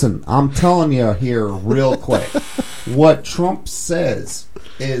 Listen, I'm telling you here real quick. What Trump says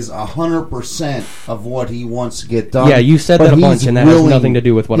is 100% of what he wants to get done. Yeah, you said that a bunch, and that has nothing to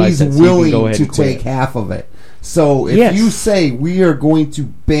do with what I said. He's willing to take half of it. So if you say we are going to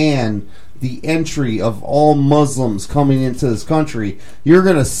ban the entry of all Muslims coming into this country, you're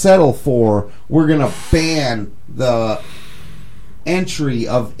going to settle for, we're going to ban the entry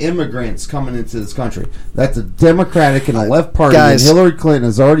of immigrants coming into this country. That's a Democratic and a left party. Guys, and Hillary Clinton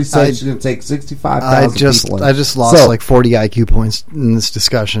has already said she's going to take 65,000 people. I just lost like 40 IQ points in this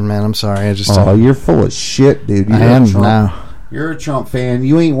discussion, man. I'm sorry. You're full of shit, dude. I am now. You're a Trump fan.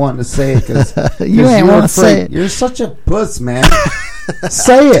 You ain't wanting to say it because you ain't want to say it. You're such a puss, man.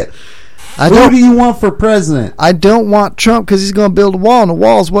 Say it. Who do you want for president? I don't want Trump because he's going to build a wall, and the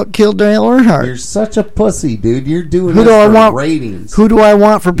wall is what killed Dale Earnhardt. You're such a pussy, dude. You're doing this for ratings. Who do I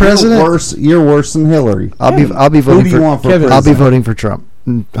want for president? You're worse than Hillary. I'll be voting Who do you want for president? I'll be voting for Trump.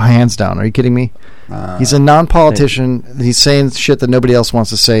 Hands down. Are you kidding me? He's a non-politician. He's saying shit that nobody else wants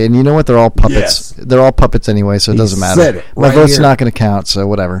to say, and you know what? They're all puppets. Yes. They're all puppets anyway, so it doesn't matter. Said it My vote's not going to count, so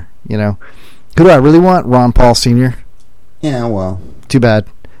whatever. You know, who do I really want? Ron Paul Sr. Yeah, well, too bad.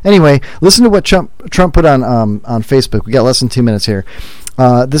 Anyway, listen to what Trump put on Facebook. We got less than 2 minutes here.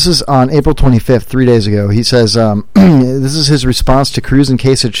 This is on April 25th, 3 days ago. He says this is his response to Cruz and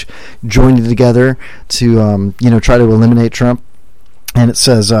Kasich joining together to try to eliminate Trump. And it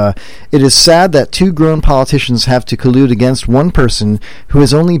says, it is sad that two grown politicians have to collude against one person who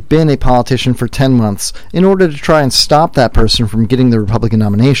has only been a politician for 10 months in order to try and stop that person from getting the Republican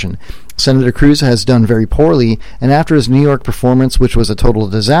nomination. Senator Cruz has done very poorly, and after his New York performance, which was a total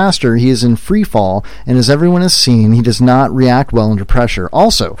disaster, he is in free fall, and as everyone has seen, he does not react well under pressure.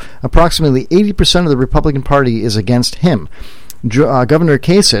 Also, approximately 80% of the Republican Party is against him. Governor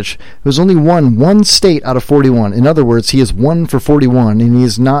Kasich, who has only won one state out of 41. In other words, he is 1 for 41, and he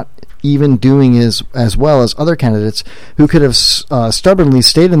is not even doing as well as other candidates who could have stubbornly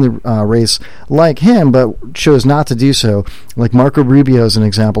stayed in the race like him, but chose not to do so. Like Marco Rubio, as an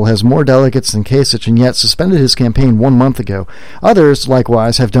example, has more delegates than Kasich, and yet suspended his campaign 1 month ago. Others,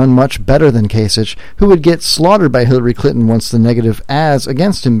 likewise, have done much better than Kasich, who would get slaughtered by Hillary Clinton once the negative ads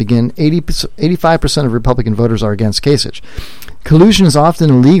against him begin. 85% of Republican voters are against Kasich. Collusion is often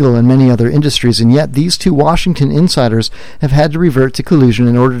illegal in many other industries, and yet these two Washington insiders have had to revert to collusion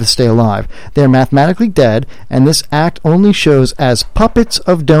in order to stay alive. They are mathematically dead, and this act only shows as puppets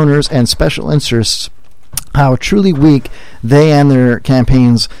of donors and special interests how truly weak they and their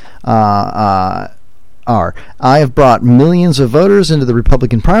campaigns are. I have brought millions of voters into the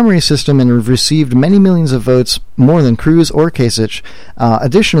Republican primary system and have received many millions of votes, more than Cruz or Kasich.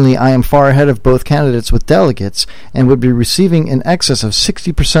 Additionally, I am far ahead of both candidates with delegates and would be receiving in excess of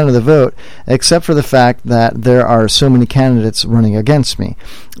 60% of the vote, except for the fact that there are so many candidates running against me.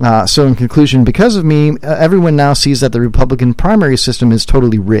 So in conclusion, because of me, everyone now sees that the Republican primary system is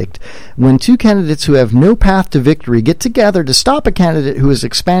totally rigged. When two candidates who have no path to victory get together to stop a candidate who is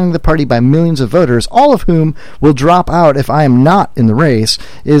expanding the party by millions of voters, all of whom will drop out if I am not in the race,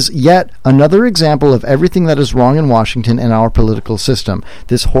 is yet another example of everything that is wrong in Washington and our political system.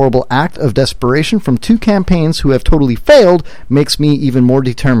 This horrible act of desperation from two campaigns who have totally failed makes me even more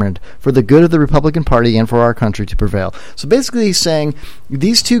determined for the good of the Republican Party and for our country to prevail. So basically he's saying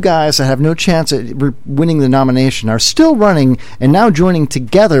these two guys that have no chance at winning the nomination are still running and now joining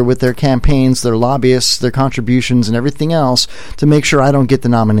together with their campaigns, their lobbyists, their contributions, and everything else to make sure I don't get the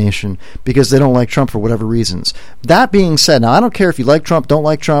nomination because they don't like Trump for whatever reasons. That being said, now I don't care if you like Trump, don't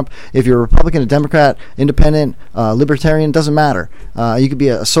like Trump, if you're a Republican, a Democrat, independent, libertarian, doesn't matter. You could be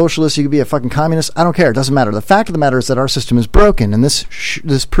a socialist, you could be a fucking communist, I don't care, it doesn't matter. The fact of the matter is that our system is broken, and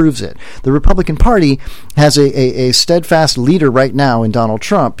this proves it. The Republican Party has a steadfast leader right now in Donald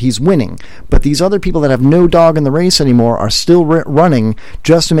Trump. He's winning, but these other people that have no dog in the race anymore are still running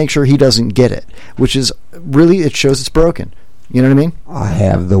just to make sure he doesn't get it, which is really, it shows it's broken. You know what I mean? I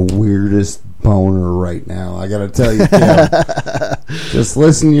have the weirdest boner right now. I gotta tell you, Tim. Just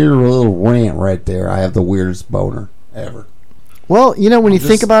listen to your little rant right there. I have the weirdest boner ever. Well, you know, when you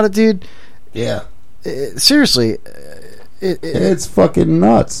think about it, dude. Yeah. Seriously. It's fucking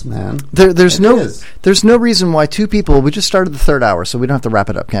nuts, man. There's no reason why two people. We just started the third hour, so we don't have to wrap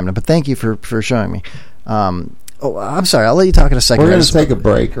it up, Camden. But thank you for showing me. I'm sorry. I'll let you talk in a second. We're going to take a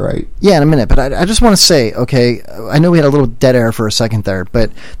break, right? Yeah, in a minute. But I just want to say, okay, I know we had a little dead air for a second there,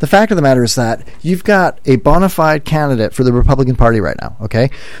 but the fact of the matter is that you've got a bona fide candidate for the Republican Party right now, okay?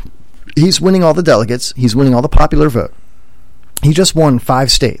 He's winning all the delegates. He's winning all the popular vote. He just won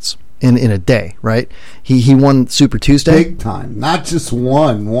 5 states in a day, right? He won Super Tuesday. Big time. Not just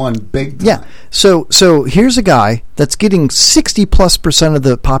one big time. Yeah. So here's a guy that's getting 60+% of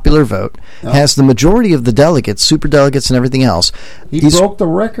the popular vote, has the majority of the delegates, super delegates and everything else. He broke the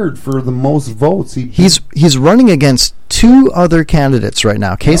record for the most votes. He's running against 2 other candidates right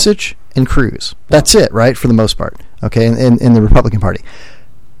now, Kasich and Cruz. That's it, right, for the most part, okay, in the Republican Party.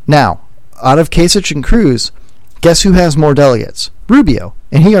 Now, out of Kasich and Cruz, guess who has more delegates? Rubio,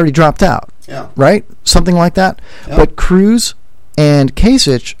 and he already dropped out, right? Something like that. Yeah. But Cruz and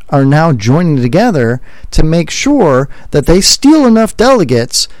Kasich are now joining together to make sure that they steal enough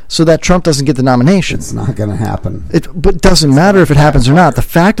delegates so that Trump doesn't get the nomination. It's not going to happen. But it doesn't matter if it happens or not. The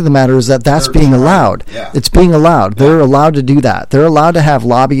fact of the matter is that that's being allowed. Yeah. It's being allowed. They're allowed to do that. They're allowed to have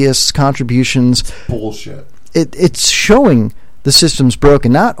lobbyists, contributions. It's bullshit. It's showing the system's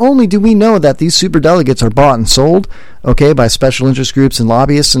broken. Not only do we know that these superdelegates are bought and sold, okay, by special interest groups and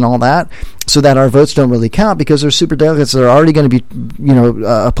lobbyists and all that, so that our votes don't really count because there's superdelegates that are already going to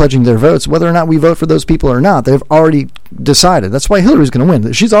be, pledging their votes, whether or not we vote for those people or not. They've already decided. That's why Hillary's going to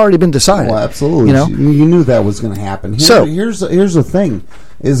win. She's already been decided. Oh, absolutely. You knew that was going to happen. Here's the thing.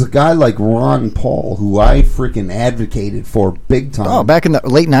 Is a guy like Ron Paul, who I freaking advocated for big time. Oh, back in the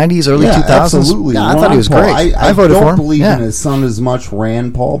late 90s, early 2000s? Absolutely. Yeah, I thought he was great. I voted for him. I don't believe in his son as much,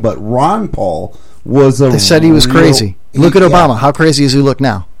 Rand Paul, but Ron Paul was They said he was crazy. Look at Obama. How crazy does he look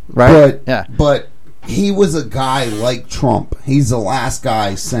now? Right? But he was a guy like Trump. He's the last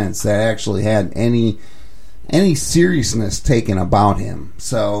guy since that actually had any any seriousness taken about him.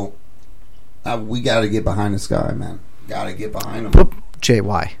 So we got to get behind this guy, man. Got to get behind him. But, Jay,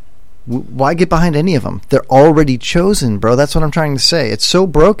 why? Why get behind any of them? They're already chosen, bro. That's what I'm trying to say. It's so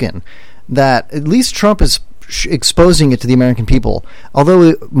broken that at least Trump is exposing it to the American people.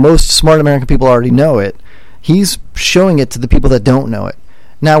 Although most smart American people already know it, he's showing it to the people that don't know it.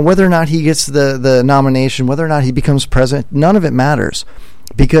 Now, whether or not he gets the nomination, whether or not he becomes president, none of it matters,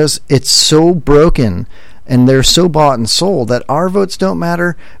 because it's so broken and they're so bought and sold that our votes don't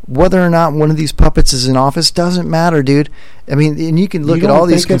matter. Whether or not one of these puppets is in office doesn't matter, dude. I mean, and you can look at all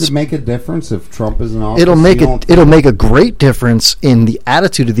these. It'd make a difference if Trump is in office. It'll make a great difference in the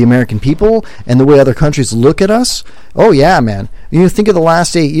attitude of the American people and the way other countries look at us. Oh yeah, man. You think of the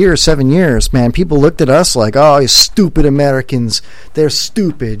last 8 years, 7 years, man. People looked at us like, oh, you stupid Americans. They're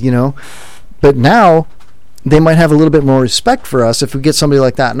stupid, you know. But now they might have a little bit more respect for us if we get somebody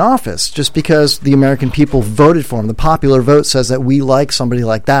like that in office, just because the American people voted for him. The popular vote says that we like somebody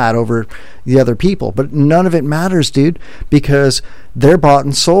like that over the other people. But none of it matters, dude, because they're bought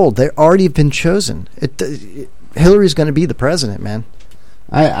and sold. They already have been chosen. Hillary's going to be the president, man.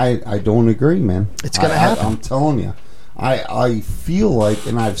 I don't agree, man. It's going to happen. I'm telling you. I feel like,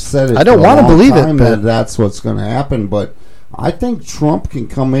 and I've said it I don't want to believe it, but that's what's going to happen, but I think Trump can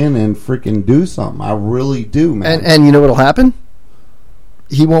come in and freaking do something. I really do, man. And you know what'll happen?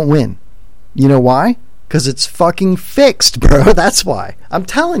 He won't win. You know why? Because it's fucking fixed, bro. That's why. I'm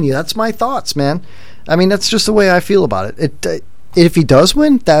telling you, that's my thoughts, man. I mean, that's just the way I feel about it. If he does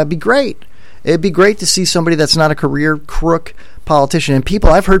win, that'd be great. It'd be great to see somebody that's not a career crook politician. And people,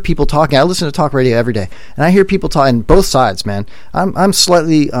 I've heard people talking. I listen to talk radio every day, and I hear people talking both sides, man. I'm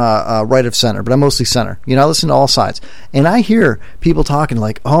slightly right of center, but I'm mostly center. You know, I listen to all sides, and I hear people talking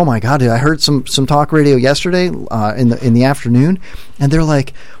like, "Oh my God, dude, I heard some talk radio yesterday in the afternoon," and they're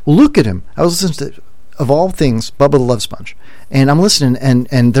like, "Well, look at him." I was listening to, of all things, Bubba the Love Sponge, and I'm listening,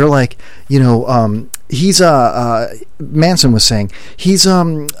 and they're like, you know, he's Manson was saying he's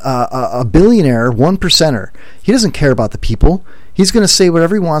a billionaire, 1%er. He doesn't care about the people. He's going to say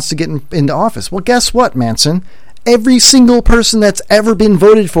whatever he wants to get into office. Well, guess what, Manson? Every single person that's ever been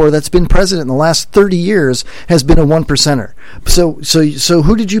voted for that's been president in the last 30 years has been a 1%er. So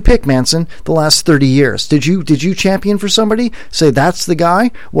who did you pick, Manson, the last 30 years? Did you champion for somebody? Say that's the guy?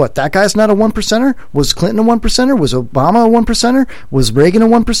 What, that guy's not a 1%er? Was Clinton a 1%er? Was Obama a 1%er? Was Reagan a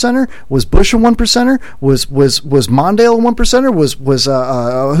 1%er? Was Bush a 1%er? Was Mondale a 1%er? Was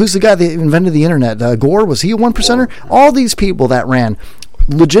who's the guy that invented the internet? Gore, was he a 1%er? All these people that ran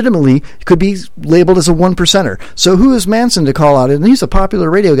legitimately could be labeled as a 1%er. So who is Manson to call out? And he's a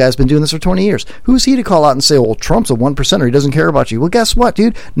popular radio guy, has been doing this for 20 years. Who's he to call out and say, well, Trump's a 1%er, he doesn't care about you? Well, guess what,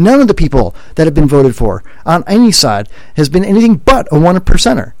 dude? None of the people that have been voted for on any side has been anything but a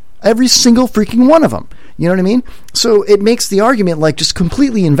 1%er. Every single freaking one of them. You know what I mean? So it makes the argument like just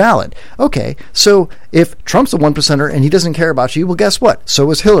completely invalid. Okay, so if Trump's a 1%er and he doesn't care about you, well, guess what? So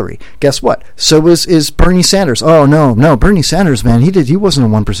is Hillary. Guess what? So is Bernie Sanders. Oh, no, Bernie Sanders, man, he wasn't a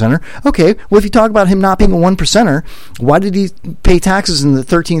 1%er. Okay, well, if you talk about him not being a 1%er, why did he pay taxes in the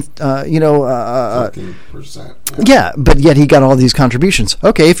 13th, 13%. Yeah, but yet he got all these contributions.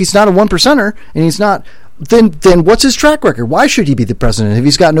 Okay, if he's not a 1%er and he's not... Then what's his track record? Why should he be the president if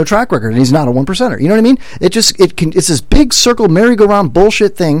he's got no track record and he's not a 1%er? You know what I mean? It's this big circle merry-go-round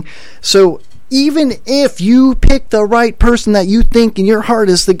bullshit thing. So even if you pick the right person that you think in your heart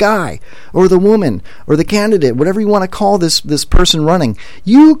is the guy or the woman or the candidate, whatever you want to call this person running,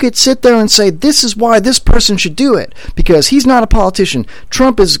 you could sit there and say, this is why this person should do it, because he's not a politician.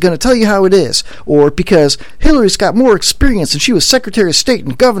 Trump is going to tell you how it is, or because Hillary's got more experience and she was Secretary of State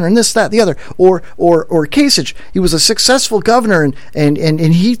and governor and this, that, the other, or Kasich, he was a successful governor and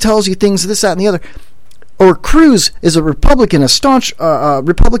he tells you things, this, that, and the other. Or Cruz is a Republican, a staunch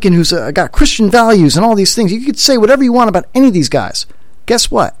Republican who's got Christian values and all these things. You could say whatever you want about any of these guys. Guess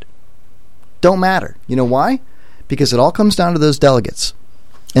what? Don't matter. You know why? Because it all comes down to those delegates.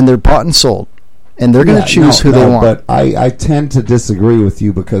 And they're bought and sold. And they're going to choose who they want. But I tend to disagree with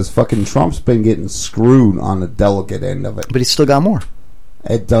you because fucking Trump's been getting screwed on the delegate end of it. But he's still got more.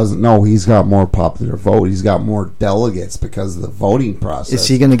 It doesn't. No, he's got more popular vote. He's got more delegates because of the voting process. Is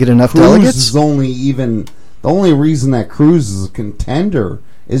he going to get enough Cruz delegates? Is the only reason that Cruz is a contender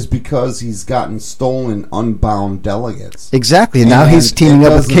is because he's gotten stolen, unbound delegates. Exactly. And now he's teaming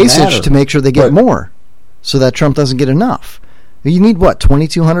up with Kasich to make sure they get more, so that Trump doesn't get enough. You need what,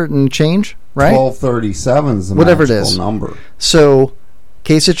 2,200 and change, right? 1,237 is the whatever it is number. So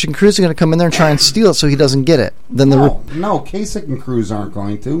Kasich and Cruz are going to come in there and try and steal it so he doesn't get it. Then no, Kasich and Cruz aren't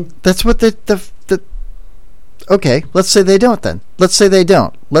going to. That's what Okay, let's say they don't then. Let's say they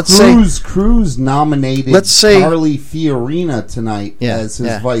don't. Cruz nominated Carly Fiorina tonight as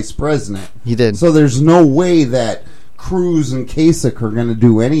his vice president. He did. So there's no way that Cruz and Kasich are going to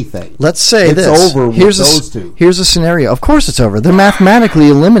do anything. Let's say it's over with those two. Here's a scenario. Of course it's over. They're mathematically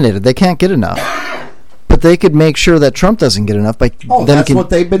eliminated. They can't get enough. But they could make sure that Trump doesn't get enough. That's what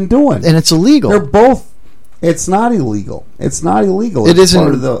they've been doing. And it's illegal. They're both. It's not illegal. It's not illegal. It isn't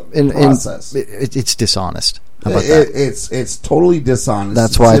part of the process. It's dishonest. How about that? It's totally dishonest.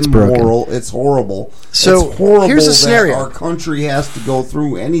 That's why it's immoral. broken. It's horrible. So it's horrible here's a scenario. that our country has to go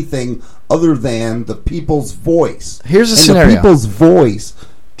through anything other than the people's voice. Here's a scenario. The people's voice.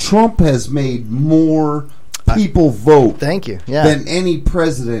 Trump has made more people vote. Thank you. Than any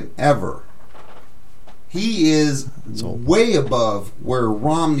president ever. He is way above where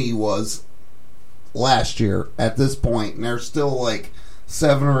Romney was last year at this point, and there's still like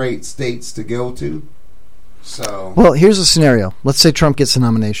 7 or 8 states to go to. So, well, here's a scenario. Let's say Trump gets the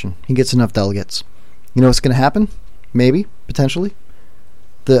nomination. He gets enough delegates. You know what's going to happen? Maybe, potentially.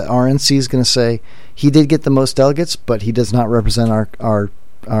 The RNC is going to say he did get the most delegates, but he does not represent our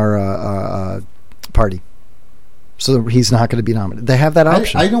party. So he's not going to be nominated. They have that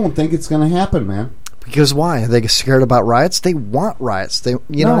option. I don't think it's going to happen, man. Because why? Are they scared about riots? They want riots. You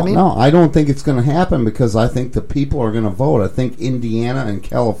know what I mean? No, I don't think it's going to happen because I think the people are going to vote. I think Indiana and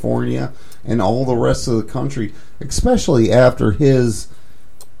California and all the rest of the country, especially after his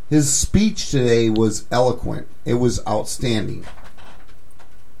speech today was eloquent. It was outstanding.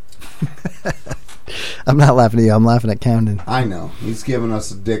 I'm not laughing at you. I'm laughing at Camden. I know. He's giving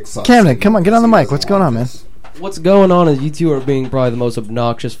us a dick suck. Camden, come on. Get on the mic. What's going on, man? What's going on is you two are being probably the most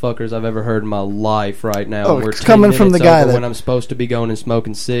obnoxious fuckers I've ever heard in my life right now. Oh, We're it's coming from the guy that... when I'm supposed to be going and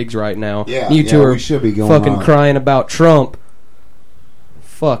smoking cigs right now. Yeah, you two are we should be going fucking on. crying about Trump.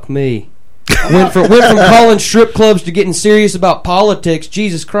 Fuck me. went from calling strip clubs to getting serious about politics.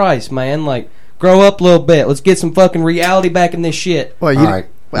 Jesus Christ, man. Like, grow up a little bit. Let's get some fucking reality back in this shit. Well, all right.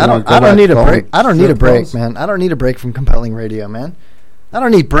 I don't need a break. I don't need a break, man. I don't need a break from compelling radio, man. I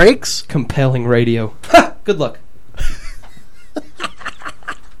don't need breaks. Compelling radio. Ha! Good luck.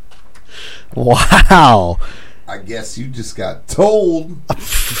 Wow. I guess you just got told.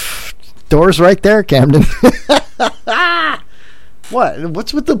 Door's right there, Camden. What?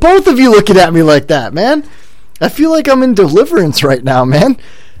 What's with the both of you looking at me like that, man? I feel like I'm in deliverance right now, man.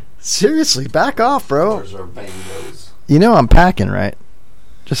 Seriously, back off, bro. Doors are bangos. You know I'm packing, right?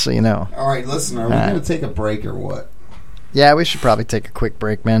 Just so you know. All right, listen, are we going to take a break or what? Yeah, we should probably take a quick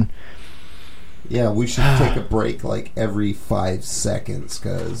break, man. Yeah, we should take a break like every 5 seconds,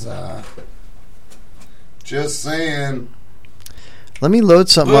 because, just saying. Let me load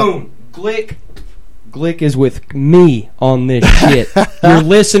something up. Boom. Glick is with me on this shit. Your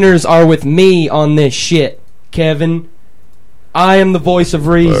listeners are with me on this shit, Kevin. I am the voice of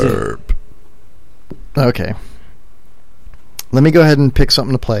reason. Okay. Let me go ahead and pick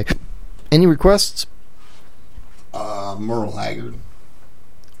something to play. Any requests? Merle Haggard.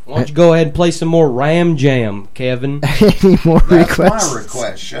 Why don't you go ahead and play some more Ram Jam, Kevin? Any more That's requests? my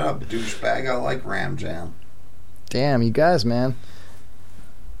request. Shut up, douchebag. I like Ram Jam. Damn, you guys, man.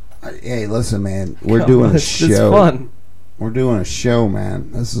 Hey, listen, man. We're doing a show. It's fun. We're doing a show,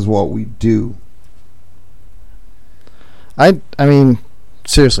 man. This is what we do. I mean,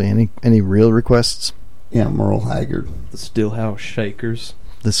 seriously, any real requests? Yeah, Merle Haggard. The Stillhouse Shakers.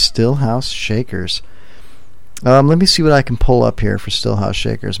 The Stillhouse Shakers. Let me see what I can pull up here for Stillhouse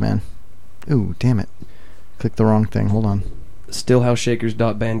Shakers, man. Ooh, damn it. Clicked the wrong thing. Hold on.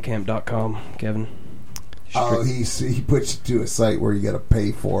 Stillhouseshakers.bandcamp.com, Kevin. Oh, he puts you to a site where you got to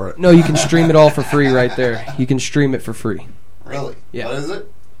pay for it. No, you can stream it all for free right there. You can stream it for free. Really? Yeah. What is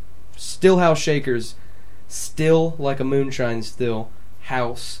it? Stillhouse Shakers. Still like a moonshine still.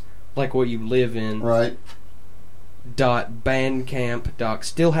 House like what you live in. Right.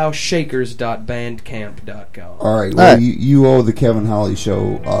 .bandcamp.stillhouseshakers.bandcamp.com. All right. Well, you owe the Kevin Holly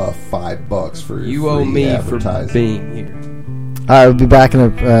Show $5 for your you free owe me advertising. for being here. All right, we'll be back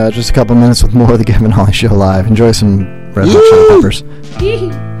in just a couple minutes with more of the Kevin Holly Show live. Enjoy some Red Hot Chili Peppers.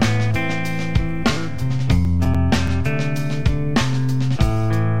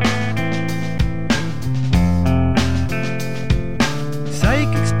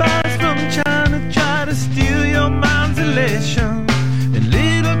 Psychic spies from China try to steal your mind's elation, and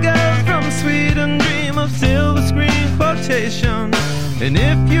little girls from Sweden dream of silver screen quotation. And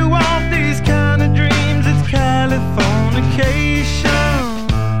if you want these kind of dreams, it's Californication.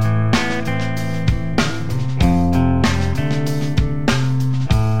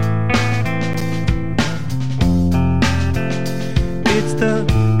 It's the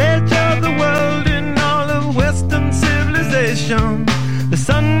edge of the world in all of West The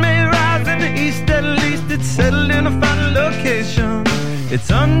sun may rise in the east, at least it's settled in a final location.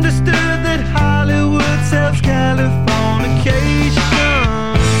 It's understood that Hollywood sells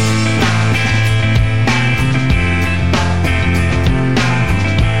Californication.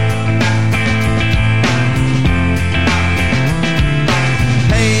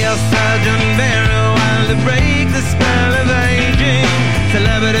 Pay your surgeon very well to break the spell of aging.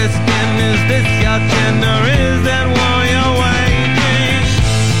 Celebrity skin, is this your chin or is that war you're waging?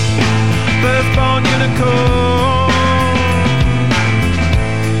 Firstborn unicorn,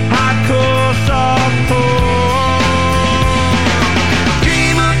 hardcore softcore.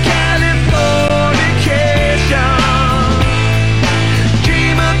 Dream of Californication,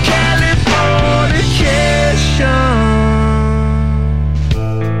 dream of Californication.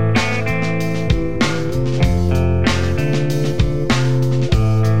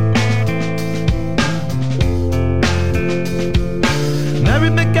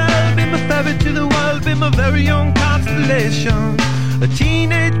 To the world, be my very own constellation. A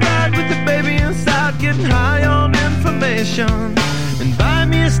teenage bride with a baby inside, getting high on information. And buy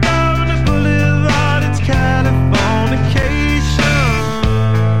me a star on a boulevard, it's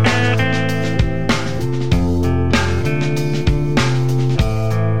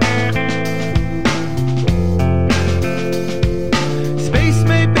Space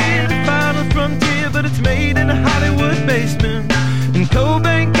may be the final frontier, but it's made in a Hollywood basement. In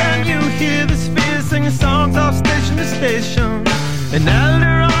Cobain, can you hear the spheres singing songs off station to station? And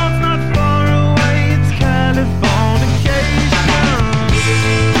Alderon's not far away, it's Californication.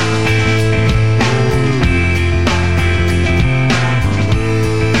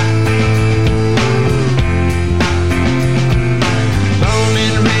 Born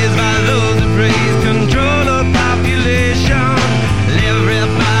and raised by those that praise control of population.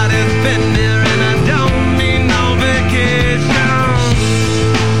 Everybody's been there and I don't need no vacation.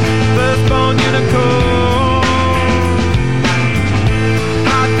 Firstborn unicorn,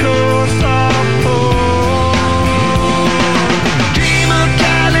 hardcore softcore. Dream of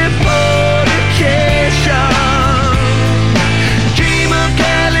Californication, dream of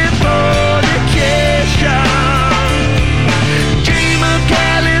Californication, dream of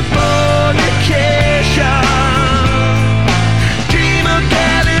Californication, dream of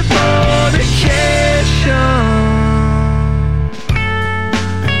Californication.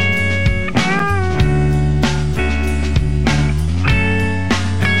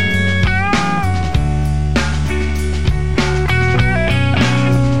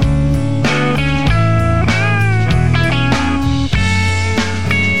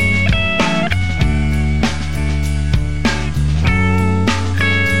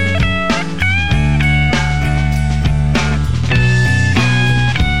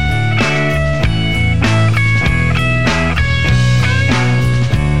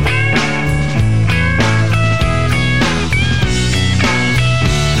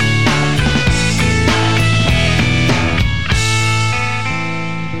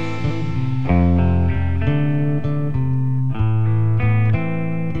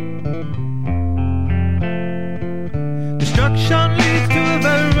 Destruction leads to a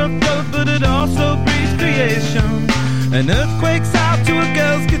very rough road, but it also breeds creation. An earthquake's out to a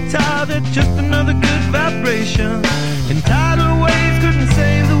girl's guitar, that's just another good vibration. And tidal waves couldn't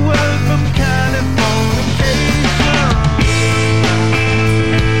save the world from Californication.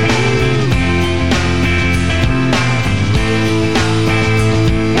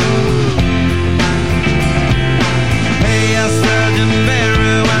 Hey, your surgeon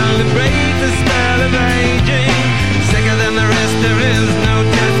very well to break the spell of aging. Sicker than the rest, there is no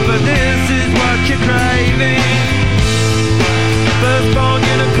test, but this is what you're craving. Firstborn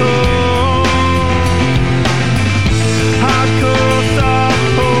unicorn, hardcore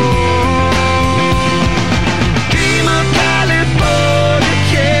softcore. Dream of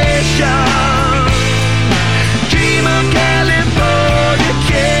Californication, dream of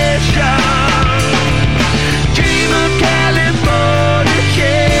Californication, dream of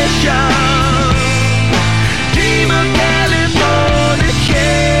Californication, dream of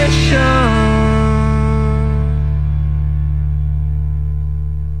Californication.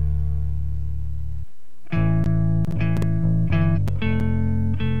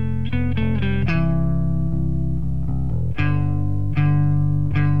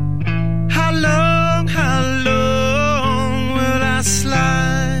 How long will I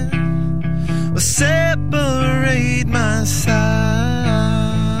slide or separate my side?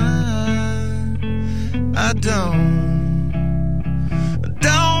 I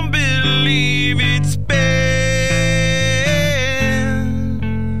don't believe it's been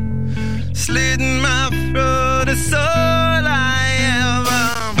slitting my throat. It's all I ever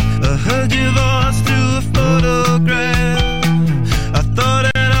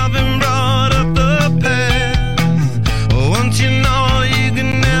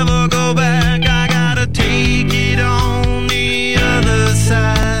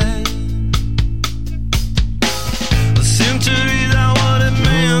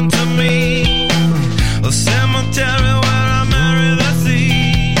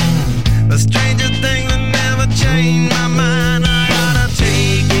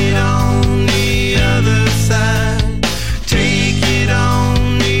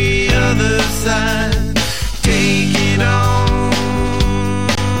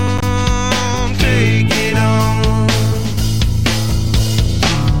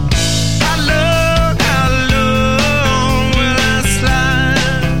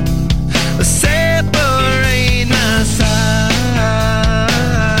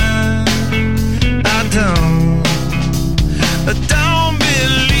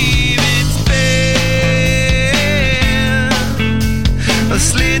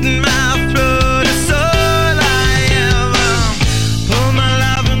slit in my throat. It's all I ever. Pour my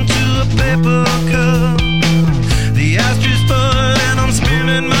life into a paper cup. The ashtay's full and I'm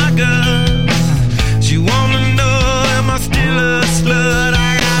spilling my guts. She wanna know, am I still a slut?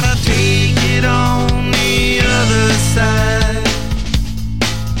 I gotta take it on the other side.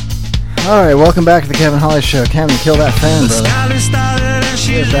 Alright, welcome back to the Kevin Holly Show. Cammie, kill that fan, brother.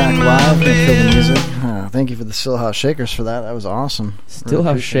 We're back live. Gonna kill the music. Thank you for the Stillhouse Shakers for that. That was awesome.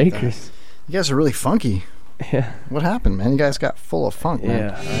 Stillhouse Shakers. That. You guys are really funky. Yeah. What happened, man? You guys got full of funk, man.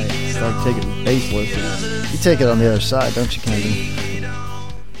 Yeah, I started taking bass lessons. You take it on the other side, don't you, Camden?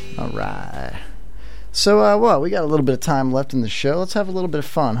 Alright. So, what? We got a little bit of time left in the show. Let's have a little bit of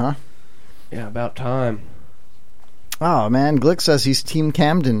fun, huh? Yeah, about time. Oh, man. Glick says he's Team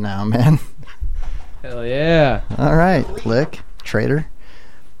Camden now, man. Hell yeah. All right, Glick. Traitor.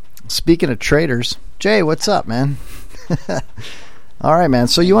 Speaking of traitors, Jay, what's up, man? All right, man.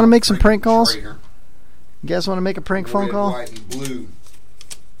 So you want to make some prank calls? You guys want to make a prank phone call? White, and blue.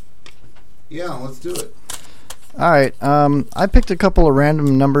 Yeah, let's do it. All right. I picked a couple of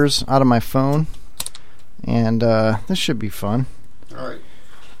random numbers out of my phone, and this should be fun. All right.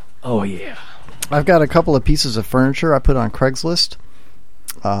 Oh, yeah. I've got a couple of pieces of furniture I put on Craigslist.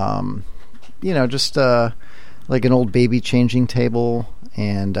 You know, just like an old baby changing table,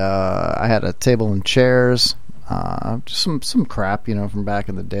 and I had a table and chairs, just some crap, you know, from back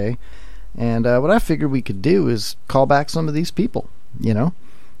in the day. And what I figured we could do is call back some of these people, you know,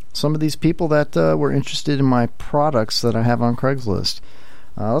 some of these people that were interested in my products that I have on Craigslist.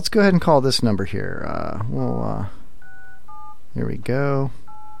 Let's go ahead and call this number here. Here we go.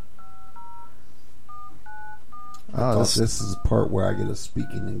 This is the part where I get a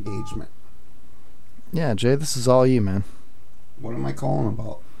speaking engagement. Yeah, Jay, this is all you, man. What am I calling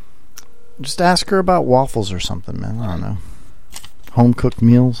about? Just ask her about waffles or something, man. I don't know. Home-cooked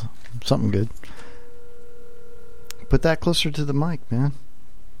meals. Something good. Put that closer to the mic, man.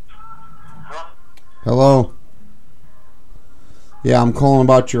 Hello? Yeah, I'm calling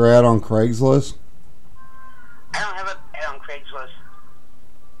about your ad on Craigslist. I don't have an ad on Craigslist.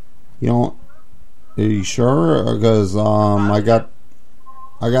 You don't... Are you sure? Because I got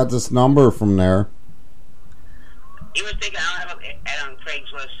this number from there. You were thinking I don't have an ad on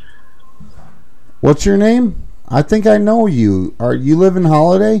Craigslist. What's your name? I think I know you. Are you live in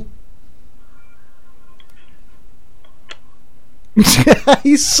Holiday?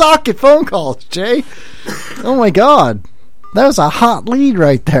 You suck at phone calls, Jay. Oh my God, that was a hot lead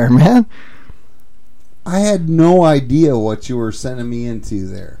right there, man. I had no idea what you were sending me into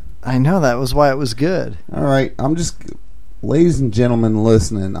there. I know, that was why it was good. All right, I'm just, ladies and gentlemen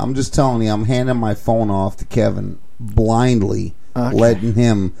listening, I'm just telling you, I'm handing my phone off to Kevin blindly, letting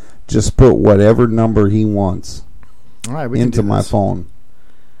him just put whatever number he wants all right, we into my phone.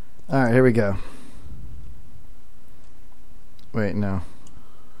 All right, here we go. Wait, no.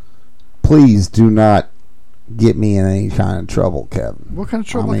 Please do not get me in any kind of trouble, Kevin. What kind of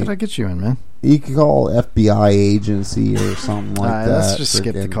trouble could I get you in, man? You can call FBI agency or something like that. Let's just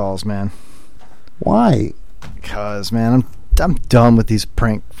skip the calls, man. Why? Because, man, I'm done with these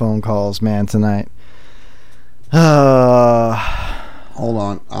prank phone calls, man, tonight. Hold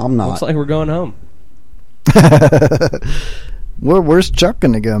on, I'm not. Looks like we're going home. Where's Chuck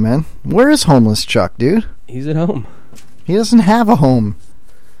gonna go, man? Where is homeless Chuck, dude? He's at home. He doesn't have a home.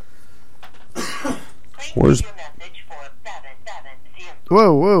 Where's...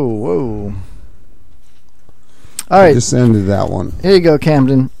 Whoa. All right. I just ended that one. Here you go,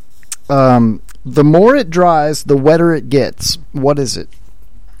 Camden. The more it dries, the wetter it gets. What is it?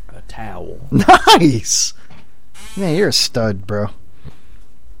 A towel. Nice! Man, you're a stud, bro.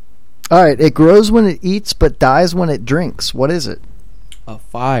 All right. It grows when it eats, but dies when it drinks. What is it? A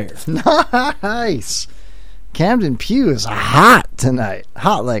fire. Nice! Camden Pugh is hot tonight.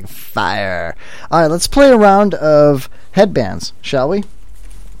 Hot like fire. All right, let's play a round of headbands, shall we?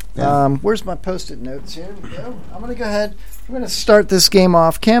 Yeah. Where's my post-it notes? Here we go. I'm going to go ahead. We're going to start this game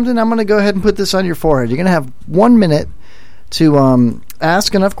off. Camden, I'm going to go ahead and put this on your forehead. You're going to have 1 minute to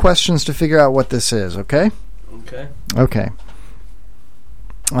ask enough questions to figure out what this is, okay? Okay.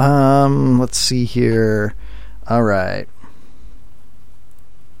 Let's see here. All right.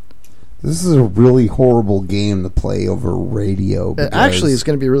 This is a really horrible game to play over radio. Actually, it's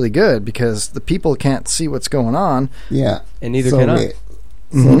going to be really good because the people can't see what's going on. Yeah. And neither can I.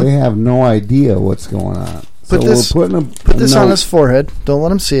 So they have no idea what's going on. Put this on his forehead. Don't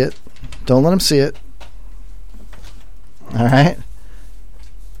let him see it. All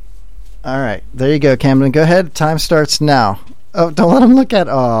right. There you go, Camden. Go ahead. Time starts now. Oh, don't let him look at...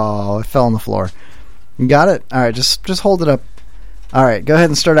 Oh, it fell on the floor. You got it? All right, just hold it up. All right, go ahead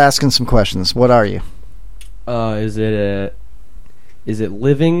and start asking some questions. What are you? Is it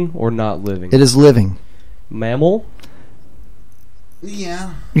living or not living? It is living. Mammal?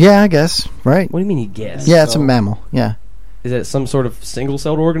 Yeah. Yeah, I guess. Right. What do you mean you guess? Yeah, it's a mammal. Yeah. Is it some sort of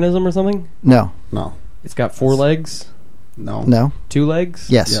single-celled organism or something? No. No. It's got 4 legs? No. No. 2 legs?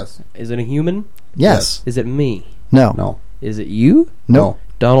 Yes. Yes. Is it a human? Yes. Is it me? No. No. Is it you? No.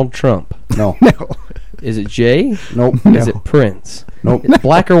 Donald Trump? No. No. Is it Jay? Nope. Is it Prince? Nope. Is it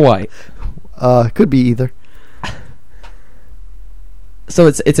black or white? Could be either. So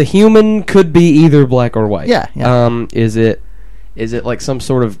it's a human, could be either black or white. Yeah. Is it like some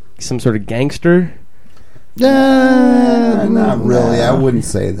sort of gangster? Not really. I wouldn't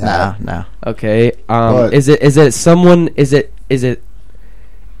say that. No. Okay. But- Is it someone? Is it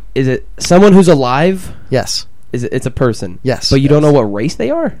someone who's alive? Yes. It's a person. Yes. But you don't know what race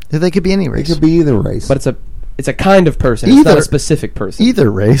they are? They could be any It race. could be either race. But it's a kind of person. It's not a specific person.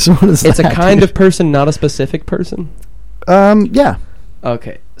 Either race. What is It's that? a kind of person, not a specific person. Yeah.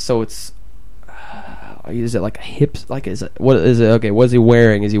 Okay. So it's is it like a hip? Like is it what is it? Okay. What is he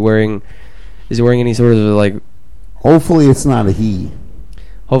wearing? Is he wearing any sort of like? Hopefully, it's not a he.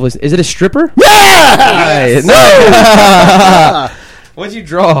 Hopefully, is it a stripper? Yeah. Nice. No. What'd you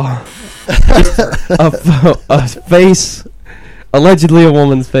draw? a face, allegedly a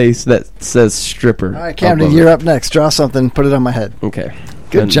woman's face that says stripper. All right, Camden, you're up next. Draw something. Put it on my head. Okay.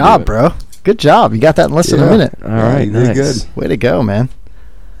 Good job, bro. Good job. You got that in less than a minute. All right. You did Nice. good. Way to go, man.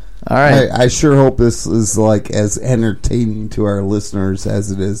 All right. I sure hope this is like as entertaining to our listeners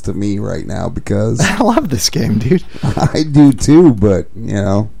as it is to me right now because I love this game, dude. I do too. But you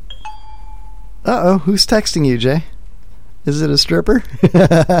know, Uh-oh. Who's texting you, Jay? Is it a stripper?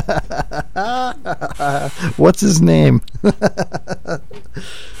 What's his name?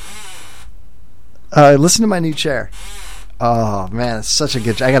 Listen to my new chair. Oh, man, it's such a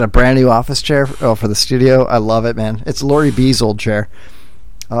good chair. I got a brand new office chair for the studio. I love it, man. It's Lori B's old chair.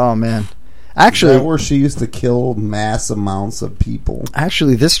 Oh, man. Actually, is that where she used to kill mass amounts of people?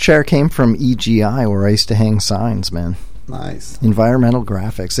 Actually, this chair came from EGI, where I used to hang signs, man. Nice. Environmental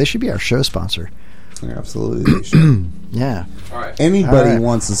Graphics. They should be our show sponsor. Yeah, absolutely. They should. Yeah. All right. Anybody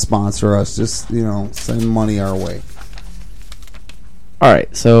wants to sponsor us, just send money our way. All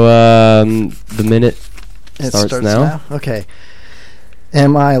right. So the minute starts now. Okay.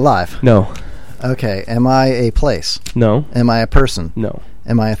 Am I alive? No. Okay. Am I a place? No. Am I a person? No.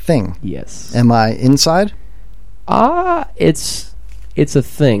 Am I a thing? Yes. Am I inside? It's a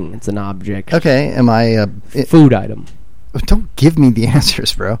thing. It's an object. Okay. Am I a food item? Don't give me the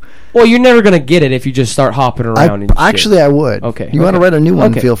answers, bro. Well, you're never gonna get it if you just start hopping around. Actually, I would. Okay. You want to write a new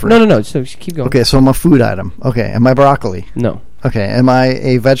one? Okay. Feel free. No. So keep going. Okay. So I'm a food item. Okay. Am I broccoli? No. Okay. Am I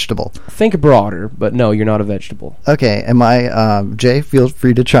a vegetable? Think broader, but no, you're not a vegetable. Okay. Am I Jay? Feel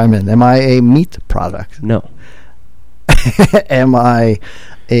free to chime in. Am I a meat product? No. Am I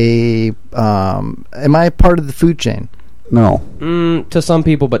part of the food chain? No. To some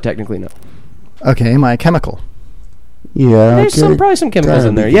people, but technically no. Okay. Am I a chemical? Yeah. There's probably some chemicals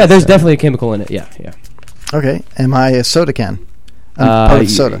in there. Yeah, there's definitely a chemical in it. Yeah. Okay. Am I a soda can? I'm part of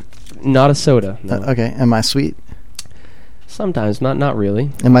soda. Not a soda. No. Okay. Am I sweet? Sometimes, not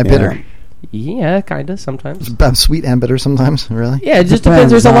really. Am I bitter? Yeah, kind of. Sometimes. I'm sweet and bitter sometimes. Really? Yeah, it just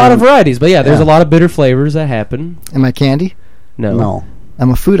depends. There's a lot of varieties, but yeah, there's a lot of bitter flavors that happen. Am I candy? No. I'm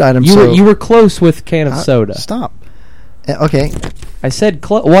a food item. You were close with can of soda. Stop. Okay. I said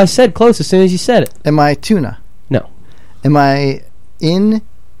close. Well, I said close as soon as you said it. Am I tuna? No. Am I in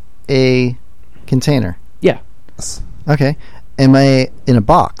a container? Yeah. Okay. Am I in a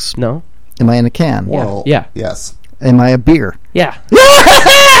box? No. Am I in a can? Well, yeah. Yes. Am I a beer? Yeah.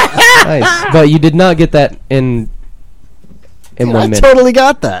 Nice. But you did not get that in 1 minute. I totally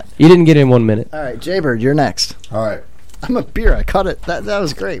got that. You didn't get it in 1 minute. All right, Jaybird, you're next. All right. I'm a beer. I caught it. That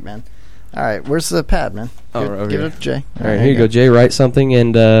was great, man. All right, where's the pad, man? Give it to Jay. All right, here you go, Jay. Write something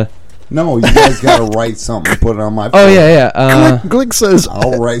and. No, you guys got to write something. Put it on my phone. Oh yeah. Glick says.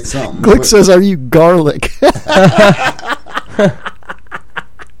 I'll write something. Glick says, "Are you garlic?"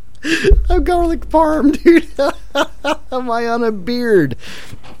 I'm garlic parm, dude. Am I on a beard?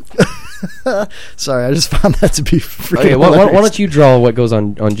 Sorry, I just found that to be freaking Okay, why don't you draw what goes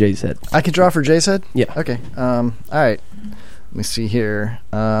on Jay's head? I can draw for Jay's head? Yeah. Okay. All right. Let me see here.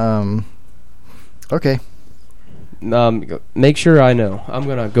 Okay. Make sure I know. I'm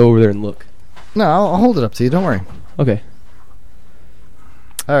gonna go over there and look. No, I'll hold it up to you. Don't worry. Okay.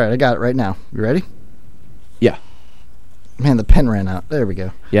 All right, I got it right now. You ready? Yeah. Man, the pen ran out. There we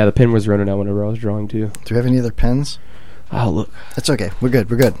go. Yeah, the pen was running out whenever I was drawing too. Do we have any other pens? Oh, look. It's okay. We're good.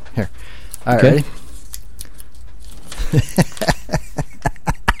 Here. All right, okay. ready?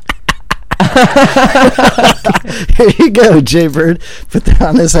 Here you go, Jaybird. Put that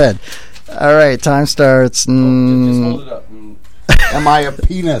on his head. All right, time starts. Just hold it up. Am I a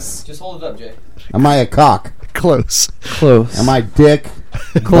penis? Just hold it up, Jay. Am I a cock? Close. Am I dick?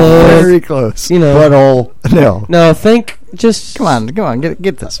 Close. Very close. You know. Butthole? No. No, think just... Come on,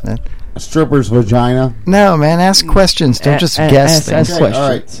 get this, man. A stripper's vagina? No, man, ask questions. Don't just guess things. Ask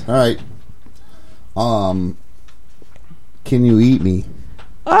questions. All right. Can you eat me?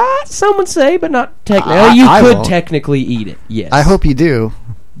 Some would say, but not technically. I could won't. technically eat it, yes. I hope you do.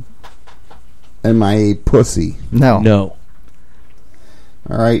 Am I a pussy? No. No.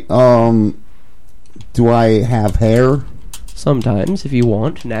 All right. Do I have hair? Sometimes, if you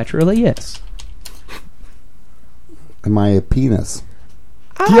want. Naturally, yes. Am I a penis?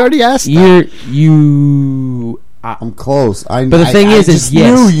 You already asked that. I'm close. But the thing is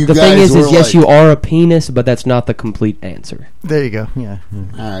yes. The thing is yes, you are a penis, but that's not the complete answer. There you go. Yeah.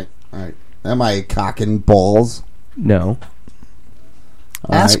 All right. Am I a cock and balls? No.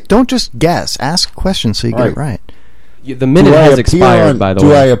 Ask. Don't just guess. Ask questions so you get it right. The minute has expired, by the way.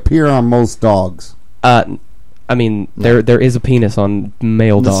 Do I appear on most dogs? I mean, there is a penis on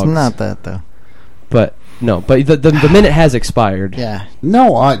male dogs. It's not that though. But no, but the minute has expired. Yeah.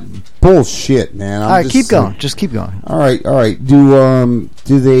 No, bullshit, man. All right, keep going. Just keep going. All right. Do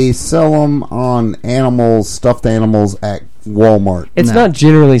they sell them on stuffed animals at Walmart? It's not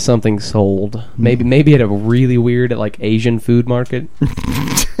generally something sold. Maybe at a really weird like Asian food market.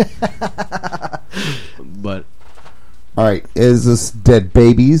 But all right, is this dead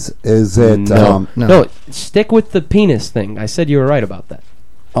babies? Is it no? Stick with the penis thing. I said you were right about that.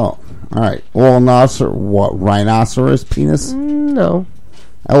 Oh, all right. Well, rhinoceros penis? No.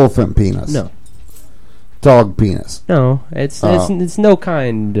 Elephant penis? No. Dog penis? No. It's no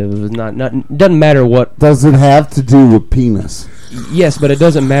kind of not. Doesn't matter what. Does it have to do with penis? Yes, but it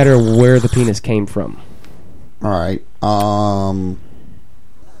doesn't matter where the penis came from. All right. Am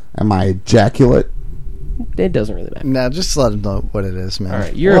I ejaculate? It doesn't really matter. No, just let him know what it is, man. All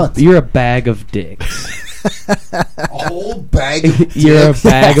right, you're a bag of dicks. A whole bag of dicks? You're a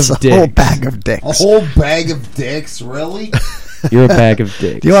bag of dicks. A whole bag of dicks. A whole bag of dicks? Really? You're a bag of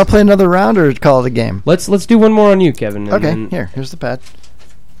dicks. Do you want to play another round or call it a game? Let's do one more on you, Kevin. Okay, here's the pad.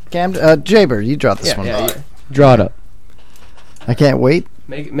 Jaybird, you draw this one. Yeah. Draw it up. I can't wait.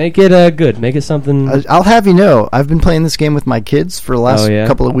 Make it good. Make it something. I'll have you know, I've been playing this game with my kids for the last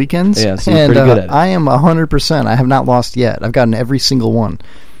couple of weekends. Yeah, so you're pretty good at it. I am 100%. I have not lost yet. I've gotten every single one.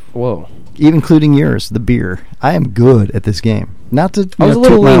 Whoa. Even including yours, the beer. I am good at this game. Not to. I was a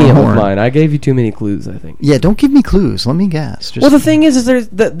little lenient with mine. I gave you too many clues, I think. Yeah, don't give me clues. Let me guess. Well, the thing is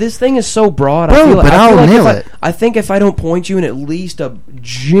this thing is so broad. Bro, I'll nail it. I think if I don't point you in at least a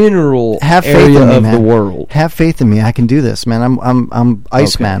general have area faith in me, of man. the world, have faith in me. I can do this, man. I'm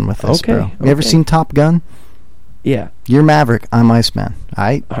Iceman with this, bro. You ever seen Top Gun? Yeah. You're Maverick. I'm Iceman. All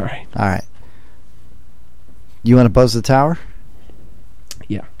right. All right. All right. You want to buzz the tower?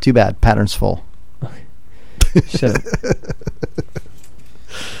 Yeah. Too bad. Pattern's full. Shut up.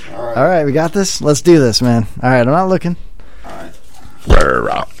 All right, we got this. Let's do this, man. All right, I'm not looking. All right.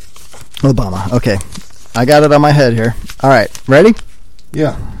 Obama. Okay, I got it on my head here. All right, ready?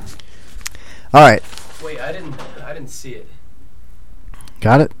 Yeah. All right. Wait, I didn't see it.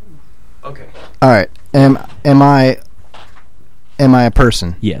 Got it. Okay. All right. Am I a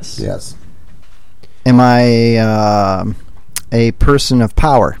person? Yes. Yes. Am I a person of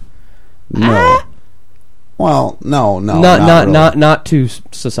power? No. Well, no, not to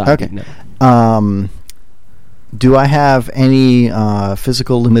society. Okay. No. Do I have any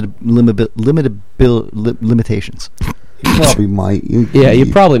physical limitations? You probably might.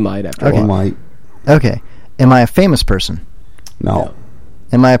 You probably might after a while. You might. Okay. Am I a famous person? No.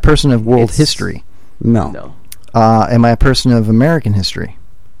 Am I a person of world history? No. Am I a person of American history?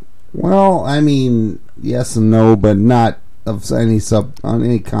 Well, I mean, yes and no, but not of any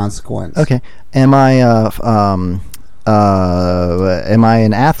consequence. Okay. Am I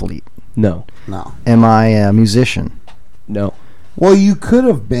an athlete? No. No. Am I a musician? No. Well, you could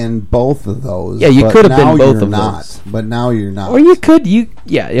have been both of those. Yeah, you could have been both of those. But now you're not. Or you could. Yeah.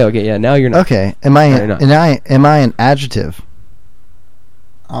 Okay. Yeah. Now you're not. Okay. Am I an adjective?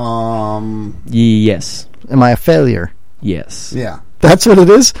 Yes. Am I a failure? Yes. Yeah. That's what it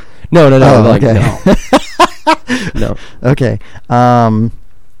is? No. Oh, like, okay. No. Okay.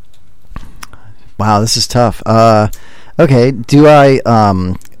 Wow, this is tough. Okay. Do I?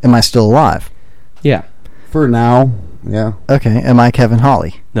 Am I still alive? Yeah. For now. Yeah. Okay. Am I Kevin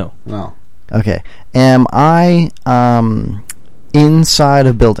Hawley? No. No. Okay. Am I inside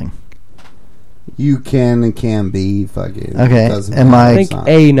a building? You can and can be. Fuck it. Okay. Doesn't Am matter. I think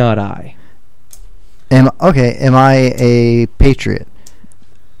A, not I. Am I a patriot?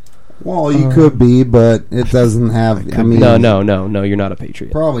 Well, you could be, but it doesn't have. I mean, no. You're not a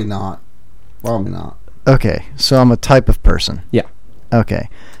patriot. Probably not. Okay, so I'm a type of person. Yeah. Okay.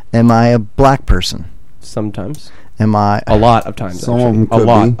 Am I a black person? Sometimes. Am I a lot of times? Some of them could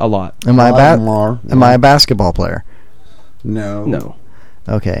be. A lot. Am I Am I a basketball player? No.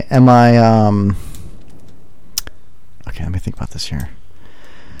 Okay. Am I Okay, let me think about this here.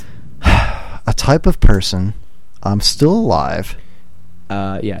 A type of person. I'm still alive.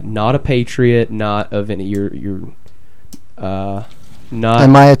 Not a patriot. Not of any. You're. Not.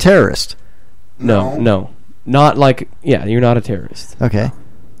 Am I a terrorist? No. Not like. Yeah, you're not a terrorist. Okay.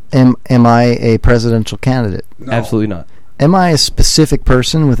 Am I a presidential candidate? No. Absolutely not. Am I a specific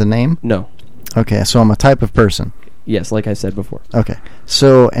person with a name? No. Okay, so I'm a type of person. Yes, like I said before. Okay,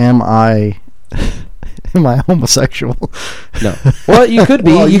 so am I homosexual? No. Well, you could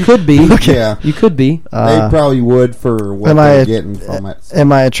be. You could be. Okay. Yeah. You could be. They probably would for what they're getting from it.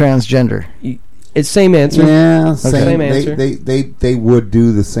 Am I a transgender? It's same answer. Yeah, same answer. They would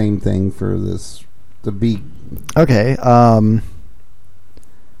do the same thing for this to be. Okay.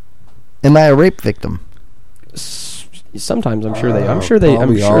 Am I a rape victim? Sometimes I'm sure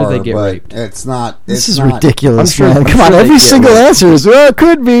they get raped. It's not. This is not, ridiculous, I'm man. Come on, every single answer is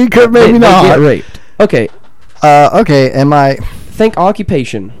could be, maybe not. They get raped. Okay. Okay. Am I? Think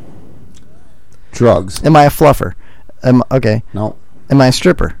occupation. Drugs. Am I a fluffer? Okay. No. Am I a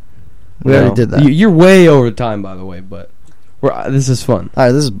stripper? We already did that. You're way over time, by the way, but this is fun. All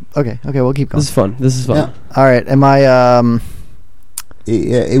right. This is okay. Okay, we'll keep going. This is fun. Yeah. All right. Am I?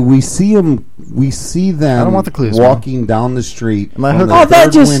 We see them. We see them. I don't want the clues, walking down the street. Am I a hooker? The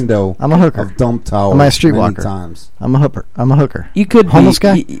third window. I'm a hooker. Of dump towers. Am I a streetwalker? Times. I'm a hooker. I'm a hooker. You could homeless be,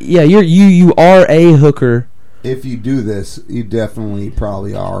 guy. Yeah, you are a hooker. If you do this, you definitely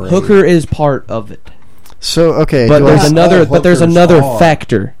probably are. Hooker is part of it. So okay, but there's another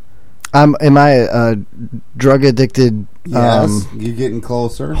factor. Am I a drug addicted? Yes, you're getting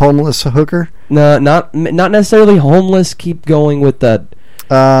closer. Homeless hooker? No, not necessarily homeless. Keep going with that.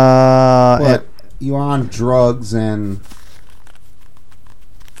 But you're on drugs and.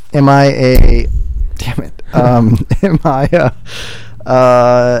 Am I a? Damn it. Am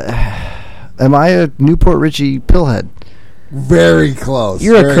I a Newport Richie pillhead? Very close.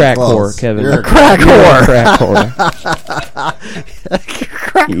 You're very a crack close. whore, Kevin. You're a crack whore.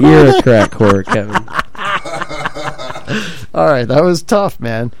 You're a crack whore, Kevin. All right, that was tough,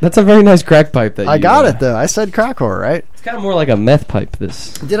 man. That's a very nice crack pipe. I got it though. I said crack whore, right? It's kind of more like a meth pipe.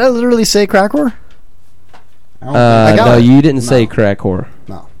 This. Did I literally say crack whore? No, you didn't say crack whore.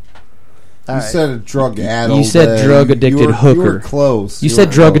 No. You said a drug addict. You said drug addicted hooker. You were close. You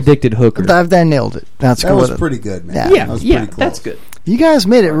said drug addicted hooker. I nailed it. That was pretty good, man. Yeah, that was pretty close. That's good. You guys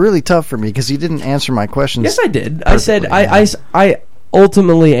made it really tough for me because you didn't answer my questions. Yes, I did. I said I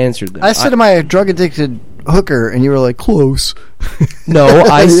ultimately answered them. I said, "Am I a drug addicted hooker?" And you were like, "Close." No,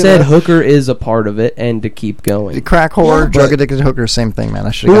 I said hooker is a part of it, and to keep going. The crack whore, drug addicted hooker, same thing, man.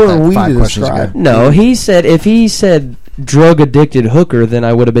 I should have got that 5 questions ago. No, he said if he said drug addicted hooker, then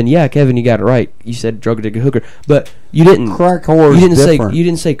I would have been Kevin, you got it right. You said drug addicted hooker, but you didn't. Crack whore. You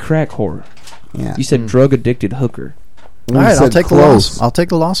didn't say crack whore. Yeah, you said drug addicted hooker. All right, I'll take the loss. I'll take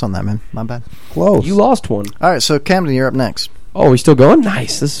the loss on that, man. My bad. Close. You lost one. All right, so Camden, you're up next. Oh, we still going?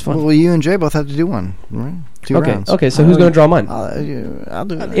 Nice. This is fun. Well, you and Jay both have to do one. Right? 2 rounds. Okay. So who's going to draw mine? I'll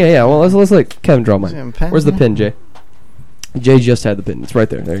do it. Yeah. Well, let's let Kevin draw mine. Where's the pin, Jay? Jay just had the pin. It's right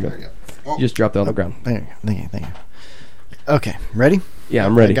there. There you go. You just dropped it on the ground. There you go. Thank you. Okay, ready? Yeah,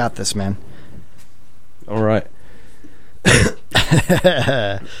 I'm ready. I got this, man. All right.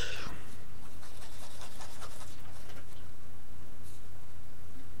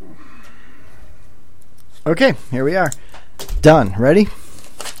 Okay, here we are. Done. Ready?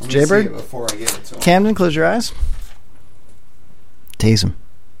 Jaybird? Before I get it to him. Camden, close your eyes. Tase him.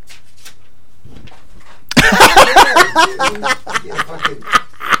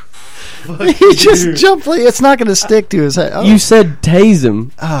 He just jumped. It's not going to stick to his head. Oh. You said tase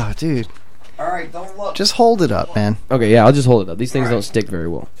him. Oh, dude. All right, don't look. Just hold it up, man. Okay, yeah, I'll just hold it up. These things don't stick very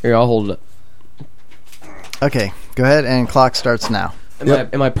well. Here, I'll hold it up. Okay, go ahead, and clock starts now.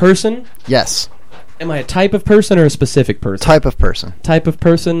 Am I a person? Yes. Am I a type of person or a specific person? Type of person. Type of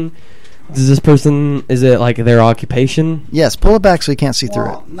person. Is this person, is it like their occupation? Yes, pull it back so you can't see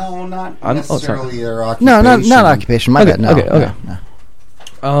through it. No, not necessarily their occupation. No, not occupation. My bad. No. Okay.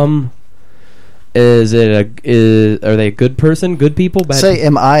 No. Is it are they a good person? Good people? Bad Say, people?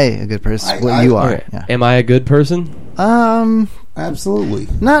 am I a good person? You are. Okay. Yeah. Am I a good person? Absolutely.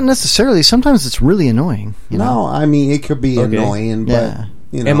 Not necessarily. Sometimes it's really annoying. You know? I mean, it could be annoying, but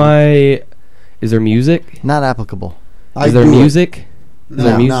you know. Is there music? Not applicable. Is there music? No,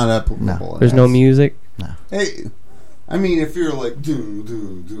 there not applicable. No. There's no music? No. Hey, I mean, if you're like,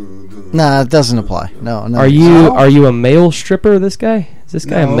 Nah, it doesn't apply. No. Are you a male stripper, this guy? Is this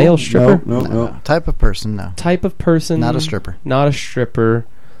guy a male stripper? No. Type of person, no. Type of person. Not a stripper. Not a stripper.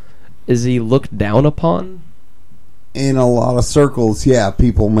 Is he looked down upon? In a lot of circles, yeah,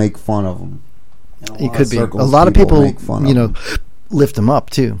 people make fun of him. It could be. A lot of people, lift him up,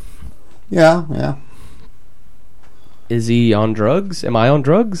 too. Yeah. Is he on drugs? Am I on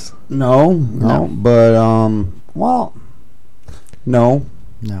drugs? No. But, well, no.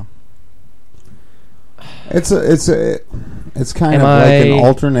 It's kind of like an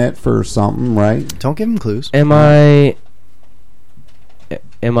alternate for something, right? Don't give him clues. Am I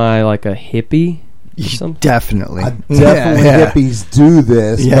like a hippie? Definitely. Hippies do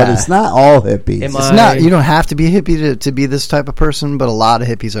this, but it's not all hippies. It's not. You don't have to be a hippie to be this type of person, but a lot of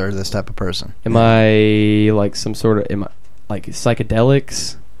hippies are this type of person. Am I like some sort of? Am I like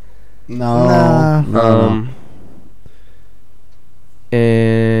psychedelics? No.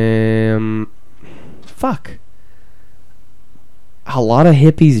 Fuck. A lot of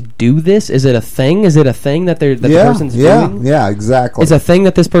hippies do this. Is it a thing? Is it a thing that the person's doing? Yeah, exactly. It's a thing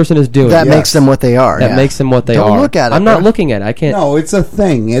that this person is doing. That makes them what they are. That makes them what they are. Don't look at it. I'm not looking at it. I can't. No, it's a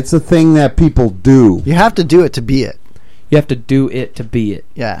thing. It's a thing that people do. You have to do it to be it. You have to do it to be it.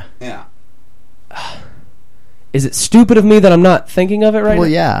 Yeah. Is it stupid of me that I'm not thinking of it right now? Well,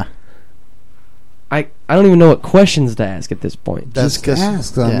 yeah. I don't even know what questions to ask at this point. Just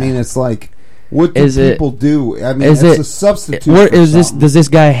ask. I mean, it's like, what do people do? I mean, it's a substitute. Does this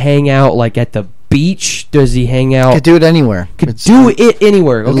guy hang out like at the beach? Does he hang out? Could do it anywhere. Do it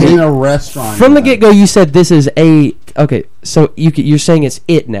anywhere. Okay. In a restaurant. From the get-go, you said this is a okay. So you're saying it's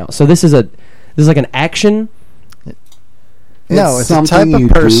it now. So this is like an action. No, it's a type of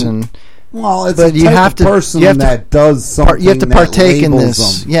person. Well, it's a type of person that does something. You have to partake in labels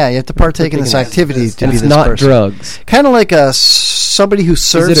this. them. Yeah, you have to partake in this activity to be this not person. drugs. Kind of like somebody who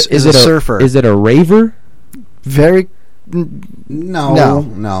surfs is a surfer. Is it a raver? Very.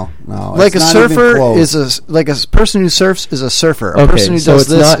 No. Like a surfer is like a person who surfs is a surfer. A person who does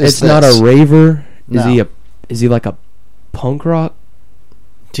this it's not a raver. Is he like a punk rock?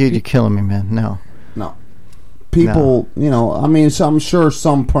 Dude, you're killing me, man. No. People, I mean, so I'm sure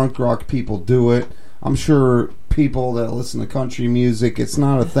some punk rock people do it. I'm sure people that listen to country music, it's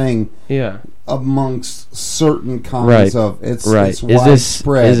not a thing. Yeah. Amongst certain kinds of it's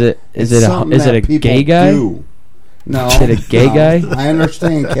widespread. Is it a gay guy? Do. No. Is it a gay guy? I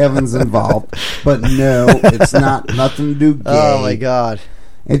understand Kevin's involved, but no, it's nothing to do gay. Oh my God.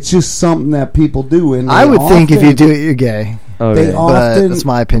 It's just something that people do, and I would think if you do it, you're gay. Okay. But that's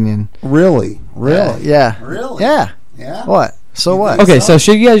my opinion. Really? Yeah. Really? Yeah. What? So what? Okay, so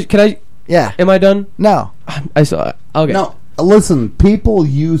should you guys? Can I? Yeah. Am I done? No. I saw. Okay. No. Listen, people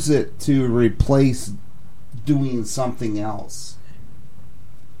use it to replace doing something else.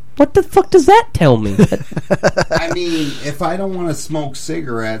 What the fuck does that tell me? I mean, if I don't want to smoke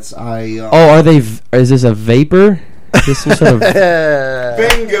cigarettes, I. Are they? Is this a vapor? Is this some sort of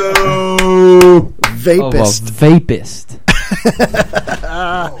bingo? Vapist. Vapist.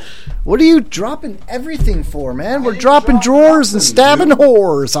 What are you dropping everything for, man? We're dropping drawers and stabbing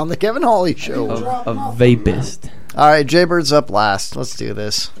whores on the Kevin Hawley Show. A vapist. All right, Jaybird's up last. Let's do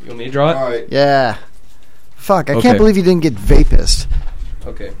this. You want me to draw it? All right. Yeah. Fuck, I can't believe you didn't get vapist.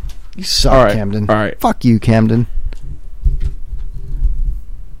 Okay. You suck, Camden. All right. Fuck you, Camden.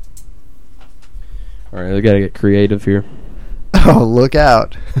 All right, we gotta get creative here. Oh, look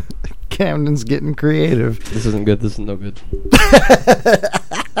out. Camden's getting creative. This isn't good. This is no good.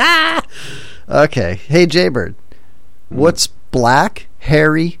 Okay. Hey, Jaybird. What's black,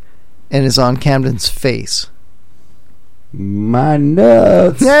 hairy, and is on Camden's face? My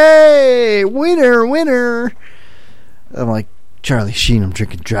nuts. Hey! Winner! I'm like, Charlie Sheen, I'm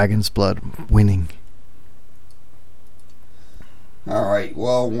drinking dragon's blood. I'm winning. All right.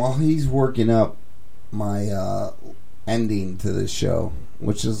 Well, while he's working up my ending to this show,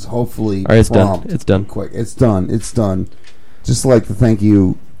 which is hopefully all right, it's prompt, done. It's done. Quick. It's done. Just like to thank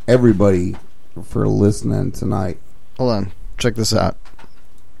you, everybody, for listening tonight. Hold on. Check this out.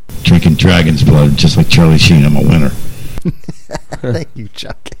 Drinking dragon's blood, just like Charlie Sheen. I'm a winner. Thank you,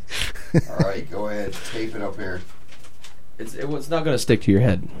 Chuck. All right, go ahead. Tape it up here. It's not going to stick to your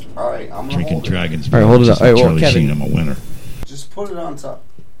head. All right, I'm drinking dragon's blood. All right, hold it up. Like Charlie Sheen. I'm a winner. Just put it on top.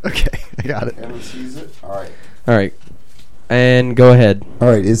 Okay, I got it. Everyone sees it. All right, and go ahead. All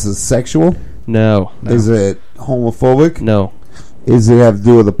right, is it sexual? No. Is it homophobic? No. Does it have to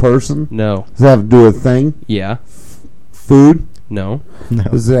do with a person? No. Does it have to do with a thing? Yeah. Food? No.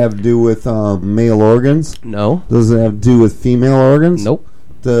 Does it have to do with male organs? No. Does it have to do with female organs? Nope.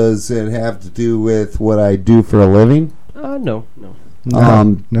 Does it have to do with what I do for a living? No.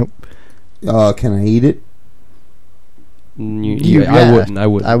 Nope. Can I eat it? I wouldn't. I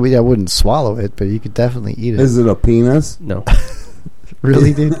wouldn't swallow it, but you could definitely eat it. Is it a penis? No.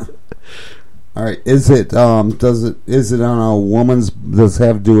 Really, dude? All right. Is it on a woman's? Does it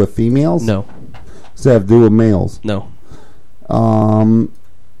have to do with females? No. Does it have to do with males? No.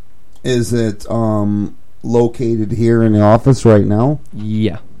 Is it located here in the office right now?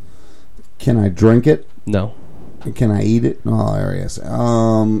 Yeah. Can I drink it? No. Can I eat it? No, there it is.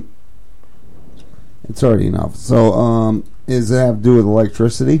 It's already enough. So, does it have to do with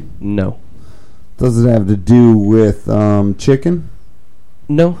electricity? No. Does it have to do with chicken?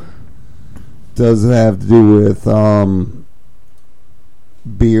 No. Does it have to do with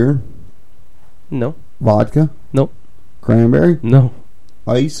beer? No. Vodka? Nope. Cranberry? No.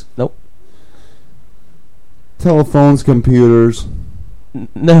 Ice? Nope. Telephones, computers?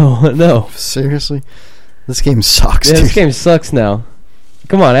 No. Seriously? This game sucks, Yeah, dude. this game sucks now.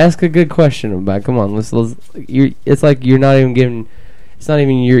 Come on, ask a good question about. Come on, let's. It's like you're not even giving. It's not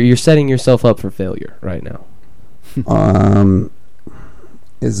even. You're setting yourself up for failure right now.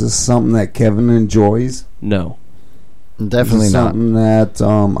 Is this something that Kevin enjoys? No. Definitely Is this not. something that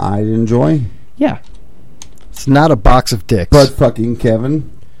I'd enjoy? Yeah. It's not a box of dicks. But fucking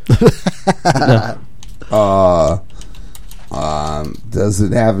Kevin. No. Does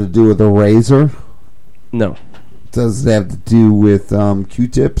it have to do with a razor? No. Does it have to do with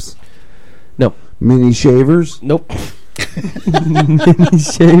Q-tips? No. Mini shavers? Nope. Mini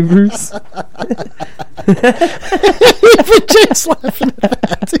shavers. Just laughing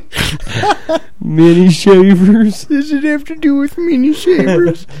at that. Mini shavers. Does it have to do with mini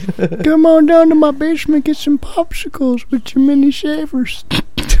shavers? Come on down to my basement, get some popsicles with your mini shavers.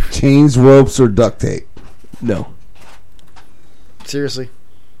 Chains, ropes, or duct tape? No. Seriously?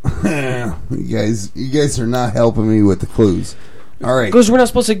 You guys are not helping me with the clues. All right. Because we're not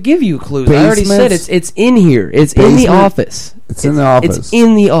supposed to give you clues. Basements? I already said it's in here. It's in the office. It's in the office. It's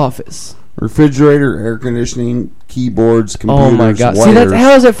in the office. Refrigerator, air conditioning, keyboards, computers, Oh my god! wires. See,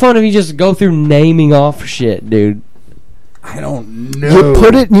 how is it fun if you just go through naming off shit, dude? I don't know. You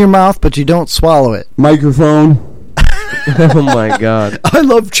put it in your mouth, but you don't swallow it. Microphone. Oh my god! I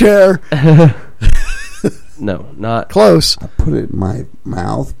love chair. No, not close. I put it in my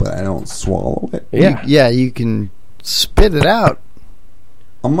mouth, but I don't swallow it. Yeah, you can spit it out.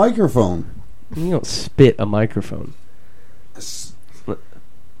 A microphone. You don't spit a microphone.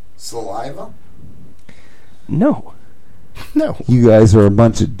 Saliva? No. No. You guys are a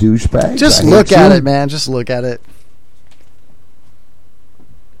bunch of douchebags. Just I look hate at you. it, man. Just look at it.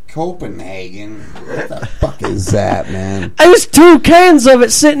 Copenhagen. What the fuck is that, man? There's 2 cans of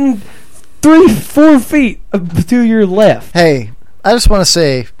it sitting 3-4 feet to your left. Hey, I just want to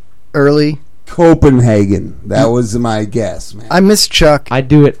say early. Copenhagen. That was my guess, man. I miss Chuck. I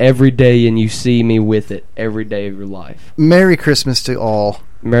do it every day, and you see me with it every day of your life. Merry Christmas to all.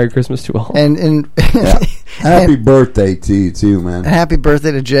 Merry Christmas to all. And Happy birthday to you, too, man. happy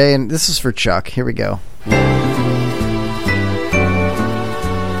birthday to Jay. And this is for Chuck. Here we go.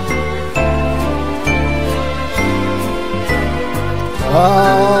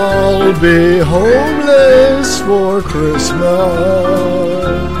 I'll be homeless for Christmas.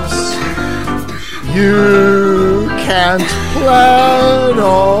 You can't plan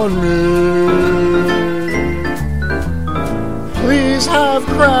on me. Please have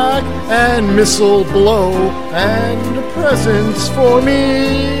crack and missile blow and presents for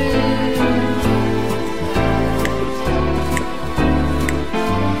me.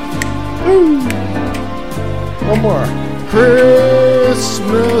 One more.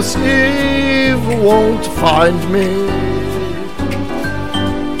 Christmas Eve won't find me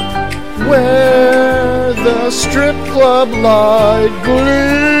where the strip club light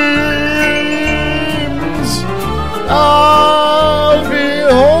gleams. I'll be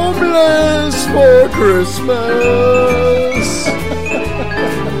homeless for Christmas,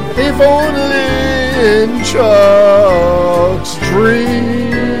 if only in Chuck's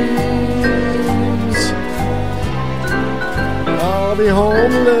dreams. I'll be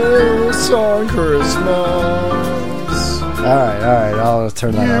homeless on Christmas. Alright, I'll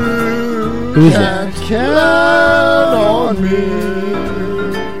turn that off. Who is Can't count on me.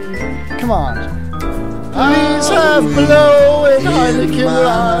 Come on. Please have blow and Heineken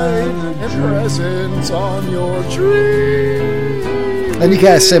light and presents on your tree. And you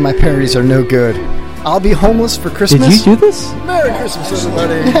guys say my parodies are no good. I'll be homeless for Christmas. Did you do this? Merry Christmas,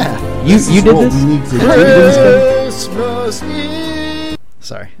 everybody. Yeah. You did this? Christmas Eve.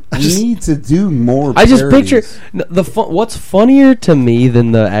 Sorry. We need to do more I just parodies. picture what's funnier to me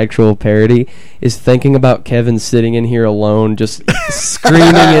than the actual parody is thinking about Kevin sitting in here alone, just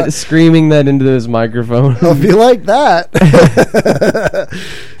screaming that into his microphone. If you like that,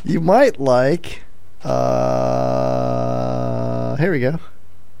 you might like. Here we go.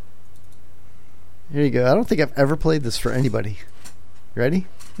 Here you go. I don't think I've ever played this for anybody. Ready?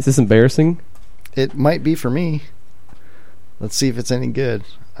 Is this embarrassing? It might be for me. Let's see if it's any good.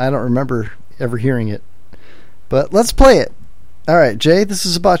 I don't remember ever hearing it. But let's play it. All right, Jay, this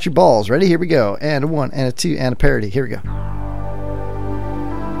is about your balls. Ready? Here we go. And a 1, and a 2, and a parody. Here we go.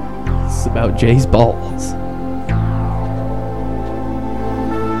 It's about Jay's balls.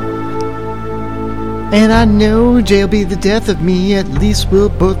 And I know Jay'll be the death of me. At least we'll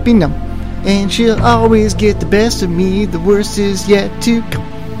both be numb. And she'll always get the best of me. The worst is yet to come.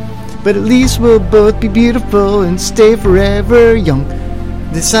 But at least we'll both be beautiful and stay forever young.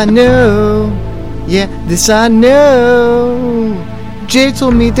 This I know, yeah, this I know. Jay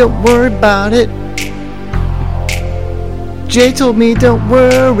told me don't worry about it. Jay told me don't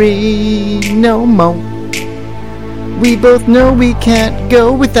worry no more. We both know we can't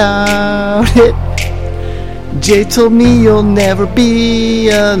go without it. Jay told me you'll never be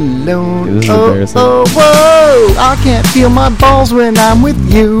alone. This is oh, whoa! I can't feel my balls when I'm with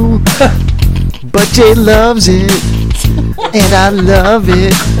you. But Jay loves it, and I love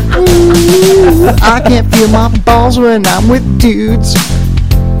it. Ooh, I can't feel my balls when I'm with dudes.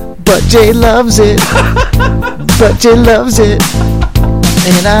 But Jay loves it, but Jay loves it.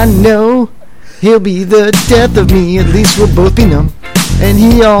 And I know he'll be the death of me. At least we'll both be numb. And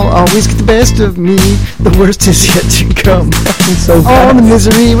he'll always get the best of me. The worst is yet to come. All the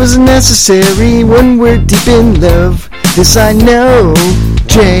misery was necessary when we're deep in love. This I know,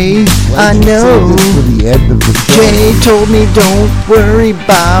 Jay, I know. Jay told me don't worry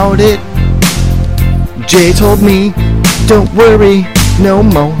about it. Jay told me don't worry no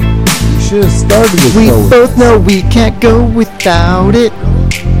more. You should have started with We both know we can't go without it.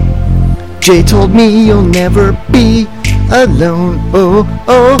 Jay told me you'll never be alone. Oh,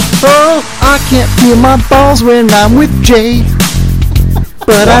 oh, oh, I can't feel my balls when I'm with Jay.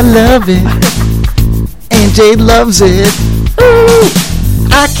 But I love it, and Jay loves it. Ooh,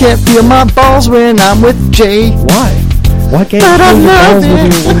 I can't feel my balls when I'm with Jay. Why? Why can't but you feel your balls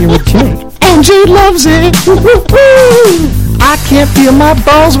when you're with Jay? And Jay loves it. Ooh, I can't feel my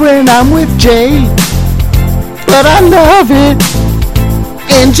balls when I'm with Jay. But I love it.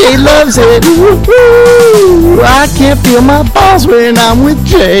 And Jay loves it. Ooh, I can't feel my balls when I'm with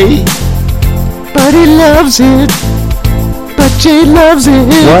Jay. But he loves it. But Jay loves it.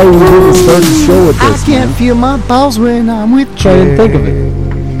 Why we didn't start the show with this? I can't feel my balls when I'm with Jay. I didn't think of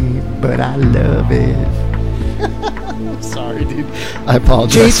it. But I love it. Sorry, dude. I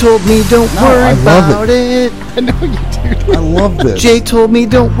apologize. Jay told me don't worry about it. I know you do. I love this. Jay told me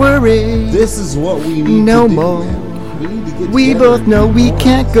don't worry. This is what we need no to do, more. Man. We both know we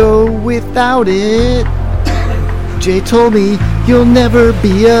can't go without it. Jay told me you'll never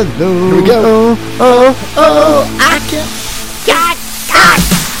be alone. Here we go. Oh, oh, oh, I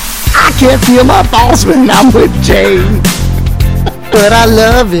can't feel my balls when I'm with Jay. But I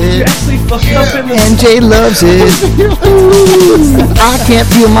love it. You actually fucked up in And Jay loves it. Ooh, I can't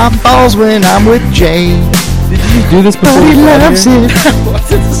feel my balls when I'm with Jay. Did you do this before? But he loves it.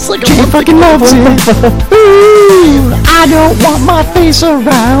 Jay fucking loves it. Ooh, I don't want my face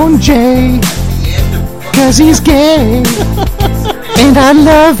around Jay. Cause he's gay. And I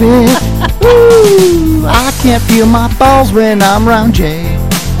love it. Ooh, I can't feel my balls when I'm around Jay.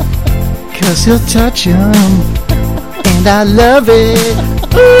 Cause he'll touch them. And I love it.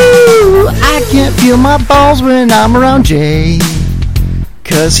 Ooh, I can't feel my balls when I'm around Jay.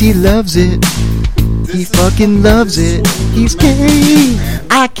 Cause he loves it. He fucking loves it. He's gay.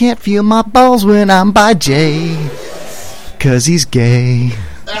 I can't feel my balls when I'm by Jay. Cause he's gay.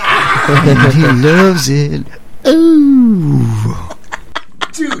 And he loves it. Ooh.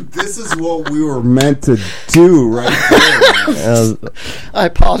 Dude, this is what we were meant to do right there. I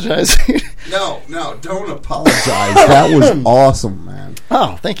apologize. No, don't apologize. That was awesome, man.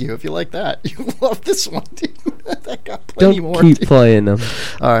 Oh, thank you. If you like that, you love this one, dude. That got plenty Don't more. keep dude. playing them.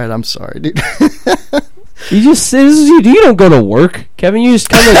 All right, I'm sorry, dude. You just you don't go to work, Kevin. You just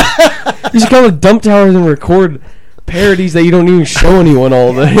come to Dump Towers and record parodies that you don't even show anyone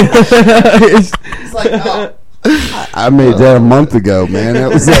all day. It's like, oh, I made that a month ago, man. That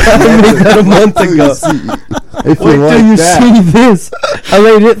was like I made that a month ago. If Wait you till like you that. see this. I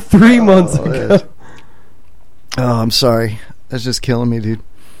made it 3 months ago. Oh, I'm sorry. That's just killing me, dude.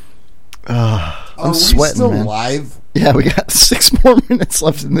 I'm we sweating, still man. live? Yeah, we got 6 more minutes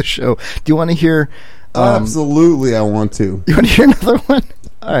left in the show. Do you want to hear? Absolutely, I want to. You want to hear another one?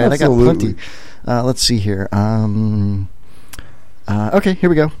 All right, Absolutely. I got plenty. Let's see here. Okay, here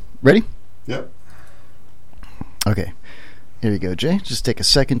we go. Ready? Yep. Okay. Here you go, Jay. Just take a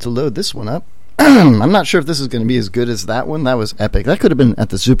second to load this one up. I'm not sure if this is going to be as good as that one. That was epic. That could have been at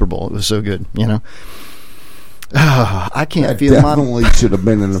the Super Bowl. It was so good, you know. I can't feel definitely should have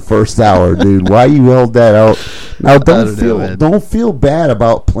been in the first hour, dude. Why you held that out? Now don't feel bad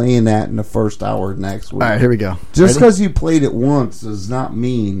about playing that in the first hour next week. All right, here we go. Just because you played it once does not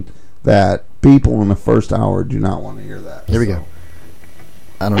mean that people in the first hour do not want to hear that. Here we go.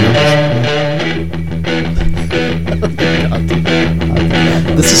 I don't know.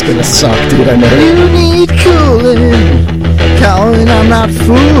 This is gonna suck, dude. I know. You need cooling, Colin. I'm not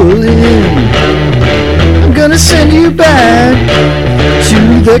fooling. I'm gonna send you back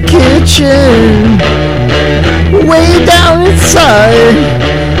to the kitchen, way down inside.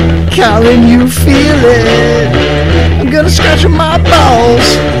 Colin, you feel it. I'm gonna scratch on my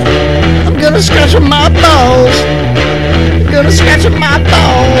balls. I'm gonna scratch on my balls. I'm gonna scratch on my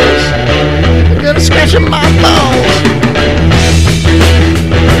balls. I'm gonna scratch on my balls.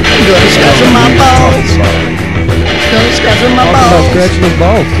 I'm gonna scratch on my balls. I'm gonna scratch on my balls. Scratching the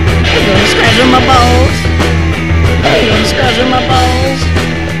balls. I'm gonna scratch on my balls. I'm gonna scratch on my balls.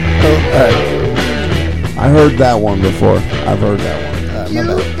 Oh, all right. I heard that one before. I've heard that one.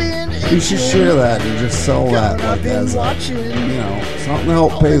 My bad. You should share that and just sell that like as a, something to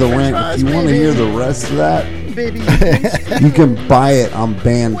help pay the rent. If you want to hear the rest of that, you can buy it on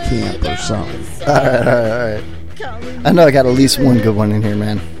Bandcamp or something. All right. I know I got at least one good one in here,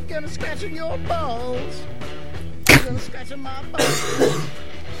 man. Gonna scratch on your balls. Gonna scratch on my balls.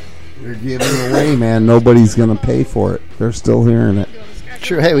 You're giving it away, man. Nobody's gonna pay for it. They're still hearing it.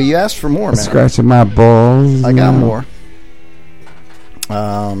 Sure. Hey, well, you asked for more, man. Scratching my balls. I got more.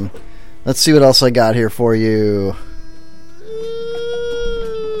 Let's see what else I got here for you.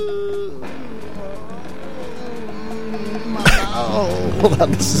 Oh, hold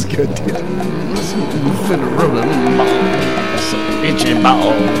on, this is good, dude. Itchy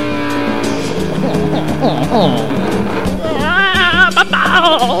balls. My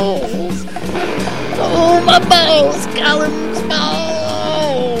balls. Oh, my balls. Colin's balls.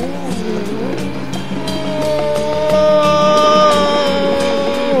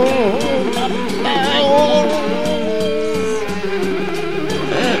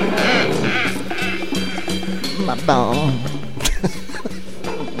 My balls.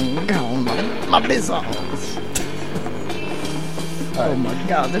 My bizzles. Oh my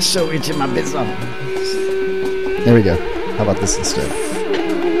god, they're so itchy, my bizzles. There we go. How about this instead?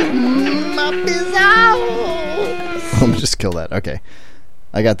 My bizzles. Let me just kill that. Okay.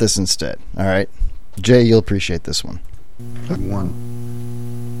 I got this instead. All right. Jay, you'll appreciate this one.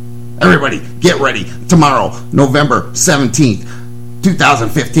 Everybody, get ready. Tomorrow, November 17th,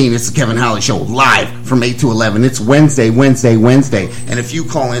 2015, it's the Kevin Holly Show, live from 8 to 11. It's Wednesday. And if you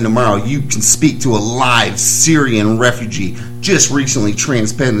call in tomorrow, you can speak to a live Syrian refugee just recently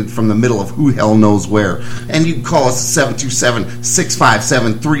transplanted from the middle of who hell knows where. And you can call us at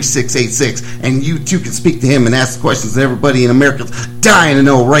 727-657-3686. And you too can speak to him and ask the questions that everybody in America's dying to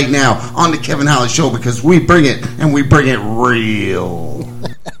know right now on the Kevin Holly Show, because we bring it, and we bring it real.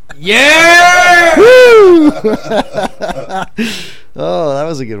 Yeah! Woo! Oh, that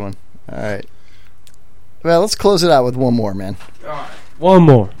was a good one. All right. Well, let's close it out with one more, man. One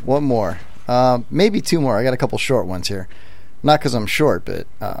more. Maybe two more. I got a couple short ones here. Not because I'm short, but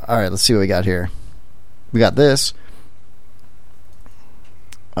all right, let's see what we got here. We got this.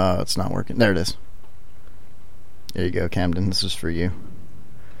 It's not working. There it is. There you go, Camden. This is for you.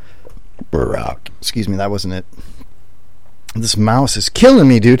 Barack. Excuse me, that wasn't it. This mouse is killing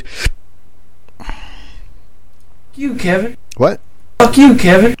me, dude. You, Kevin. What? Fuck you,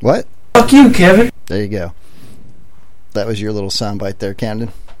 Kevin. What? Fuck you, Kevin. There you go. That was your little soundbite there,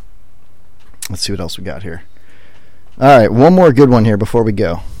 Camden. Let's see what else we got here. All right, one more good one here before we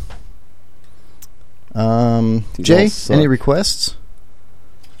go. Jay, any requests?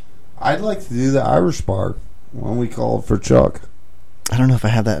 I'd like to do the Irish bar when we call for Chuck. I don't know if I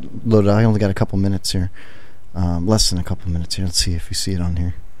have that loaded. I only got a couple minutes here. Less than a couple minutes here. Let's see if we see it on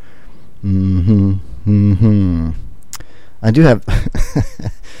here. I do have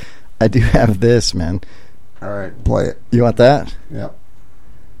I do have this, man. All right, play it. You want that? Yep.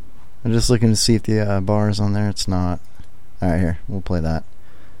 I'm just looking to see if the bar is on there. It's not. All right, here. We'll play that.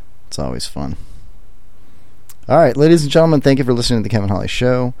 It's always fun. All right, ladies and gentlemen, thank you for listening to the Kevin Holly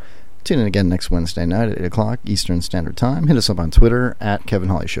Show. Tune in again next Wednesday night at 8 o'clock Eastern Standard Time. Hit us up on Twitter at Kevin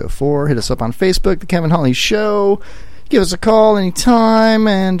Hawley Show 4. Hit us up on Facebook, The Kevin Hawley Show. Give us a call anytime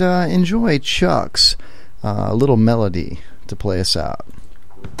and enjoy Chuck's little melody to play us out.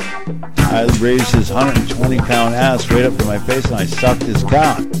 I raised his 120-pound ass right up to my face and I sucked his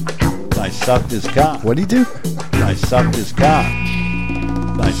cock. I sucked his cock. What'd he do? I sucked his cock.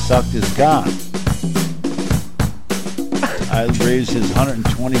 I sucked his cock. I raised his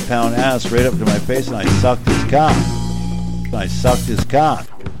 120-pound ass right up to my face and I sucked his cock. I sucked his cock.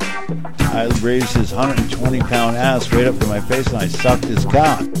 I raised his 120-pound ass right up to my face and I sucked his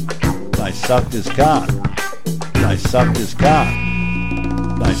cock. I sucked his cock. I sucked his cock.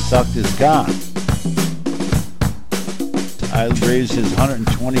 I sucked his cock. I raised his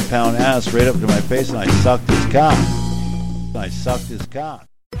 120-pound ass right up to my face and I sucked his cock. I sucked his cock.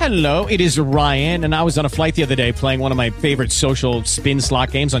 Hello, it is Ryan, and I was on a flight the other day playing one of my favorite social spin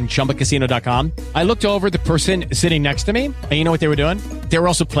slot games on ChumbaCasino.com. I looked over at the person sitting next to me, and you know what they were doing? They were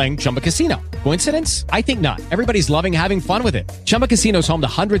also playing Chumba Casino. Coincidence? I think not. Everybody's loving having fun with it. Chumba Casino is home to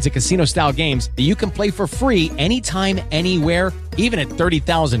hundreds of casino-style games that you can play for free anytime, anywhere, even at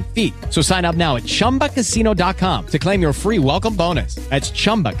 30,000 feet. So sign up now at ChumbaCasino.com to claim your free welcome bonus. That's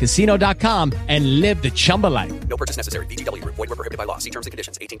ChumbaCasino.com and live the Chumba life. No purchase necessary. VGW. Void were prohibited by law. See terms and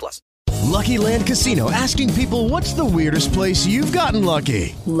conditions. 18+. Lucky Land Casino, asking people, what's the weirdest place you've gotten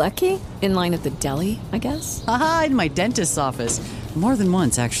lucky? Lucky? In line at the deli, I guess? Aha, in my dentist's office. More than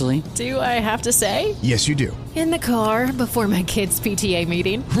once, actually. Do I have to say? Yes, you do. In the car before my kids' PTA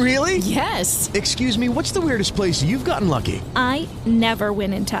meeting. Really? Yes. Excuse me, what's the weirdest place you've gotten lucky? I never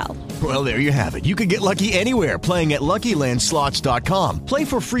win and tell. Well, there you have it. You can get lucky anywhere, playing at LuckyLandSlots.com. Play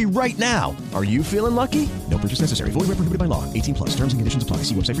for free right now. Are you feeling lucky? No purchase necessary. Void where prohibited by law. 18+. Terms and conditions apply.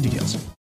 See website for details.